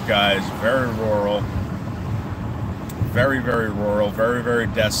New York, guys. Very rural. Very, very rural. Very, very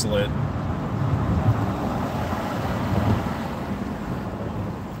desolate.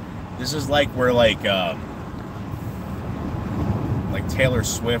 This is like where like Taylor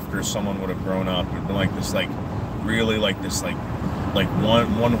Swift or someone would have grown up. It'd been like this like really like this like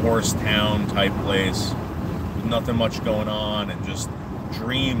one horse town type place with nothing much going on and just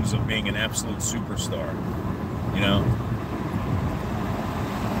dreams of being an absolute superstar, you know?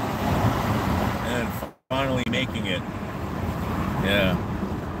 And finally making it. Yeah.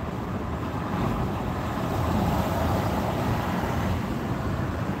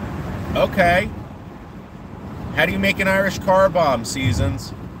 Okay. How do you make an Irish car bomb,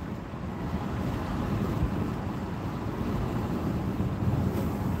 Seasons?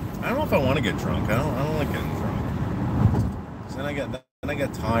 I don't know if I want to get drunk. I don't like getting drunk. So then I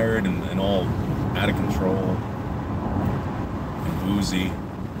get tired and all out of control and boozy.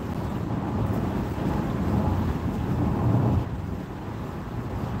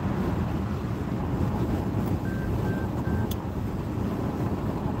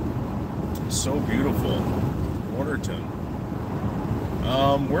 So beautiful. Waterton.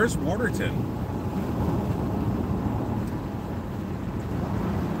 Where's Waterton?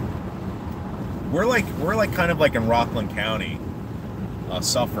 We're like kind of like in Rockland County,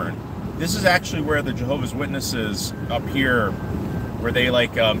 Suffern. This is actually where the Jehovah's Witnesses up here, where they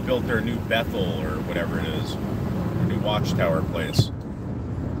like built their new Bethel or whatever it is, their new watchtower place.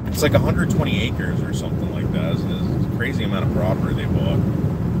 It's like 120 acres or something like that. It's a crazy amount of property they bought.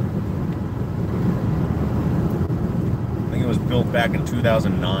 I think it was built back in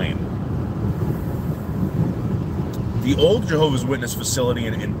 2009. The old Jehovah's Witness facility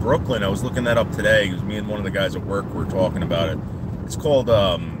in Brooklyn, I was looking that up today because me and one of the guys at work were talking about it. It's called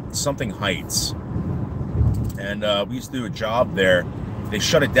something Heights. And we used to do a job there. They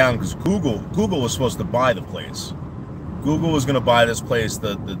shut it down because Google was supposed to buy the place. Google was going to buy this place.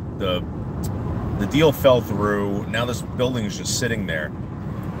 The deal fell through. Now this building is just sitting there.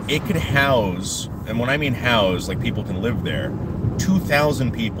 It could house, and when I mean house, like people can live there,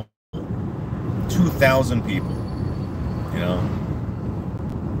 2,000 people. 2,000 people. You know?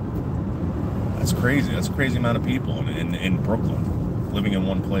 That's crazy. That's a crazy amount of people in Brooklyn living in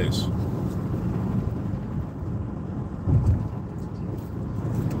one place.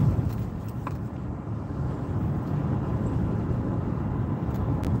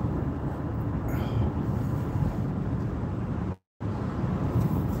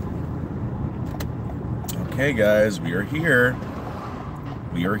 Okay, guys, we are here.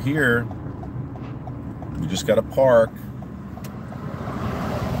 We are here. We just got to park.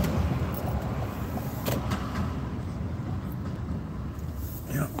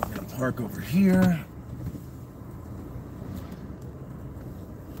 Yeah, we're going to park over here.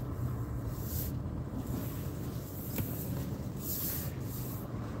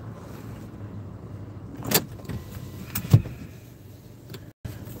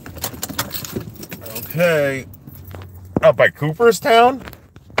 Okay. Up by Cooperstown?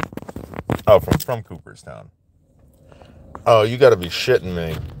 Oh, from Cooperstown. Oh, you gotta be shitting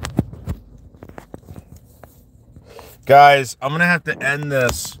me. Guys, I'm gonna have to end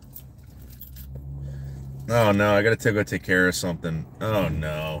this. Oh no, I gotta go take care of something. Oh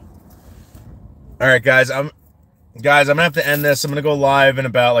no. Alright, guys, I'm gonna have to end this. I'm gonna go live in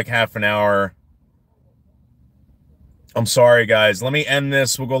about like half an hour. I'm sorry, guys. Let me end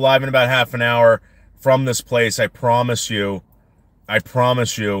this. We'll go live in about half an hour from this place. I promise you. I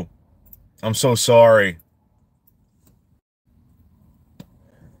promise you. I'm so sorry.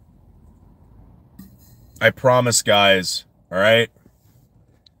 I promise, guys. All right?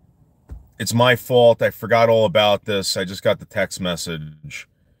 It's my fault. I forgot all about this. I just got the text message.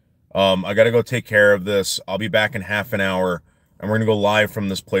 I got to go take care of this. I'll be back in half an hour, and we're going to go live from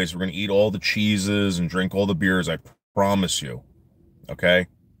this place. We're going to eat all the cheeses and drink all the beers. I promise you. Okay?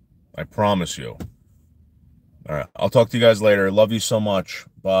 I promise you. All right. I'll talk to you guys later. Love you so much.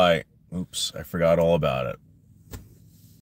 Bye. Oops. I forgot all about it.